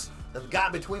balls have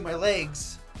got between my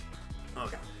legs.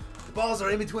 Okay. The balls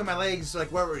are in between my legs,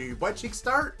 like where your butt cheeks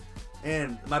start.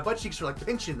 And my butt cheeks are like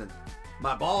pinching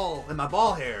my ball and my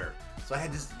ball hair. So I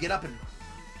had to just get up and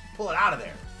pull it out of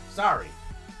there. Sorry.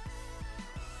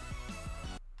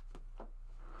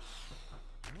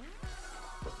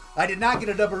 I did not get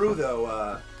a doubaroo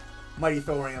though, Mighty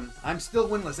Thorium. I'm still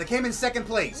winless. I came in second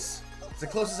place. It's the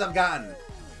closest I've gotten.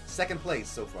 Second place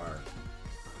so far.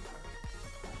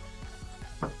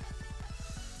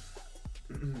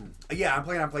 Yeah, I'm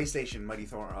playing on PlayStation, Mighty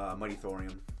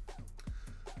Thorium.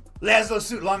 Laszlo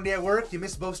Suit, long day at work. You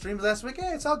missed both streams last week?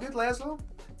 Hey, it's all good, Laszlo.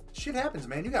 Shit happens,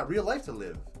 man. You got real life to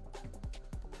live.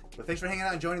 But thanks for hanging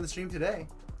out and joining the stream today.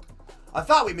 I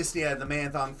thought we missed the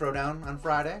Man-Thong Throwdown on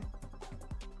Friday.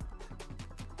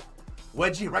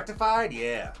 Wedgie rectified?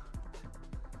 Yeah.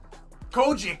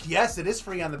 Kojic, yes, it is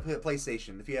free on the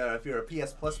PlayStation. If you're a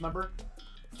PS Plus member,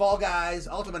 Fall Guys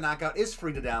Ultimate Knockout is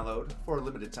free to download for a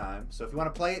limited time. So if you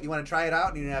want to play it, you want to try it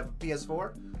out, and you have a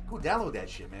PS4, go download that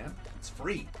shit, man. It's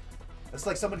free. It's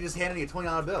like somebody just handing you a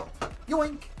 $20 bill.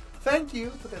 Yoink! Thank you.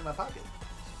 Put that in my pocket.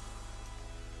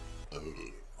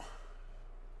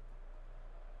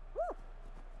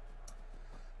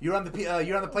 You're on the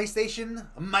PlayStation,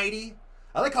 Mighty.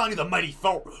 I like calling you the Mighty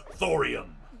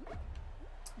Thorium.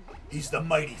 He's the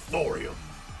Mighty Thorium.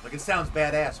 Like, it sounds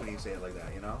badass when you say it like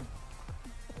that, you know?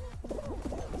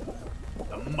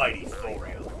 The Mighty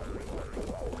Thorium.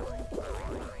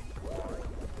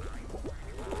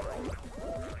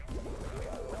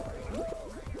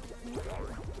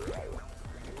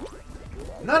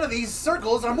 None of these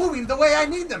circles are moving the way I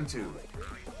need them to.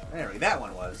 There, that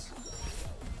one was.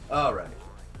 Alright.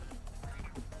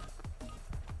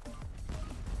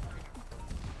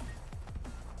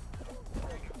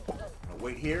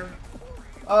 Wait here.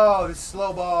 Oh, this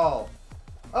slow ball.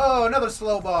 Oh, another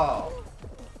slow ball.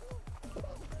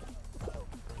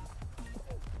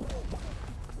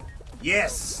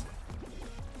 Yes.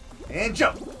 And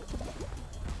jump.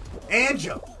 And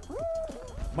jump.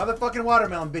 Motherfucking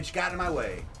watermelon bitch got in my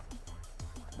way.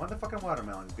 Motherfucking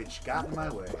watermelon bitch got in my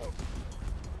way.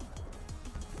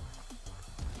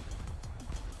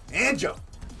 And jump.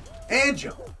 And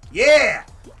jump. Yeah.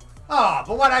 Oh,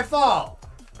 but why'd I fall?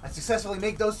 I successfully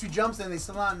make those two jumps and they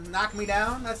still knock me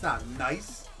down? That's not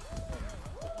nice.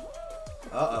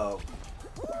 Uh-oh.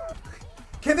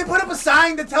 Can they put up a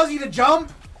sign that tells you to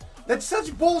jump? That's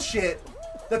such bullshit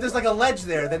that there's like a ledge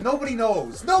there that nobody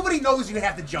knows. Nobody knows you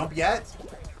have to jump yet.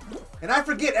 And I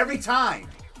forget every time.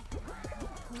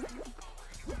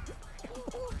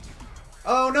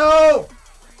 Oh no!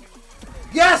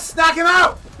 Yes! Knock him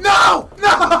out! No!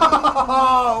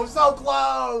 No! So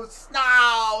close!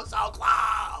 No! So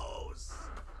close!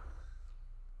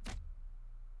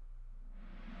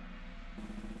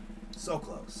 So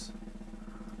close.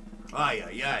 Ay,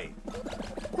 ay, ay.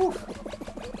 Whew.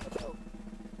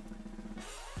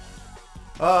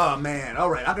 Oh, man. All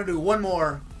right, I'm going to do one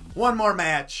more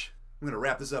match. I'm going to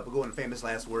wrap this up. We'll go into famous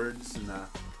last words and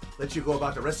let you go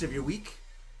about the rest of your week.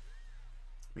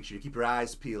 Make sure you keep your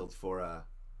eyes peeled for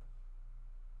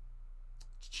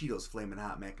Cheetos Flamin'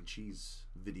 Hot Mac and Cheese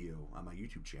video on my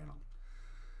YouTube channel.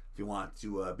 If you want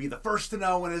to be the first to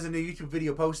know when there's a new YouTube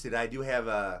video posted, I do have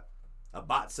a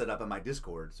bot set up on my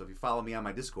Discord. So if you follow me on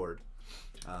my Discord,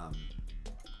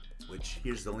 which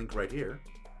here's the link right here.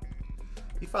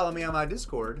 If you follow me on my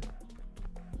Discord,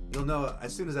 you'll know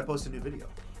as soon as I post a new video.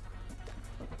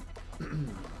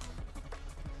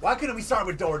 Why couldn't we start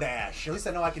with DoorDash? At least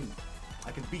I know I can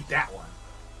beat that one.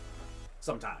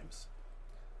 Sometimes.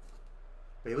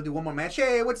 But yeah, we'll do one more match.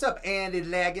 Hey, what's up, Andy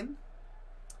Laggin?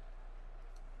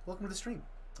 Welcome to the stream.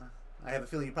 I have a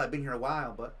feeling you've probably been here a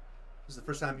while, but this is the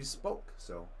first time you spoke,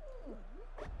 so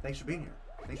thanks for being here.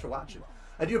 Thanks for watching.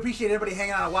 I do appreciate everybody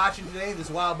hanging out and watching today,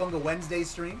 this WOWABUNGA Wednesday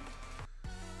stream.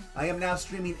 I am now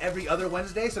streaming every other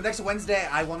Wednesday, so next Wednesday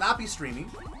I will not be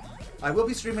streaming. I will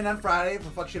be streaming on Friday for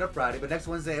Fuck Shit Up Friday, but next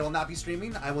Wednesday I will not be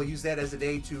streaming. I will use that as a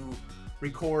day to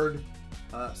record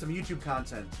some YouTube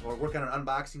content or work on an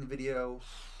unboxing video.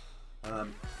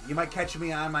 You might catch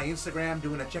me on my Instagram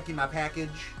doing a checking my package.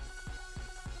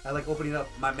 I like opening up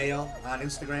my mail on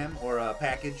Instagram or a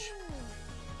package.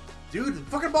 Dude, the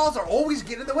fucking balls are always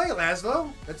getting in the way,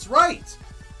 Laszlo. That's right.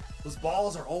 Those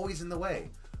balls are always in the way.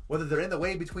 Whether they're in the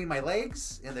way between my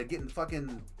legs and they're getting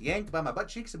fucking yanked by my butt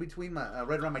cheeks in between my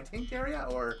right around my taint area,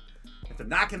 or if they're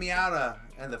knocking me out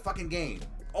in the fucking game,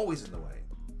 always in the way.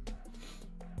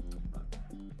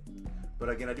 But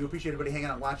again, I do appreciate everybody hanging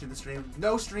out and watching the stream.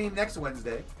 No stream next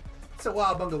Wednesday. It's a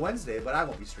WOWABUNGA Wednesday, but I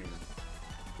won't be streaming.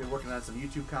 Been working on some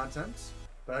YouTube content,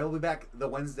 but I will be back the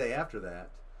Wednesday after that.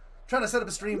 I'm trying to set up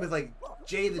a stream with like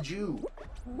Jay the Jew.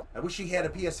 I wish he had a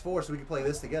PS4 so we could play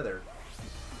this together.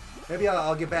 Maybe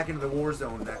I'll get back into the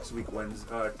Warzone next week,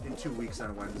 in 2 weeks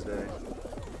on Wednesday.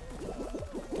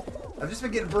 I've just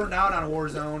been getting burned out on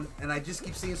Warzone, and I just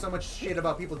keep seeing so much shit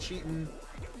about people cheating.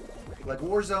 Like,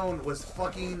 Warzone was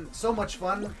fucking so much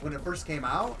fun when it first came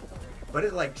out, but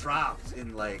it, like, dropped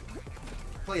in, like,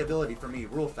 playability for me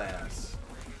real fast.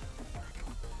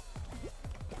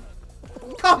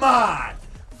 Come on!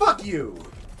 Fuck you!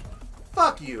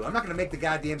 Fuck you! I'm not gonna make the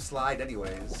goddamn slide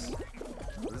anyways.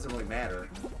 doesn't really matter.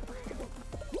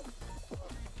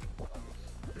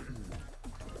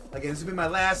 Again, this will be my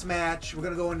last match. We're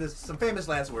gonna go into some famous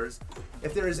last words.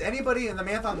 If there is anybody in the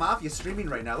Marathon Mafia streaming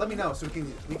right now, let me know so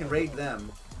we can raid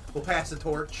them. We'll pass the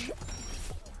torch.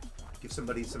 Give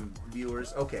somebody some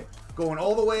viewers. Okay, going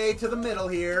all the way to the middle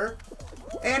here,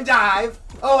 and dive.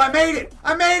 Oh, I made it!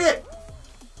 I made it!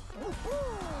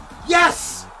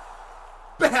 Yes!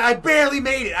 I barely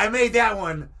made it. I made that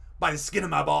one by the skin of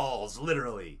my balls,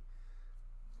 literally.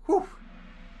 Whew.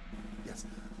 Yes.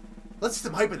 Let's get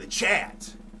some hype in the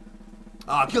chat.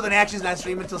 Killed in Action's not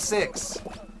streaming until 6.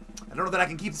 I don't know that I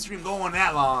can keep the stream going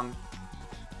that long.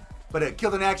 But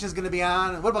Killed in Action's going to be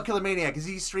on. What about Killer Maniac? Is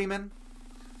he streaming?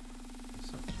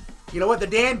 You know what? The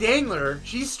Dan Dangler,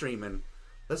 she's streaming.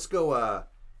 Let's go,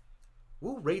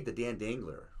 we'll raid the Dan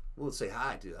Dangler. We'll say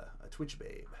hi to a Twitch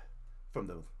babe from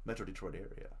the Metro Detroit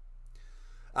area.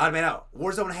 Odd Man Out.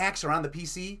 Warzone hacks are on the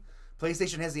PC.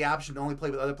 PlayStation has the option to only play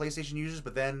with other PlayStation users,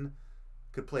 but then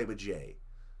could play with Jay.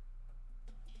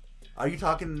 Are you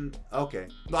talking... Okay.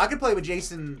 No, I could play with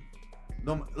Jason,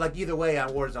 like, either way on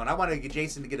Warzone. I want to get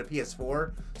Jason to get a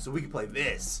PS4 so we can play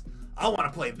this. I want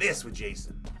to play this with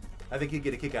Jason. I think he'd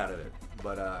get a kick out of it.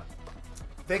 But,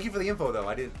 thank you for the info, though.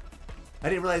 I didn't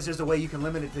realize there's a way you can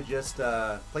limit it to just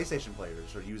PlayStation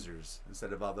players or users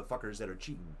instead of all the fuckers that are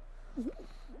cheating.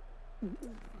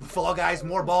 Fall Guys,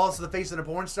 more balls to the face than a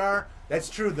porn star? That's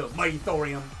true, the Mighty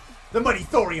Thorium. The Mighty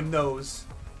Thorium knows.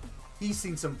 He's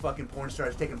seen some fucking porn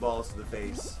stars taking balls to the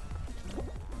face.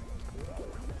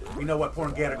 We know what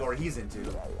porn category he's into.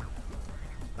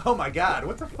 Oh my god,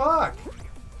 what the fuck?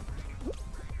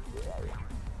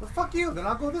 Well, fuck you, then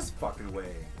I'll go this fucking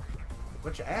way.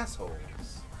 Bunch of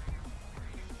assholes.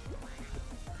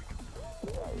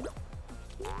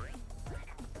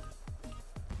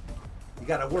 You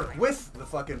gotta work with the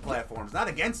fucking platforms, not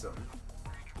against them.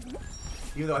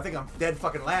 Even though I think I'm dead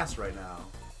fucking last right now.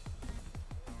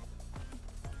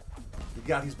 You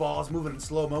got these balls moving in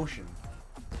slow motion.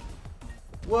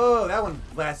 Whoa, that one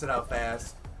blasted out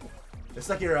fast. It's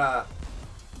like you're,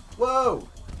 whoa!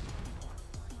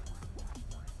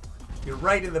 You're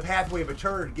right in the pathway of a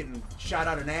turd getting shot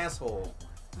out an asshole.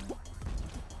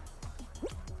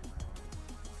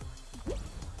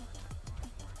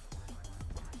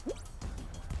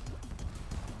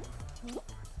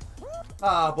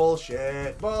 Ah,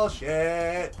 bullshit.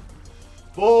 Bullshit.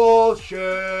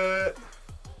 Bullshit.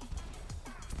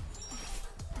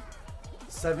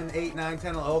 7, 8, 9,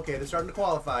 10, 11. Okay, they're starting to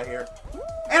qualify here.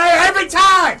 And every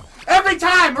time,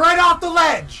 right off the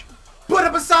ledge, put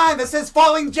up a sign that says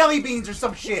falling jelly beans or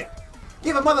some shit.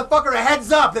 Give a motherfucker a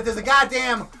heads up that there's a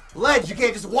goddamn ledge you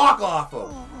can't just walk off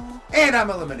of. And I'm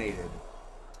eliminated.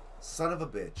 Son of a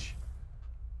bitch.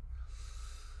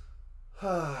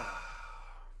 Wah,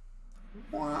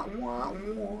 wah, wah.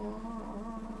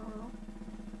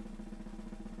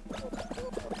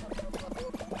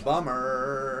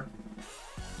 Bummer.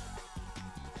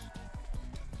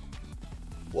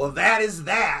 Well, that is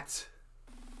that.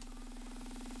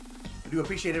 I do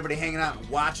appreciate everybody hanging out and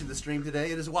watching the stream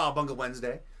today. It is WOWABUNGA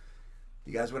Wednesday.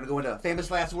 You guys want to go into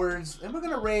famous last words, and we're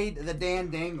going to raid the Dan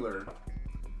Dangler.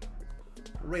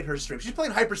 Raid her stream. She's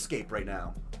playing Hyperscape right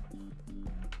now.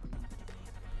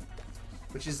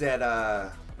 Which is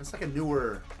that, it's like a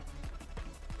newer,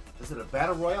 is it a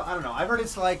battle royale? I don't know. I've heard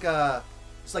it's like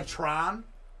Tron.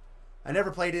 I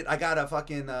never played it. I got a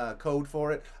fucking code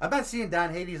for it. I'm not seeing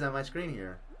Don Hades on my screen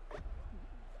here.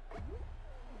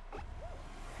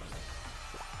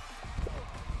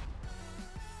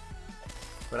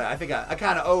 But I think I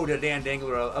kind of owe to Dan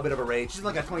Dangler a bit of a raid. She's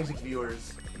only got 26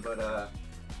 viewers. But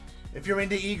if you're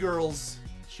into e-girls,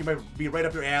 she might be right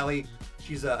up your alley.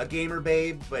 She's a gamer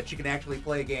babe, but she can actually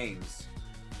play games.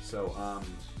 So,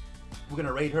 we're going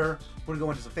to raid her. We're going to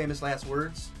go into some famous last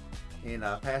words and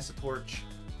pass the torch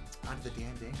onto the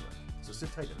Dan Dangler. So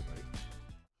sit tight, everybody.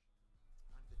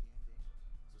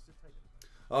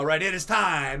 All right, it is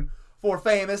time for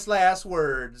famous last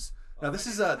words. Now, this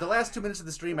is the last 2 minutes of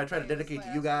the stream I try to dedicate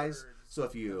to you guys. So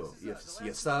if you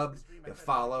subbed, you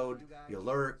followed, you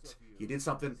lurked, you did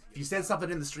something, if you said something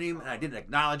in the stream and I didn't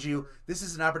acknowledge you, this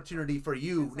is an opportunity for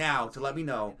you now to let me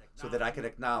know so that I can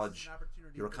acknowledge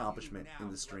your accomplishment in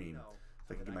the stream.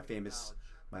 If I can get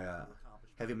my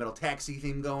heavy metal taxi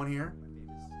theme going here.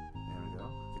 There we go.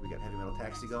 I think we got heavy metal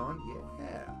taxi going.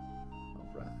 Yeah.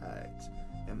 All right.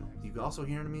 And you also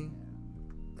hearing me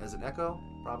as an echo?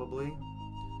 Probably.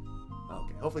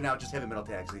 Okay. Hopefully now it's just heavy metal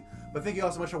taxi. But thank you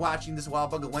all so much for watching this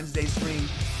WOWABUNGA Wednesday stream.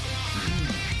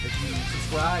 If you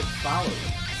subscribe, follow,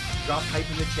 drop hype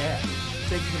in the chat.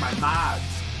 Thank you to my mods.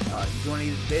 You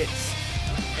donated bits.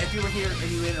 If you were here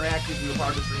and you interacted, you were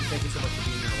part of the stream, thank you so much for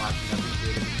being here and watching. I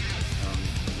appreciate it.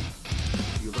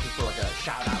 If you're looking for like a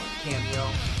shout out, a cameo,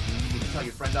 you can tell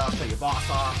your friend off, tell your boss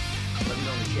off. Let me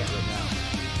know in the chat right now.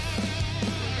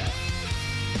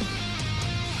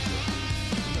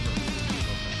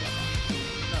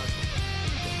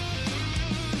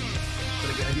 But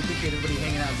again, I do appreciate everybody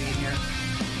hanging out and being here.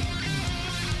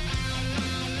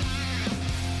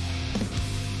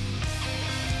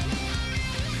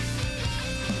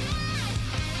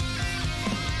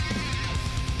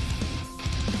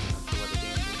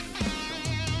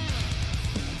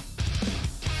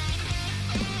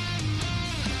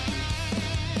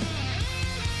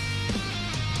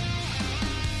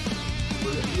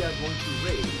 We are going to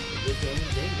raid the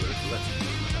Danglers.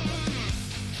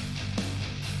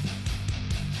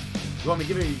 You want me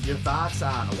to give you your thoughts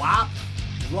on WAP?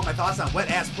 You want my thoughts on wet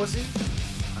ass pussy?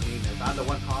 I mean, if I'm the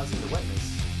one causing the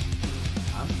wetness,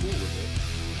 I'm cool with it.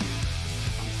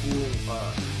 I'm cool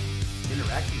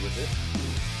interacting with it.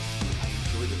 I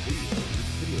enjoy the video.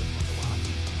 The video is fun to watch.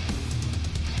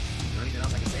 Is there anything else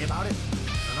I can say about it?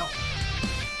 I don't know.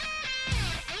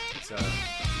 It's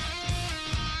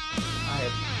I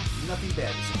have nothing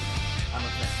bad to say. I'm a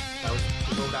fan. If I was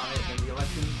to go down it in the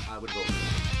election, I would vote for him.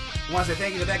 I want to say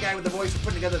thank you to that guy with the voice for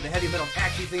putting together the heavy metal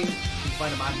taxi theme. You can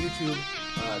find him on YouTube.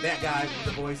 That guy with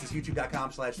the voice is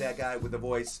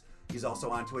youtube.com/thatguywiththevoice. He's also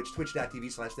on Twitch,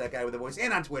 twitch.tv/thatguywiththevoice,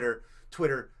 and on Twitter,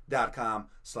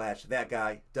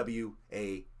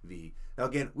 twitter.com/thatguywAV. Now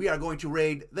again, we are going to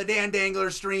raid the Dan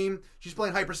Dangler stream. She's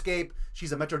playing Hyperscape.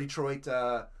 She's a Metro Detroit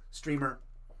streamer.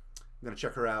 I'm going to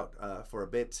check her out for a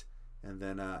bit. And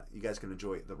then you guys can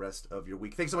enjoy the rest of your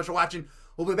week. Thanks so much for watching.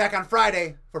 We'll be back on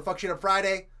Friday for Fuck Shit Up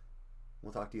Friday.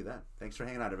 We'll talk to you then. Thanks for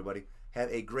hanging out, everybody.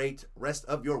 Have a great rest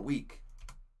of your week.